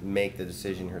can't make the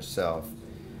decision herself.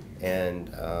 And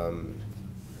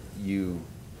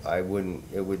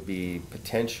it would be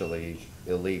potentially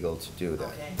illegal to do that.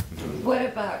 Okay. What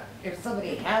about if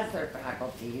somebody has their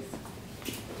faculties?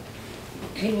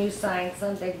 Can you sign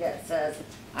something that says,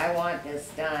 I want this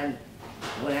done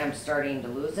when I'm starting to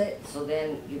lose it? So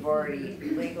then you've already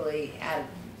legally had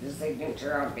the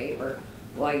signature on paper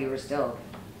while you were still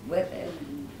with it.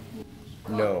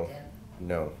 No,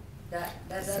 no.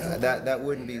 That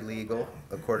wouldn't be legal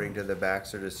according to the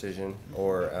Baxter decision,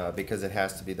 or because it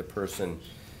has to be the person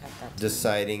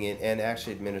deciding it and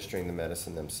actually administering the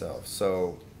medicine themselves.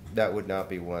 So that would not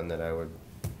be one that I would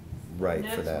write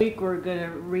for that. Next week we're gonna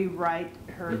rewrite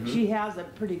her, she has a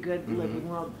pretty good living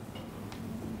will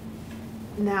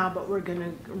now, but we're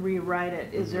gonna rewrite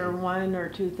it. Is there one or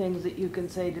two things that you can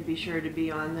say to be sure to be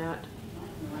on that?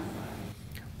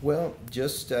 Well,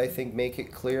 just I think make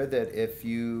it clear that if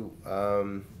you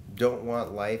don't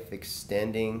want life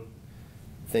extending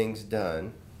things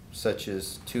done, such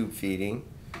as tube feeding,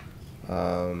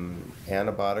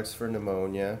 antibiotics for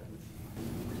pneumonia.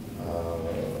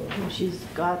 She's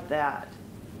got that.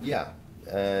 Yeah,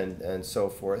 and so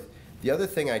forth. The other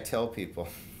thing I tell people,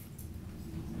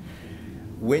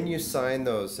 when you sign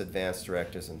those advance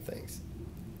directives and things,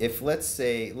 if let's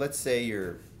say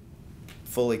you're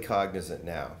fully cognizant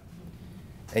now,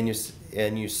 and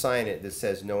you sign it that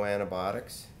says no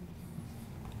antibiotics,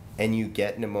 and you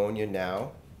get pneumonia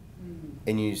now,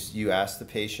 and you ask the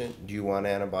patient, do you want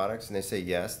antibiotics? And they say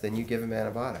yes, then you give them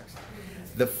antibiotics.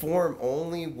 The form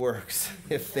only works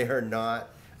if they are not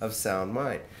of sound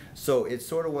mind. So it's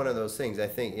sort of one of those things. I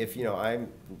think if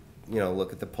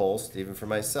look at the pulse, even for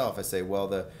myself, I say, well,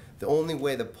 the only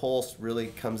way the pulse really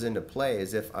comes into play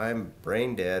is if I'm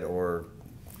brain dead or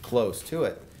close to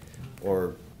it,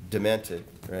 or demented,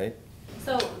 right?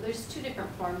 So there's two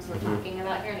different forms we're talking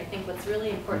about here, and I think what's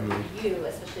really important for you,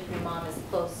 especially if your mom is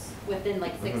close, within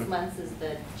like 6 months is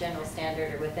the general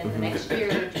standard, or within the next year,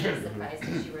 would you be surprised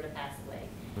if she were to pass away?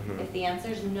 If the answer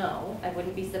is no, I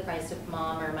wouldn't be surprised if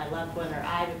mom or my loved one or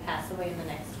I would pass away in the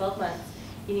next 12 months.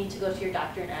 You need to go to your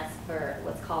doctor and ask for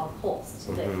what's called POLST,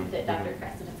 that Dr.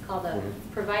 Kress, and it's called a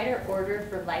Provider Order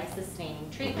for Life-Sustaining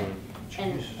Treatment.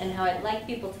 And how I'd like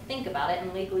people to think about it,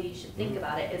 and legally you should think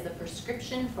about it, is a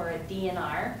prescription for a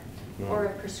DNR or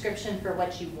a prescription for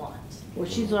what you want. Well,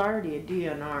 she's already a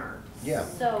DNR. Yeah.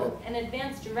 So an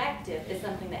advance directive is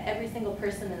something that every single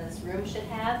person in this room should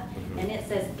have, and it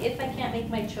says, if I can't make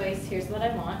my choice, here's what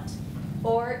I want,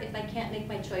 or if I can't make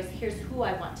my choice, here's who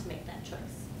I want to make that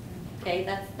choice. Okay,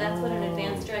 that's what an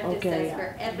advance directive says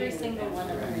for every single one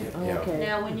of them. Okay.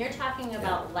 Now, when you're talking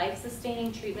about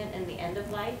life-sustaining treatment in the end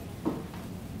of life,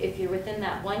 if you're within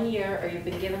that 1 year, or you've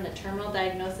been given the terminal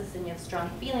diagnosis and you have strong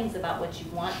feelings about what you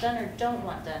want done or don't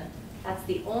want done, That's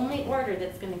the only order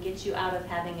that's gonna get you out of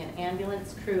having an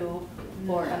ambulance crew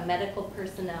or a medical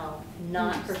personnel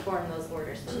not perform those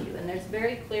orders for you. And there's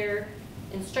very clear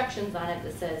instructions on it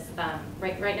that says,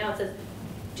 right now it says,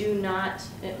 do not,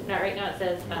 not right now it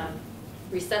says,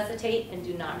 resuscitate and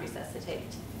do not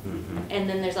resuscitate. And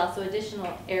then there's also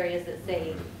additional areas that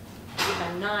say, if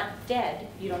I'm not dead,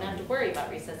 you don't have to worry about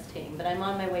resuscitating, but I'm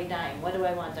on my way dying. What do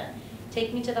I want done?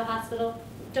 Take me to the hospital?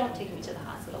 Don't take me to the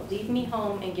hospital. Leave me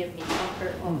home and give me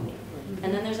comfort only.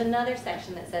 And then there's another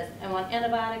section that says, I want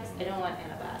antibiotics, I don't want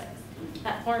antibiotics.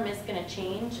 That form is going to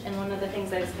change, and one of the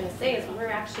things I was going to say is we're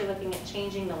actually looking at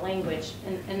changing the language,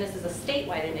 and this is a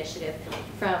statewide initiative,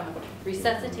 from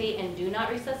resuscitate and do not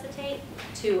resuscitate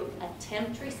to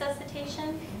attempt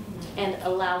resuscitation and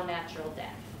allow natural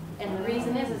death. And the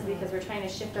reason is because we're trying to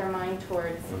shift our mind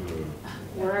towards,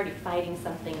 we're already fighting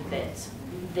something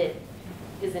that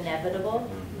is inevitable.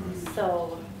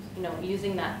 So, you know,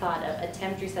 using that thought of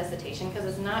attempt resuscitation, because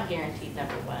it's not guaranteed,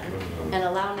 number one, and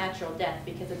allow natural death,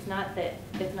 because it's not that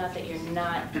you're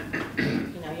not,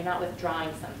 you know, you're not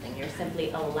withdrawing something, you're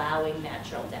simply allowing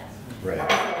natural death. Right. So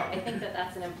I think that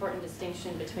that's an important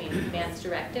distinction between advanced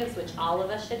directives, which all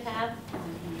of us should have,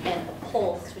 and a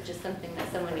pulse, which is something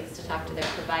that someone needs to talk to their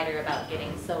provider about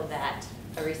getting, so that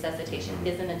a resuscitation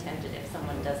isn't attempted if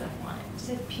someone doesn't want it. Is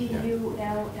it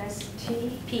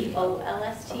P-U-L-S-T?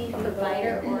 P-O-L-S-T,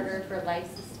 provider order for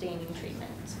life-sustaining treatment.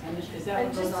 And is that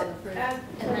what goes on the fridge?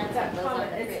 And that's that what goes on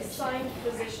comment, the it's a fridge. signed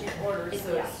physician order,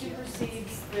 so it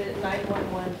supersedes the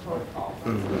 911 protocol.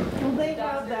 Mm-hmm. Well, they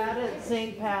have that at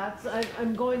St. Pat's.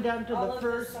 I'm going down to the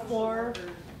first floor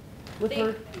with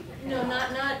her. No,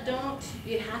 don't,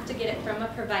 you have to get it from a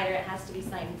provider, it has to be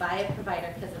signed by a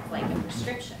provider, because it's like a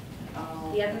prescription.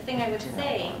 The other thing I would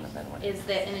say is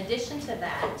that in addition to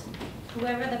that,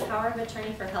 whoever the power of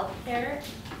attorney for healthcare,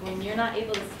 when you're not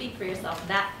able to speak for yourself,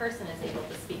 that person is able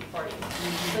to speak for you.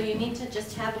 So you need to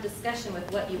just have a discussion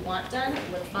with what you want done,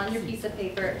 what's on your piece of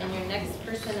paper, and your next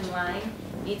person in line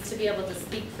needs to be able to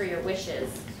speak for your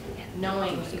wishes,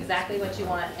 knowing exactly what you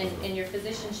want, and your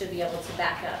physician should be able to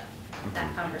back up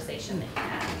that conversation that you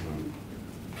had.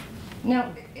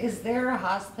 Now, is there a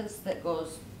hospice that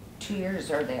goes 2 years,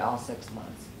 or are they all 6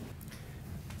 months?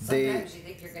 Sometimes you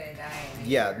think you're gonna die. And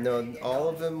Yeah, no, all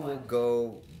of them will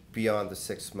go beyond the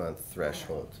 6-month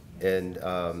threshold, and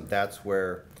that's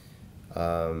where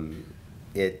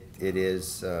it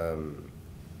is, you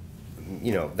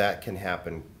know, that can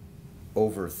happen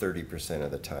over 30% of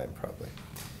the time probably,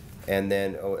 and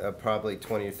then probably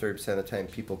 20 or 30% of the time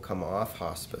people come off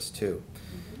hospice too,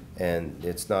 and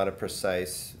it's not a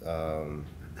precise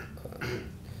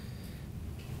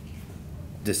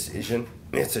decision.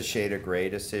 It's a shade of gray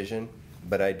decision,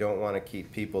 but I don't want to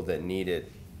keep people that need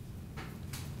it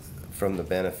from the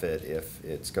benefit if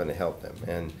it's going to help them.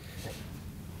 And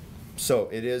so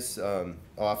it is,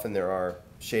 often there are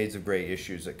shades of gray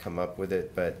issues that come up with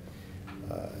it, but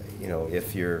you know,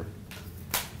 if you're,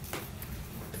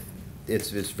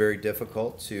 it's very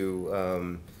difficult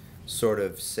to sort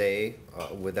of say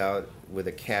with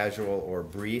a casual or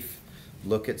brief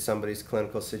look at somebody's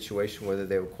clinical situation whether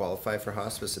they would qualify for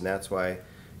hospice, and that's why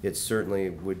it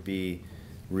certainly would be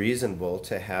reasonable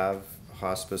to have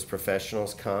hospice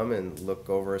professionals come and look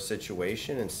over a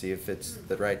situation and see if it's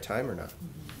the right time or not.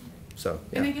 So,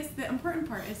 yeah. And I guess the important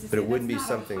part is to But say it wouldn't be that's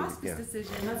something- not a hospice yeah.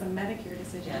 decision, that's a Medicare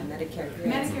decision. Yeah, Medicare.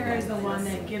 Medicare is the one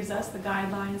that gives us the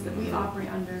guidelines that we operate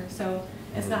under, so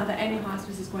it's not that any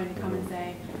hospice is going to come and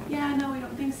say, yeah, no, we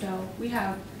don't think so. We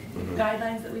have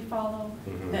guidelines that we follow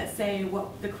that say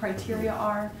what the criteria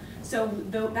are. So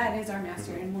that is our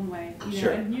master in one way, you know,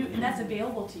 Sure. and that's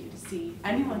available to you to see.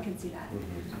 Anyone can see that,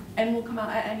 and we'll come out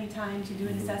at any time to do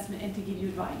an assessment and to give you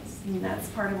advice. I mean, that's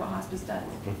part of what hospice does.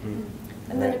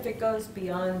 And then if it goes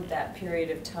beyond that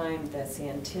period of time that's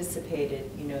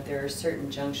anticipated, you know, there are certain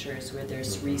junctures where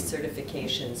there's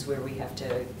recertifications where we have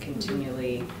to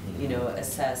continually, you know,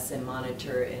 assess and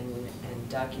monitor and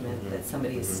document that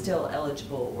somebody is still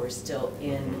eligible or still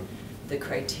in the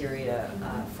criteria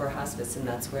for hospice. And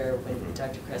that's where when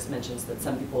Dr. Kress mentions that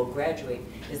some people graduate,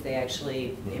 is they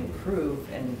actually improve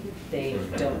and they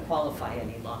don't qualify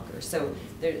any longer. So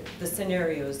the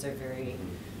scenarios are very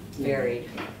varied.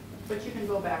 But you can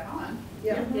go back on.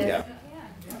 Yeah. Yeah.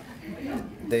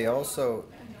 They also,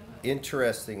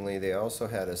 interestingly, they also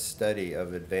had a study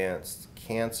of advanced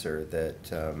cancer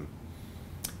that,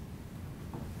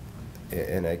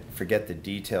 and I forget the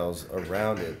details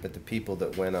around it, but the people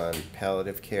that went on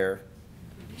palliative care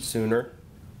sooner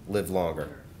lived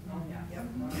longer.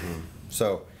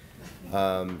 So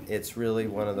it's really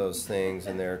one of those things,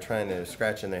 and they're trying to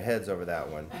scratching their heads over that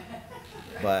one.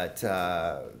 But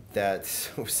that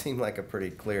seemed like a pretty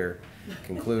clear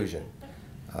conclusion.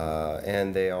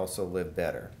 And they also live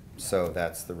better. So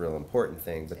that's the real important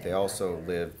thing, but they also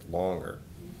live longer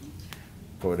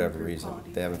for whatever reason.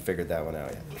 They haven't figured that one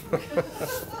out yet.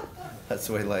 That's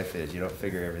the way life is. You don't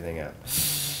figure everything out.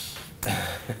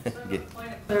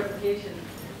 Point of clarification,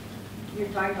 you're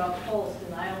talking about pulse,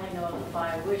 and I only know the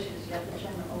 5 wishes, yet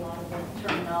a lot of the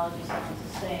terminology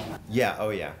sounds the same. Yeah, oh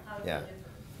yeah, yeah.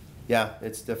 Yeah,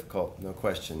 it's difficult, no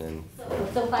question. And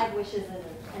So 5 wishes is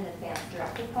an advanced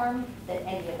directive form that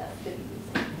any of us could be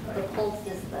using. The pulse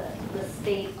is the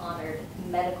state-honored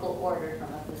medical order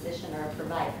from a physician or a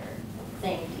provider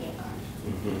saying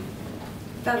TNR.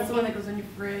 That's the one that goes on your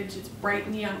fridge. It's bright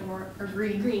neon or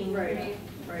green. Green, right?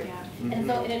 Right. Yeah. And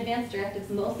so in advanced directives,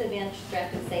 most advanced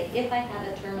directives say, if I have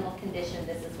a terminal condition,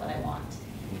 this is what I want.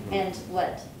 And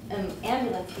what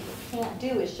ambulance people can't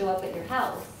do is show up at your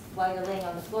house while you're laying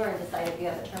on the floor and decide if you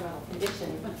have a terminal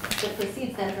condition that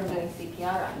precedes them from doing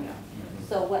CPR on you.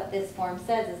 So what this form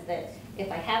says is that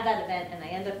if I have that event and I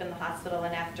end up in the hospital,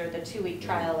 and after the 2-week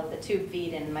trial of the tube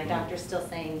feed and my doctor's still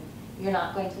saying, you're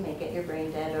not going to make it, you're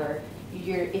brain dead, or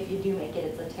if you do make it,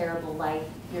 it's a terrible life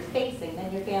you're facing,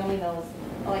 then your family knows,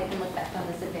 oh, I can look back on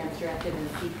this advanced directive and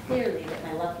see clearly that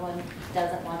my loved one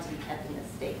doesn't want to be kept in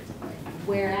this state.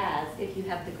 Whereas if you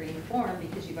have the green form,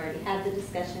 because you've already had the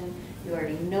discussion, you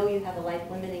already know you have a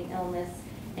life-limiting illness,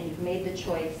 and you've made the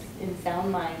choice in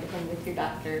sound mind and with your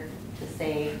doctor to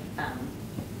say,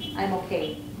 I'm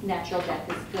okay, natural death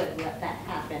is good, let that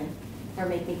happen, or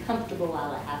make me comfortable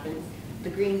while it happens. The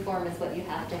green form is what you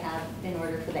have to have in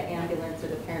order for the ambulance or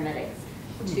the paramedics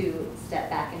to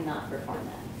step back and not perform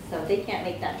that. So they can't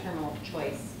make that terminal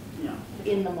choice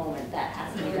in the moment. That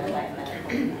has to be done by a medical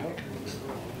provider.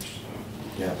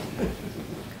 yeah.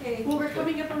 Okay. Well, we're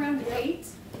coming up around 8.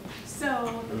 So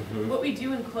what we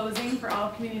do in closing for all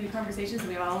community conversations,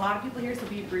 we have a lot of people here, so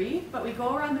be brief, but we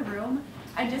go around the room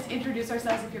and just introduce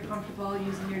ourselves if you're comfortable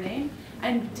using your name,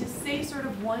 and to say sort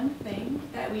of one thing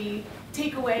that we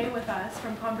take away with us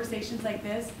from conversations like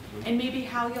this, and maybe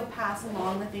how you'll pass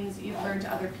along the things that you've learned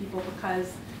to other people,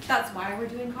 because that's why we're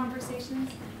doing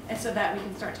conversations, and so that we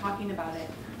can start talking about it.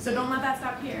 So don't let that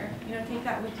stop here. You know, take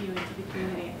that with you into the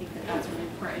community. I think that that's really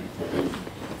important.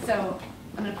 So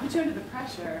I'm going to put you under the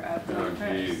pressure of doing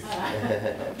Kress.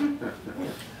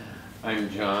 I'm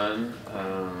John.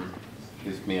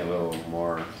 Gives me a little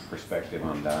more perspective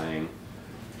on dying.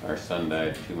 Our son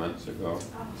died 2 months ago.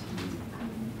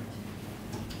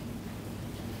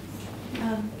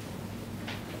 I'm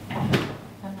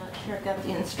not sure I got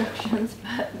the instructions,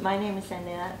 but my name is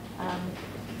Annette,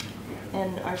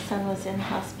 and our son was in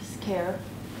hospice care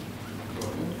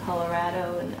in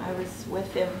Colorado, and I was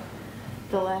with him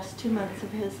the last 2 months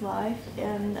of his life,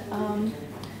 and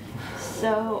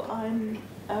so I'm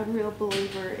a real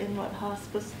believer in what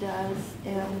hospice does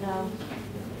and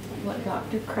what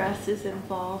Dr. Kress is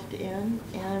involved in,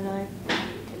 and I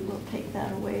will take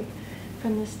that away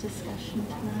from this discussion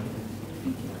tonight.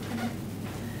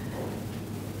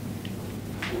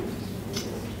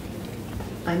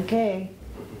 I'm Kay,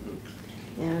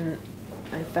 and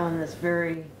I found this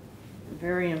very,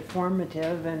 very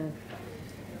informative, and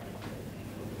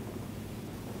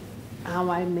how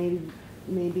I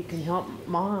maybe can help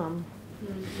Mom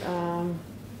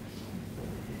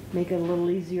make it a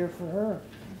little easier for her.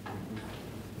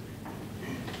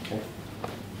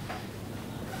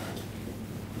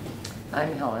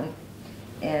 I'm Helen,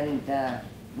 and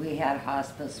we had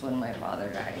hospice when my father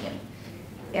died, and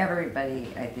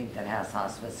everybody, I think, that has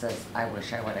hospice says, I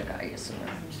wish I would have got you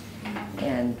sooner.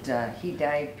 And he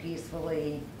died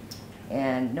peacefully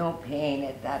and no pain.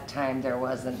 At that time, there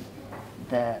wasn't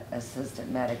the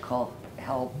assisted medical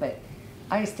help, but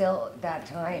I still, at that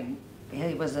time,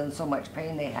 he was in so much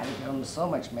pain, they had to give him so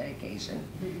much medication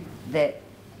that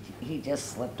he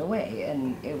just slipped away,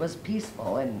 and it was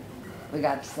peaceful, and we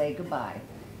got to say goodbye.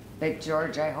 But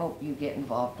George, I hope you get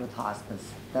involved with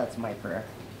hospice. That's my prayer.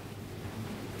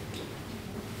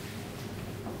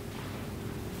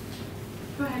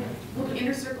 Go ahead. We'll do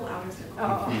inner circle, outer circle.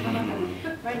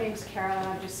 Oh, my name's Carolyn.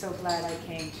 I'm just so glad I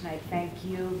came tonight. Thank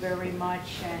you very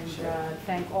much, and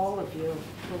thank all of you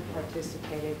who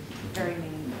participated. Very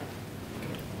meaningful.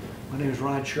 My name is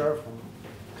Ron Sharp. I'm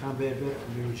a combat vet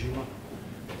from Iwo Jima.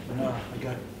 And I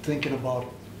got thinking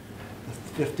about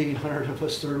the 1,500 of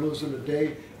us that are losing a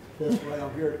day. That's why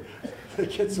I'm here to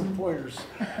get some pointers.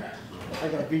 I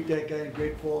gotta beat that guy in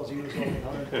Great Falls. He was only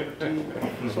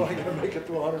 113, so I gotta make it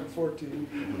to 114.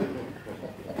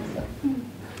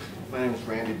 My name is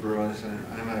Randy Bruins, and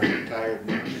I'm a retired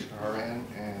nurse, RN,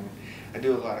 and I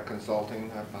do a lot of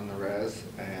consulting up on the res,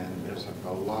 and there's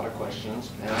a lot of questions.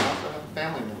 And I also have a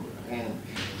family member, and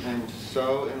I'm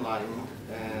so enlightened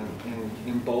and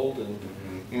emboldened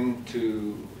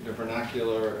into the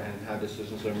vernacular and how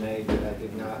decisions are made that I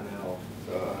did not know.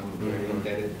 So I'm very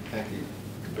indebted. Thank you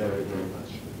very, very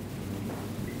much.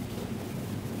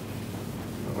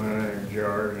 My name's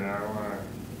George, and I want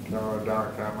to tell the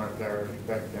doctor how much I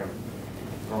respect him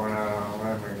going out on a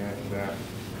limb against that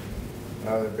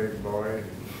other big boy.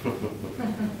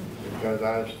 Because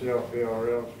I still feel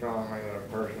real strongly that a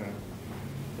person,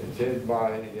 it's his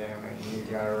body, damn it, and you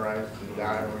got a right to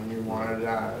die when you want to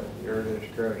die. It's your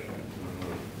discretion.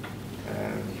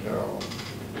 And so,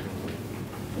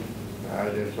 I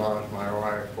just lost my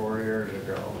wife 4 years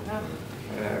ago.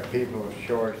 And at People's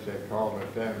Choice, they called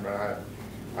it then, but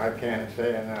I can't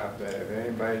say enough that if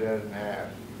anybody doesn't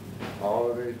have all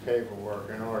of his paperwork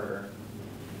in order,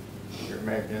 you're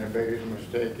making the biggest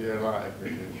mistake of your life,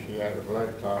 because she had a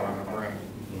blood clot on her brain.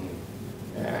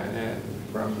 And then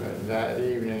from that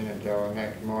evening until the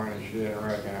next morning, she didn't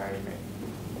recognize me.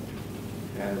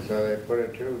 And so they put a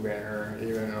tube in her,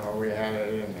 even though we had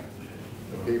it in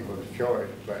the People's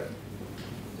Choice. But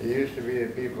it used to be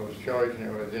the People's Choice, and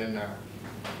it was in the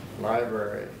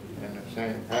library in the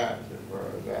St. Pat's is where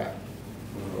it was at.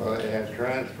 Well, they had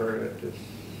transferred it to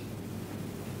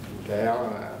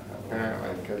Helena,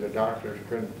 apparently, because the doctors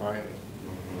couldn't find it.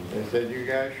 They said, "You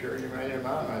guys sure you made him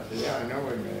out?" I said, "Yeah, I know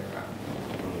we made him out."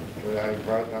 So I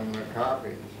brought them the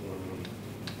copies.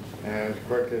 And as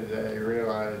quick as they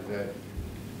realized that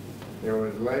it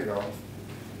was legal,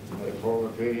 they pulled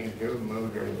the feeding tube and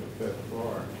moved her to the 5th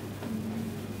floor.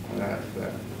 And that's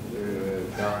due to the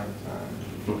dying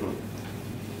time.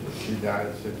 She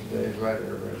died 6 days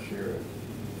later, but she was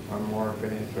on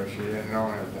morphine, so she didn't know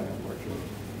anything, which was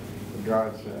a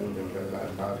godsend, because I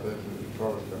thought this was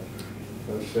supposed to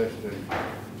assisted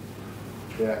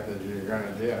death as you're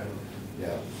gonna get.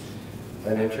 Yeah.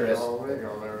 And it's all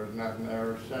legal. There was nothing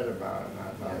ever said about it, and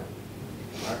I thought,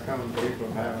 how come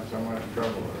people having so much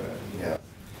trouble with it? Yeah.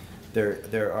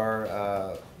 There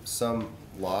are some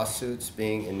lawsuits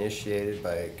being initiated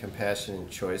by Compassionate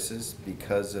Choices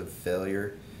because of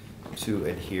failure to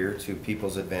adhere to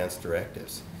people's advance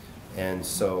directives. And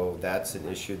so that's an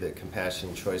issue that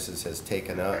Compassionate Choices has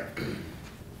taken up,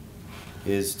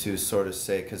 is to sort of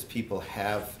say, because people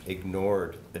have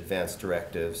ignored advance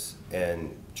directives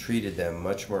and treated them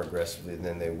much more aggressively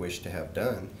than they wish to have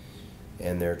done,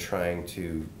 and they're trying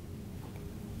to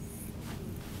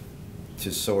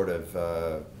sort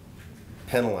of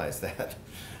penalize that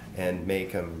and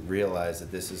make them realize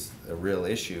that this is a real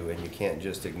issue and you can't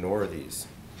just ignore these.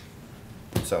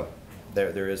 So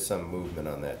there is some movement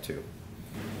on that too.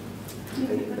 Do you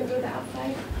think you want to go to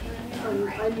outside? I'm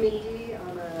Mindy.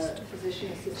 I'm a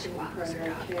physician assistant in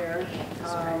primary care.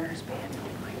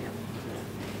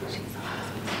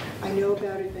 I know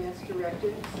about advanced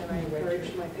directives, and I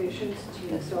encourage my patients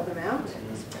to fill them out.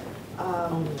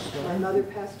 My mother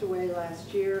passed away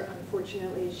last year.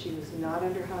 Unfortunately, she was not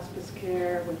under hospice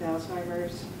care with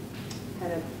Alzheimer's,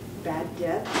 had a bad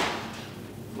death.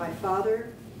 My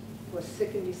father was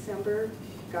sick in December,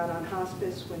 got on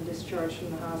hospice when discharged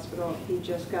from the hospital. He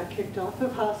just got kicked off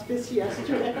of hospice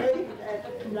yesterday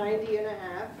at 90 and a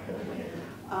half.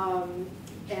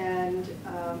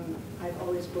 I've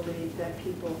always believed that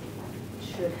people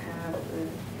should have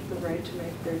the right to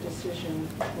make their decision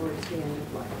towards the end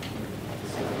of life.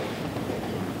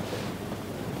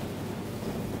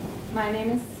 My name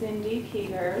is Cindy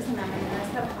Peters, and I'm a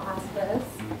nurse at Hospice.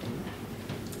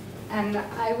 And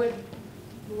I would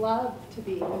love to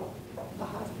be the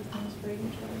hospice nurse for you,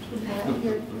 George. I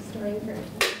heard the story very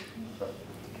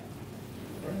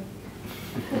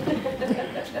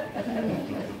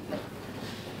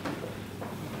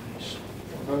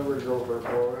How do we go for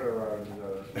 4 or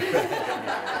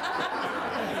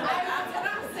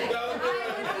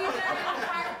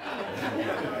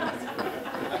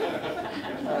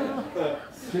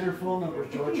Get her phone number,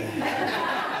 George.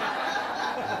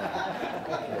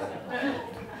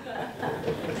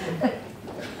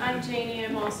 I'm Janie.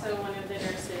 I'm also one of the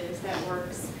nurses that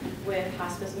works with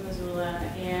Hospice in Missoula,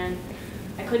 and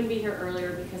I couldn't be here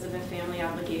earlier because of a family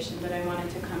obligation, but I wanted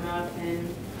to come up,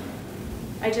 and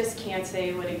I just can't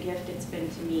say what a gift it's been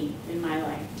to me in my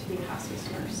life to be a hospice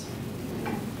nurse.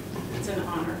 It's an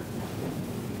honor.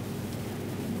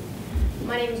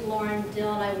 My name is Lauren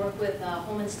Dill, and I work with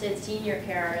Homestead Senior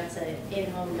Care. It's an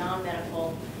in-home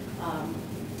non-medical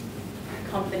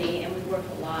company, and we work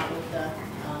a lot with the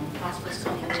hospice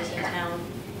companies in town,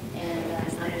 and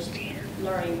I'm just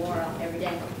learning more every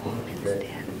day. Great.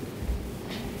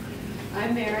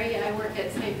 I'm Mary. I work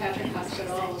at St. Patrick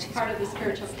Hospital as part of the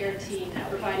spiritual care team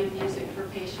providing music for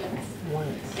patients.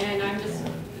 And I'm just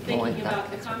thinking about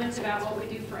the comments about what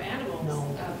we do for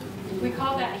animals. We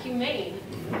call that humane.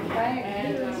 Right.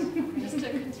 And just to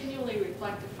continually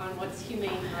reflect upon what's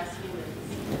humane for us humans.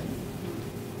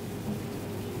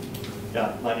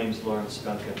 Yeah, my name's Lawrence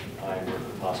Duncan. I work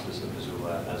with Hospice in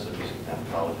Missoula as a music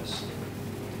therapist.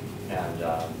 And,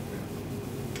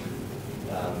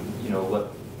 you know,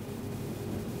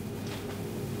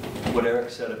 what Eric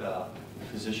said about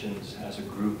physicians as a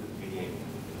group being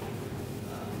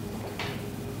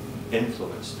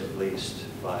influenced, at least,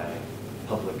 by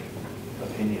public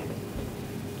opinion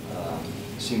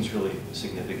seems really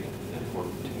significant and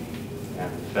important to me.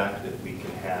 And the fact that we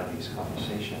can have these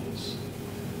conversations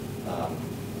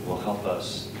will help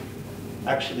us.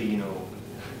 Actually, you know,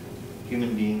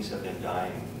 human beings have been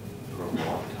dying for a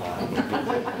long time.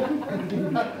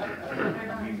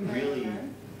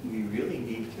 we really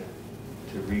need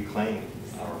to reclaim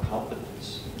our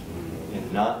competence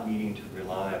in not needing to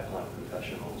rely upon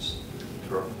professionals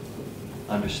for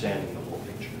understanding the whole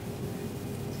picture.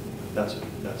 That's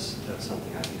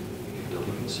something I think we could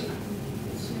really consider.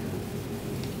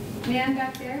 Nan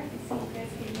back there, I see you guys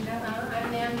getting up.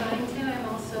 I'm Nan Byington. I'm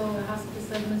also a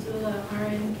Hospice of Missoula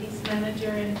RN case manager,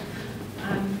 and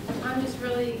I'm just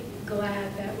really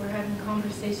glad that we're having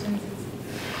conversations. It's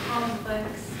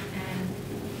complex, and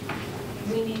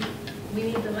we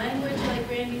need the language, like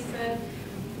Randy said,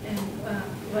 and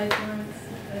like Lawrence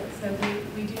said,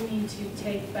 we do need to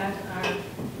take back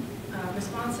our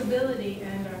responsibility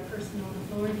and our personal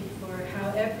authority for how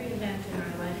every event in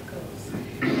our life goes,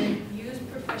 and use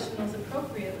professionals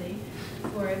appropriately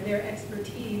for their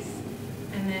expertise,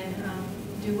 and then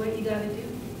do what you got to do.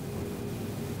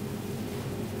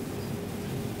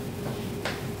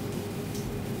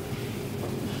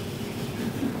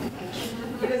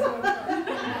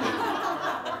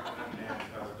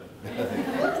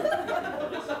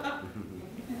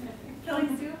 Kelly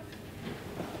Sue?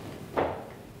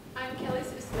 I'm Kelly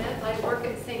Sue Smith. I work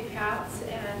at St. Pat's,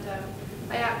 and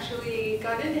I actually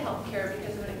got into healthcare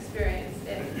because of an experience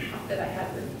that I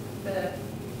had with the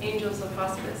Angels of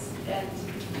Hospice. And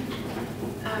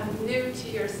I'm new to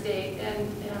your state, and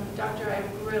Doctor, I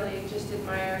really just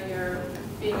admire your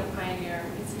being a pioneer.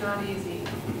 It's not easy.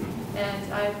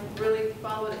 And I've really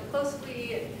followed it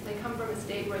closely because I come from a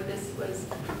state where this was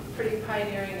pretty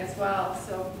pioneering as well.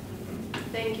 So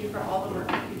thank you for all the work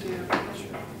that you do.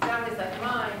 Families like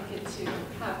mine get to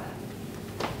have that.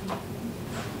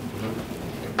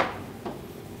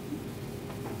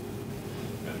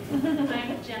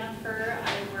 I'm Jennifer.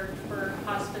 I work for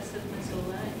Hospice of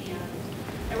Missoula, and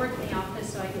I work in the office,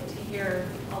 so I get to hear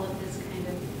all of this kind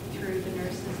of through the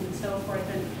nurses and so forth.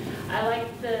 And I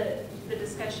like the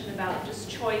discussion about just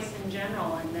choice in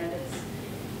general, and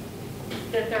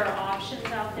that there are options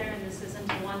out there, and this isn't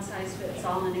a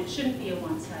one-size-fits-all, and it shouldn't be a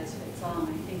one-size-fits-all. And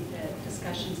I think that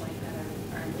discussions like that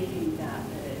are leading that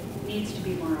it needs to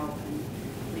be more open.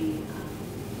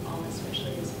 All,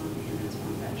 especially as Montana's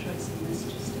want that choice, and this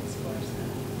just explores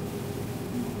that.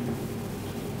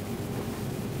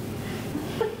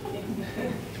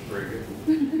 Very good.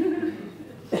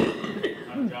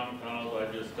 I'm John McConnell.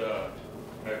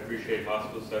 I appreciate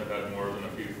hospice. I've had more than a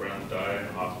few friends die, and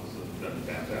hospice has been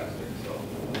fantastic. So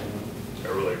I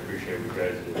really appreciate what you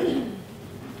guys do.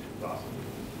 It's awesome.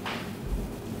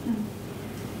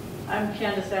 I'm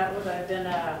Candace Atwood. I've been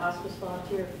a hospice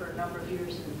volunteer for a number of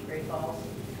years in Great Falls.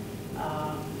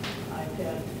 I've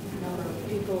had a number of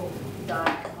people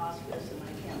die from hospice, and I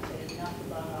can't say enough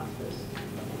about hospice.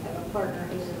 I have a partner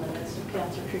who's in the midst of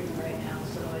cancer treatment right now,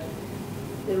 so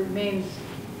it remains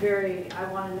very, I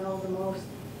want to know the most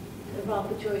about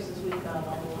the choices we've got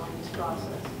all along this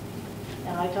process.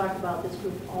 And I talk about this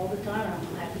group all the time. I'm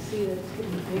glad to see that it's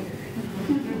getting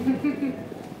bigger.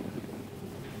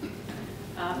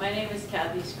 My name is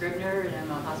Kathy Scribner, and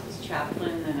I'm a hospice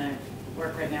chaplain, and I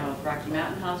work right now with Rocky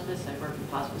Mountain Hospice. I work with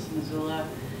Hospice in Missoula.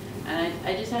 And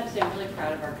I just have to say I'm really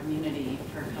proud of our community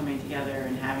for coming together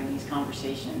and having these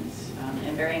conversations.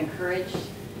 I'm very encouraged,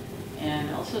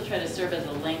 and also try to serve as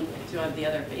a link to the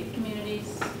other faith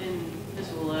communities in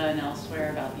Missoula and elsewhere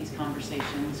about these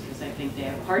conversations, because I think they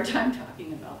have a hard time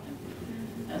talking about them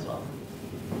as well.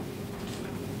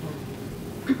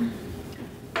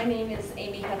 My name is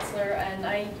Amy Hetzler, and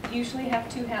I usually have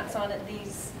two hats on at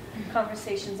these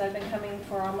conversations. I've been coming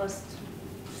for almost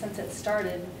since it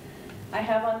started. I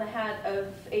have on the hat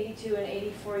of 82 and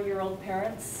 84-year-old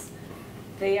parents.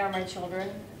 They are my children,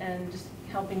 and just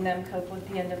helping them cope with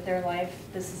the end of their life.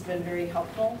 This has been very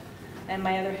helpful. And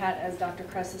my other hat, as Dr.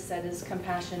 Kress has said, is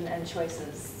compassion and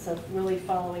choices. So really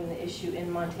following the issue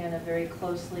in Montana very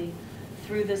closely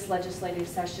through this legislative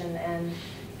session and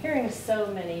hearing so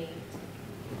many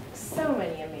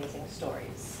amazing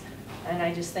stories. And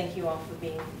I just thank you all for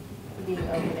being open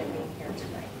and being here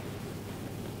tonight.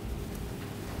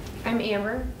 I'm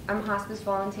Amber. I'm a hospice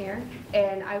volunteer,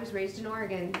 and I was raised in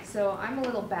Oregon, so I'm a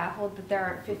little baffled that there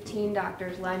aren't 15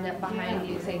 doctors lined up behind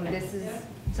you saying this is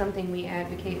something we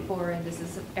advocate for and this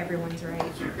is everyone's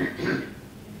right.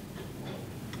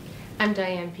 I'm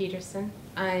Diane Peterson.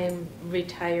 I'm a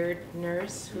retired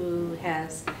nurse who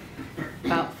has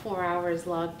about 4 hours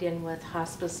logged in with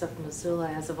Hospice of Missoula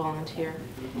as a volunteer.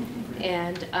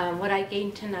 And what I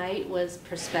gained tonight was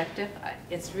perspective.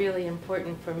 It's really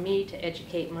important for me to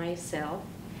educate myself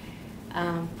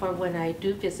for when I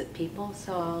do visit people,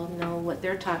 so I'll know what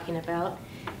they're talking about.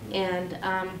 And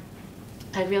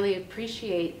I really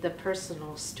appreciate the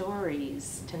personal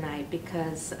stories tonight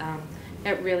because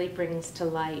it really brings to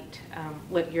light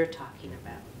what you're talking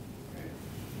about.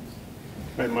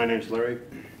 Hi, my name's Larry.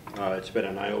 It's been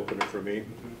an eye-opener for me.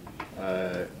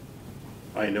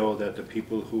 I know that the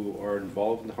people who are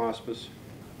involved in the hospice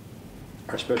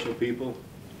are special people.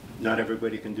 Not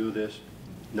everybody can do this.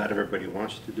 Not everybody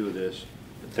wants to do this.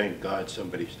 But thank God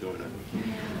somebody's doing it.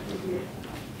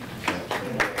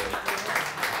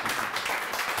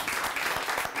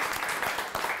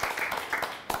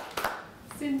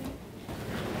 Cindy.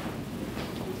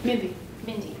 Mindy.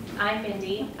 Mindy. I'm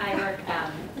Mindy. I work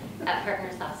at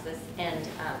Partners Hospice, and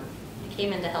I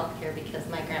came into healthcare because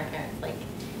my grandparents, like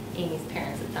Amy's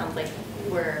parents, it sounds like,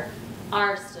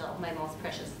 are still my most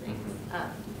precious things.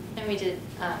 And we did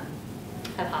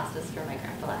have hospice for my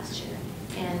grandpa last year.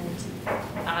 And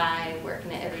I work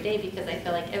in it every day because I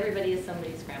feel like everybody is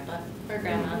somebody's grandpa or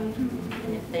grandma.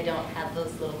 And if they don't have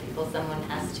those little people, someone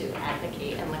has to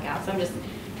advocate and look out. So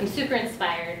I'm super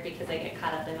inspired because I get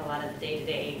caught up in a lot of the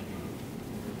day-to-day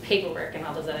paperwork and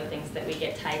all those other things that we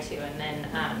get tied to, and then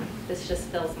this just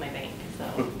fills my bank. So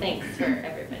thanks for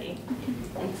everybody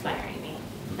inspiring me.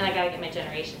 And I gotta get my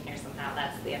generation here somehow.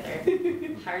 That's the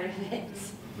other part of it.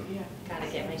 Yeah. Gotta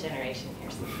get my generation here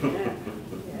somehow.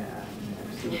 Yeah,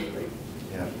 absolutely.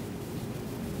 Yeah.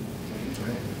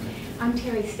 I'm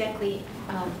Terry Steckley.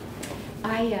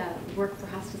 I work for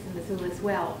Hospice in Missoula as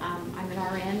well. I'm an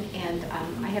RN, and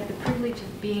I have the privilege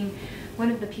of being one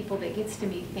of the people that gets to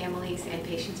meet families and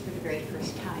patients for the very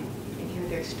first time and hear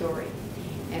their story.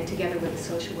 And together with a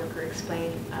social worker,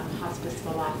 explain hospice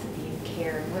philosophy and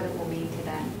care and what it will mean to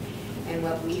them and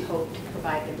what we hope to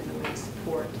provide them in the way of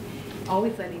support.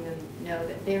 Always letting them know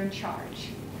that they're in charge.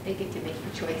 They get to make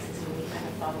the choices and we kind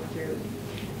of follow through.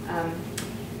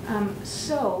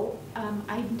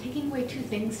 I'm taking away two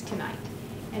things tonight.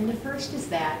 And the first is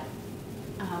that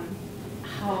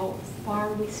how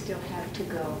far we still have to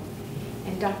go.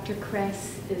 And Dr.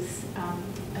 Kress is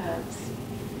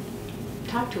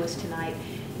talked to us tonight,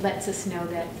 lets us know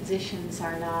that physicians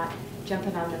are not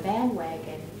jumping on the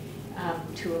bandwagon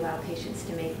to allow patients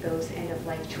to make those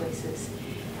end-of-life choices.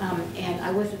 And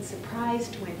I wasn't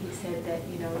surprised when he said that,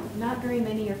 you know, not very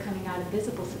many are coming out of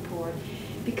visible support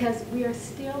because we are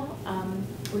still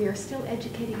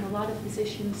educating a lot of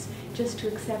physicians just to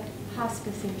accept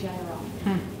hospice in general,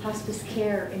 hospice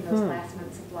care in those last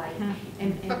months of life,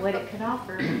 and what it can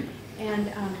offer.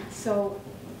 And so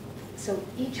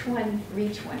each one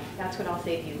reach one. That's what I'll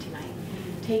say to you tonight.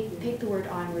 Take the word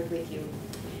onward with you.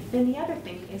 Then the other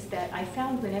thing is that I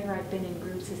found whenever I've been in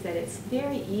groups is that it's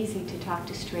very easy to talk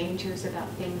to strangers about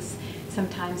things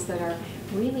sometimes that are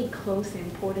really close and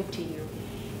important to you.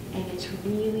 And it's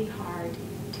really hard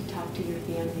to talk to your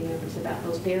family members about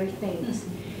those very things.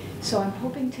 So I'm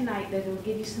hoping tonight that it'll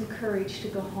give you some courage to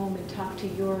go home and talk to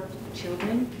your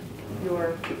children,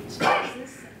 your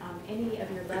spouses, any of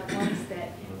your loved ones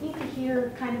that need to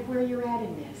hear kind of where you're at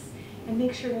in this, and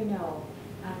make sure they know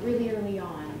really early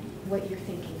on what you're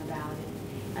thinking about.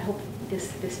 And I hope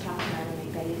this talk tonight will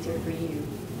make that easier for you.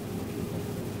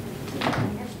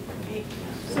 Great.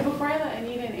 So before I let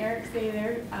Anita and Eric say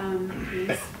their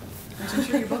piece, which I'm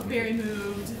sure you're both very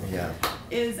moved,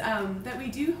 is that we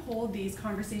do hold these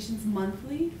conversations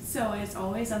monthly. So it's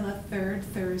always on the third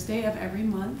Thursday of every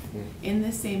month in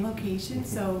the same location.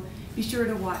 So be sure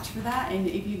to watch for that. And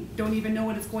if you don't even know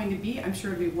what it's going to be, I'm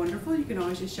sure it'll be wonderful. You can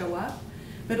always just show up.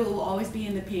 But it will always be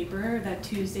in the paper that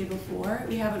Tuesday before.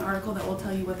 We have an article that will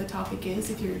tell you what the topic is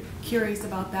if you're curious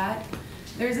about that.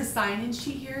 There's a sign-in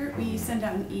sheet here. We send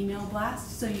out an email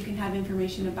blast so you can have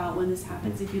information about when this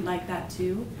happens if you'd like that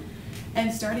too.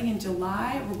 And starting in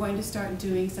July, we're going to start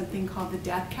doing something called the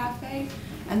Death Cafe.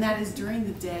 and that is during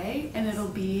the day, and it'll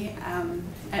be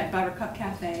at Buttercup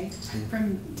Cafe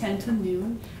from 10 to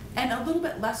noon. And a little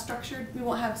bit less structured. We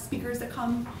won't have speakers that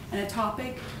come and a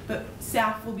topic, but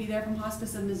staff will be there from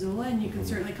Hospice of Missoula, and you can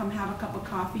certainly come have a cup of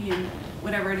coffee and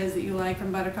whatever it is that you like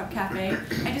from Buttercup Cafe,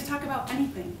 and just talk about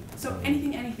anything. So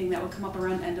anything that would come up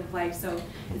around end of life. So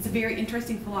it's a very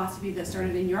interesting philosophy that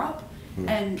started in Europe,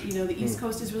 and you know, the East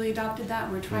Coast has really adopted that,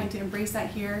 and we're trying to embrace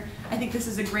that here. I think this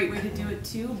is a great way to do it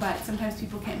too, but sometimes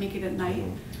people can't make it at night,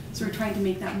 so we're trying to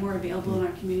make that more available in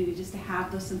our community, just to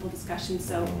have those simple discussions.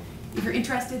 So if you're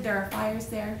interested, there are flyers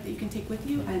there that you can take with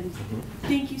you, and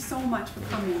thank you so much for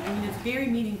coming. I mean, it's very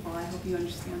meaningful. I hope you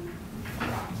understand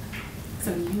that.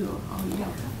 So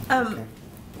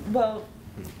well,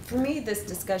 for me, this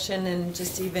discussion and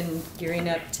just even gearing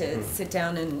up to sit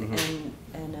down and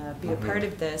be a part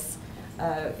of this,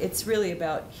 it's really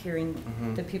about hearing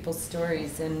the people's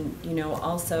stories, and you know,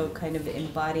 also kind of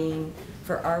embodying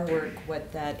for our work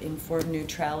what that informed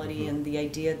neutrality and the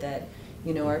idea that,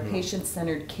 you know, our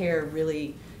patient-centered care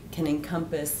really can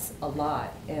encompass a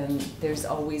lot, and there's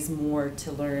always more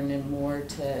to learn and more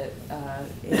to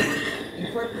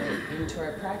incorporate into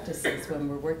our practices when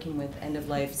we're working with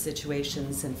end-of-life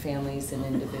situations and families and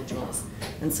individuals.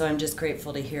 And so I'm just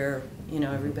grateful to hear, you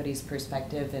know, everybody's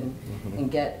perspective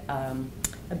and get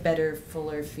a better,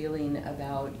 fuller feeling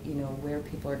about, you know, where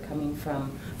people are coming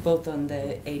from, both on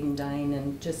the aid and dying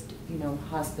and just, you know,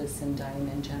 hospice and dying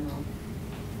in general.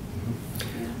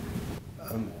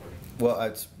 Well,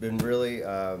 it's been really,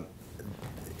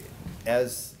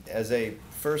 as I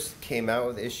first came out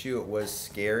with the issue, it was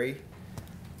scary,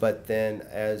 but then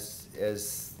as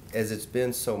it's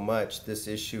been so much, this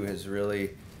issue has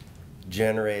really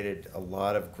generated a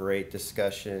lot of great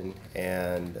discussion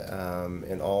and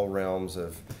in all realms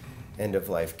of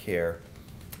end-of-life care,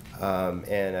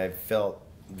 and I felt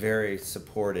very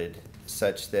supported,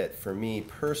 such that for me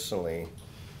personally,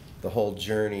 the whole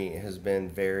journey has been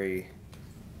very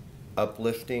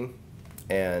uplifting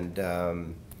and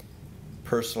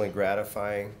personally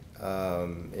gratifying.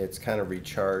 It's kind of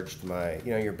recharged my,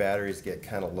 you know, your batteries get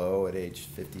kind of low at age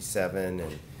 57,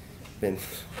 and been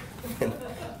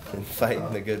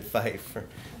fighting the good fight for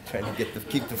trying to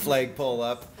keep the flagpole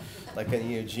up like in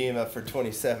Ujima for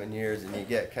 27 years, and you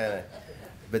get kind of,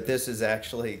 but this has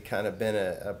actually kind of been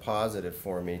a positive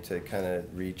for me to kind of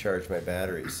recharge my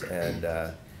batteries,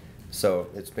 and so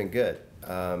it's been good.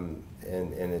 And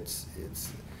it's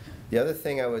the other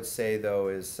thing I would say though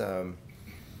is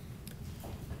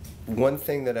one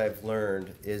thing that I've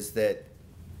learned is that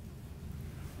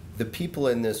the people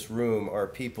in this room are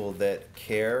people that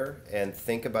care and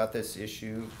think about this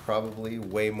issue probably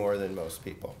way more than most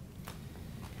people.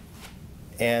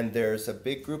 And there's a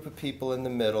big group of people in the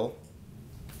middle.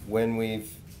 When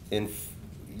we've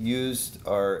used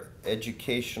our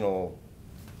educational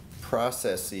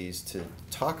processes to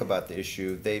talk about the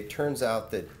issue, it turns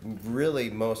out that really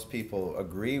most people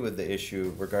agree with the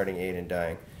issue regarding aid and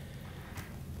dying,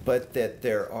 but that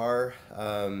there are,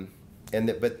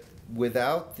 but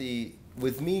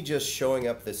with me just showing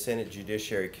up at the Senate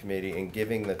Judiciary Committee and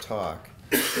giving the talk,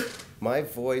 my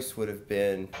voice would have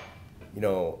been, you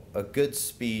know, a good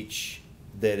speech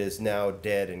that is now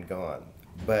dead and gone.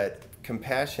 But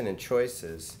Compassion and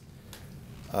Choices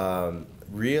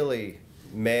really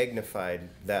magnified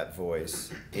that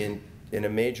voice in a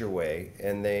major way,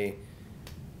 and they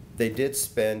did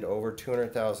spend over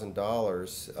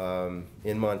 $200,000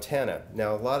 in Montana.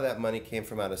 Now, a lot of that money came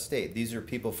from out of state. These are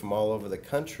people from all over the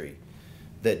country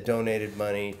that donated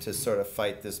money to sort of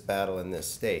fight this battle in this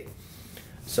state.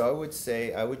 So I would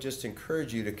say, I would just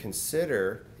encourage you to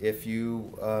consider, if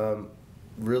you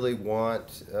really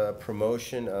want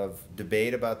promotion of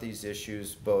debate about these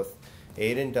issues, both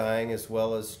aid and dying as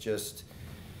well as just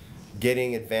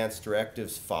getting advance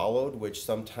directives followed, which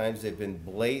sometimes they've been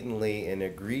blatantly and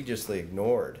egregiously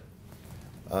ignored,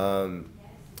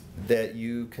 that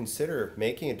you consider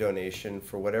making a donation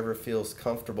for whatever feels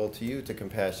comfortable to you to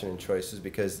Compassion and Choices,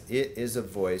 because it is a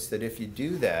voice that if you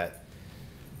do that,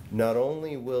 not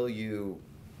only will you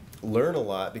learn a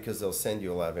lot, because they'll send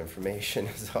you a lot of information,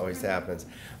 as always happens,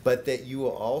 but that you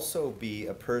will also be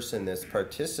a person that's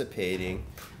participating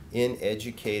in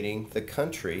educating the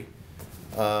country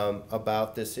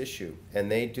about this issue.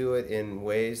 And they do it in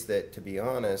ways that, to be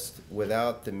honest,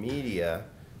 without the media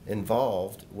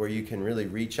involved, where you can really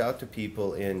reach out to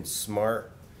people in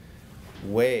smart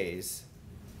ways,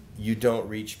 you don't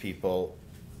reach people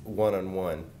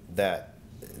one-on-one that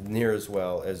near as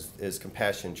well as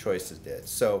Compassion Choices did.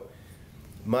 So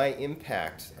my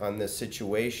impact on this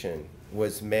situation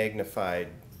was magnified,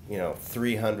 you know,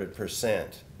 300%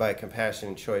 by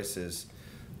Compassion Choices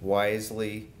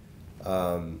wisely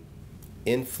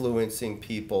influencing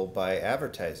people by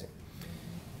advertising.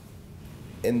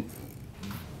 And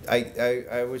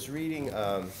I was reading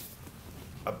a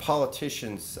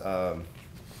politician's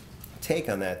take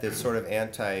on that. That's sort of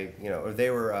anti, or they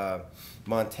were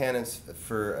Montanans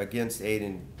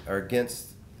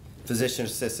against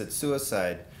physician-assisted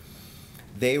suicide.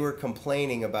 They were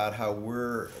complaining about how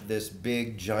we're this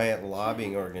big, giant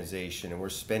lobbying organization and we're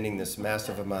spending this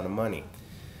massive amount of money.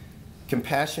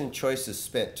 Compassionate Choices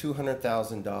spent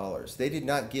 $200,000. They did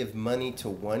not give money to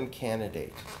one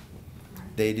candidate.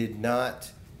 They did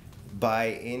not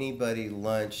buy anybody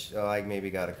lunch. Oh, I maybe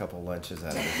got a couple lunches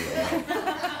out of the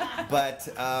deal. But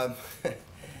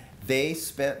they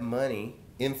spent money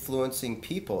influencing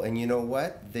people. And you know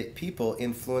what? The people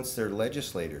influenced their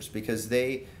legislators because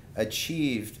they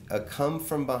achieved a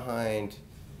come-from-behind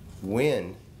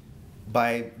win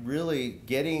by really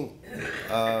getting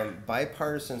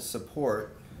bipartisan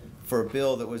support for a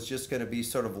bill that was just going to be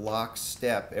sort of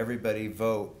lockstep. Everybody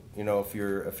vote. If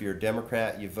you're a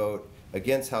Democrat, you vote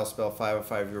against House Bill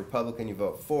 505. If you're a Republican, you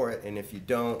vote for it. And if you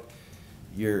don't,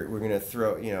 we're going to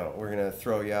throw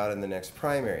you out in the next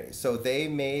primary. So they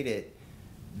made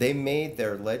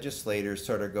their legislators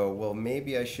sort of go, well,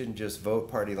 maybe I shouldn't just vote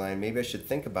party line. Maybe I should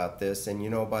think about this.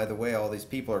 And by the way, all these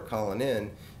people are calling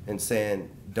in and saying,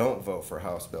 don't vote for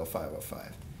House Bill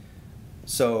 505.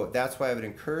 So that's why I would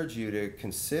encourage you to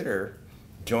consider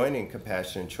joining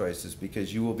Compassionate Choices,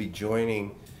 because you will be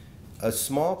joining a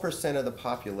small percent of the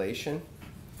population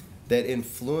that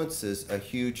influences a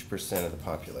huge percent of the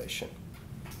population.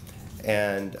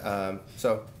 And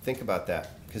so think about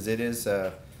that, because it's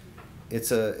a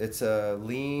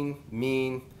lean,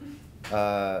 mean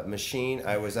machine.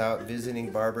 I was out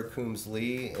visiting Barbara Coombs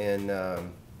Lee in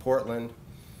Portland.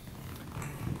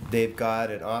 They've got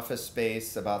an office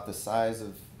space about the size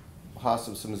of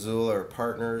Hospice of Missoula or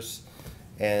Partners,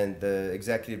 and the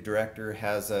executive director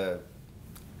has a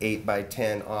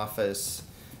 8x10 office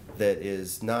that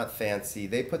is not fancy.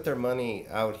 They put their money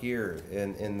out here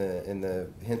in the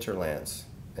hinterlands,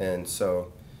 and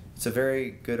so it's a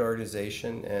very good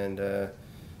organization, and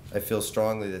I feel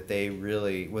strongly that they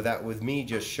really, with me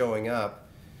just showing up,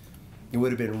 it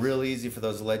would have been real easy for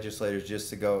those legislators just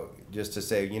to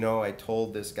say, I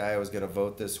told this guy I was going to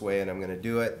vote this way and I'm going to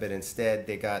do it, but instead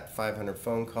they got 500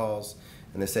 phone calls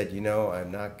and they said, I'm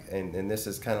not, and this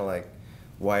is kind of like,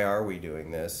 why are we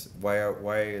doing this?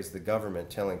 Why is the government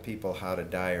telling people how to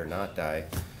die or not die?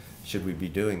 Should we be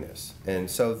doing this?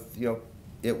 And so,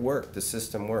 it worked. The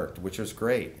system worked, which was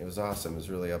great. It was awesome. It was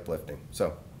really uplifting.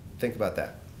 So think about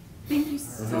that. Thank you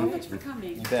so much for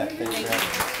coming. You bet. Thanks for having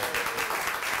us.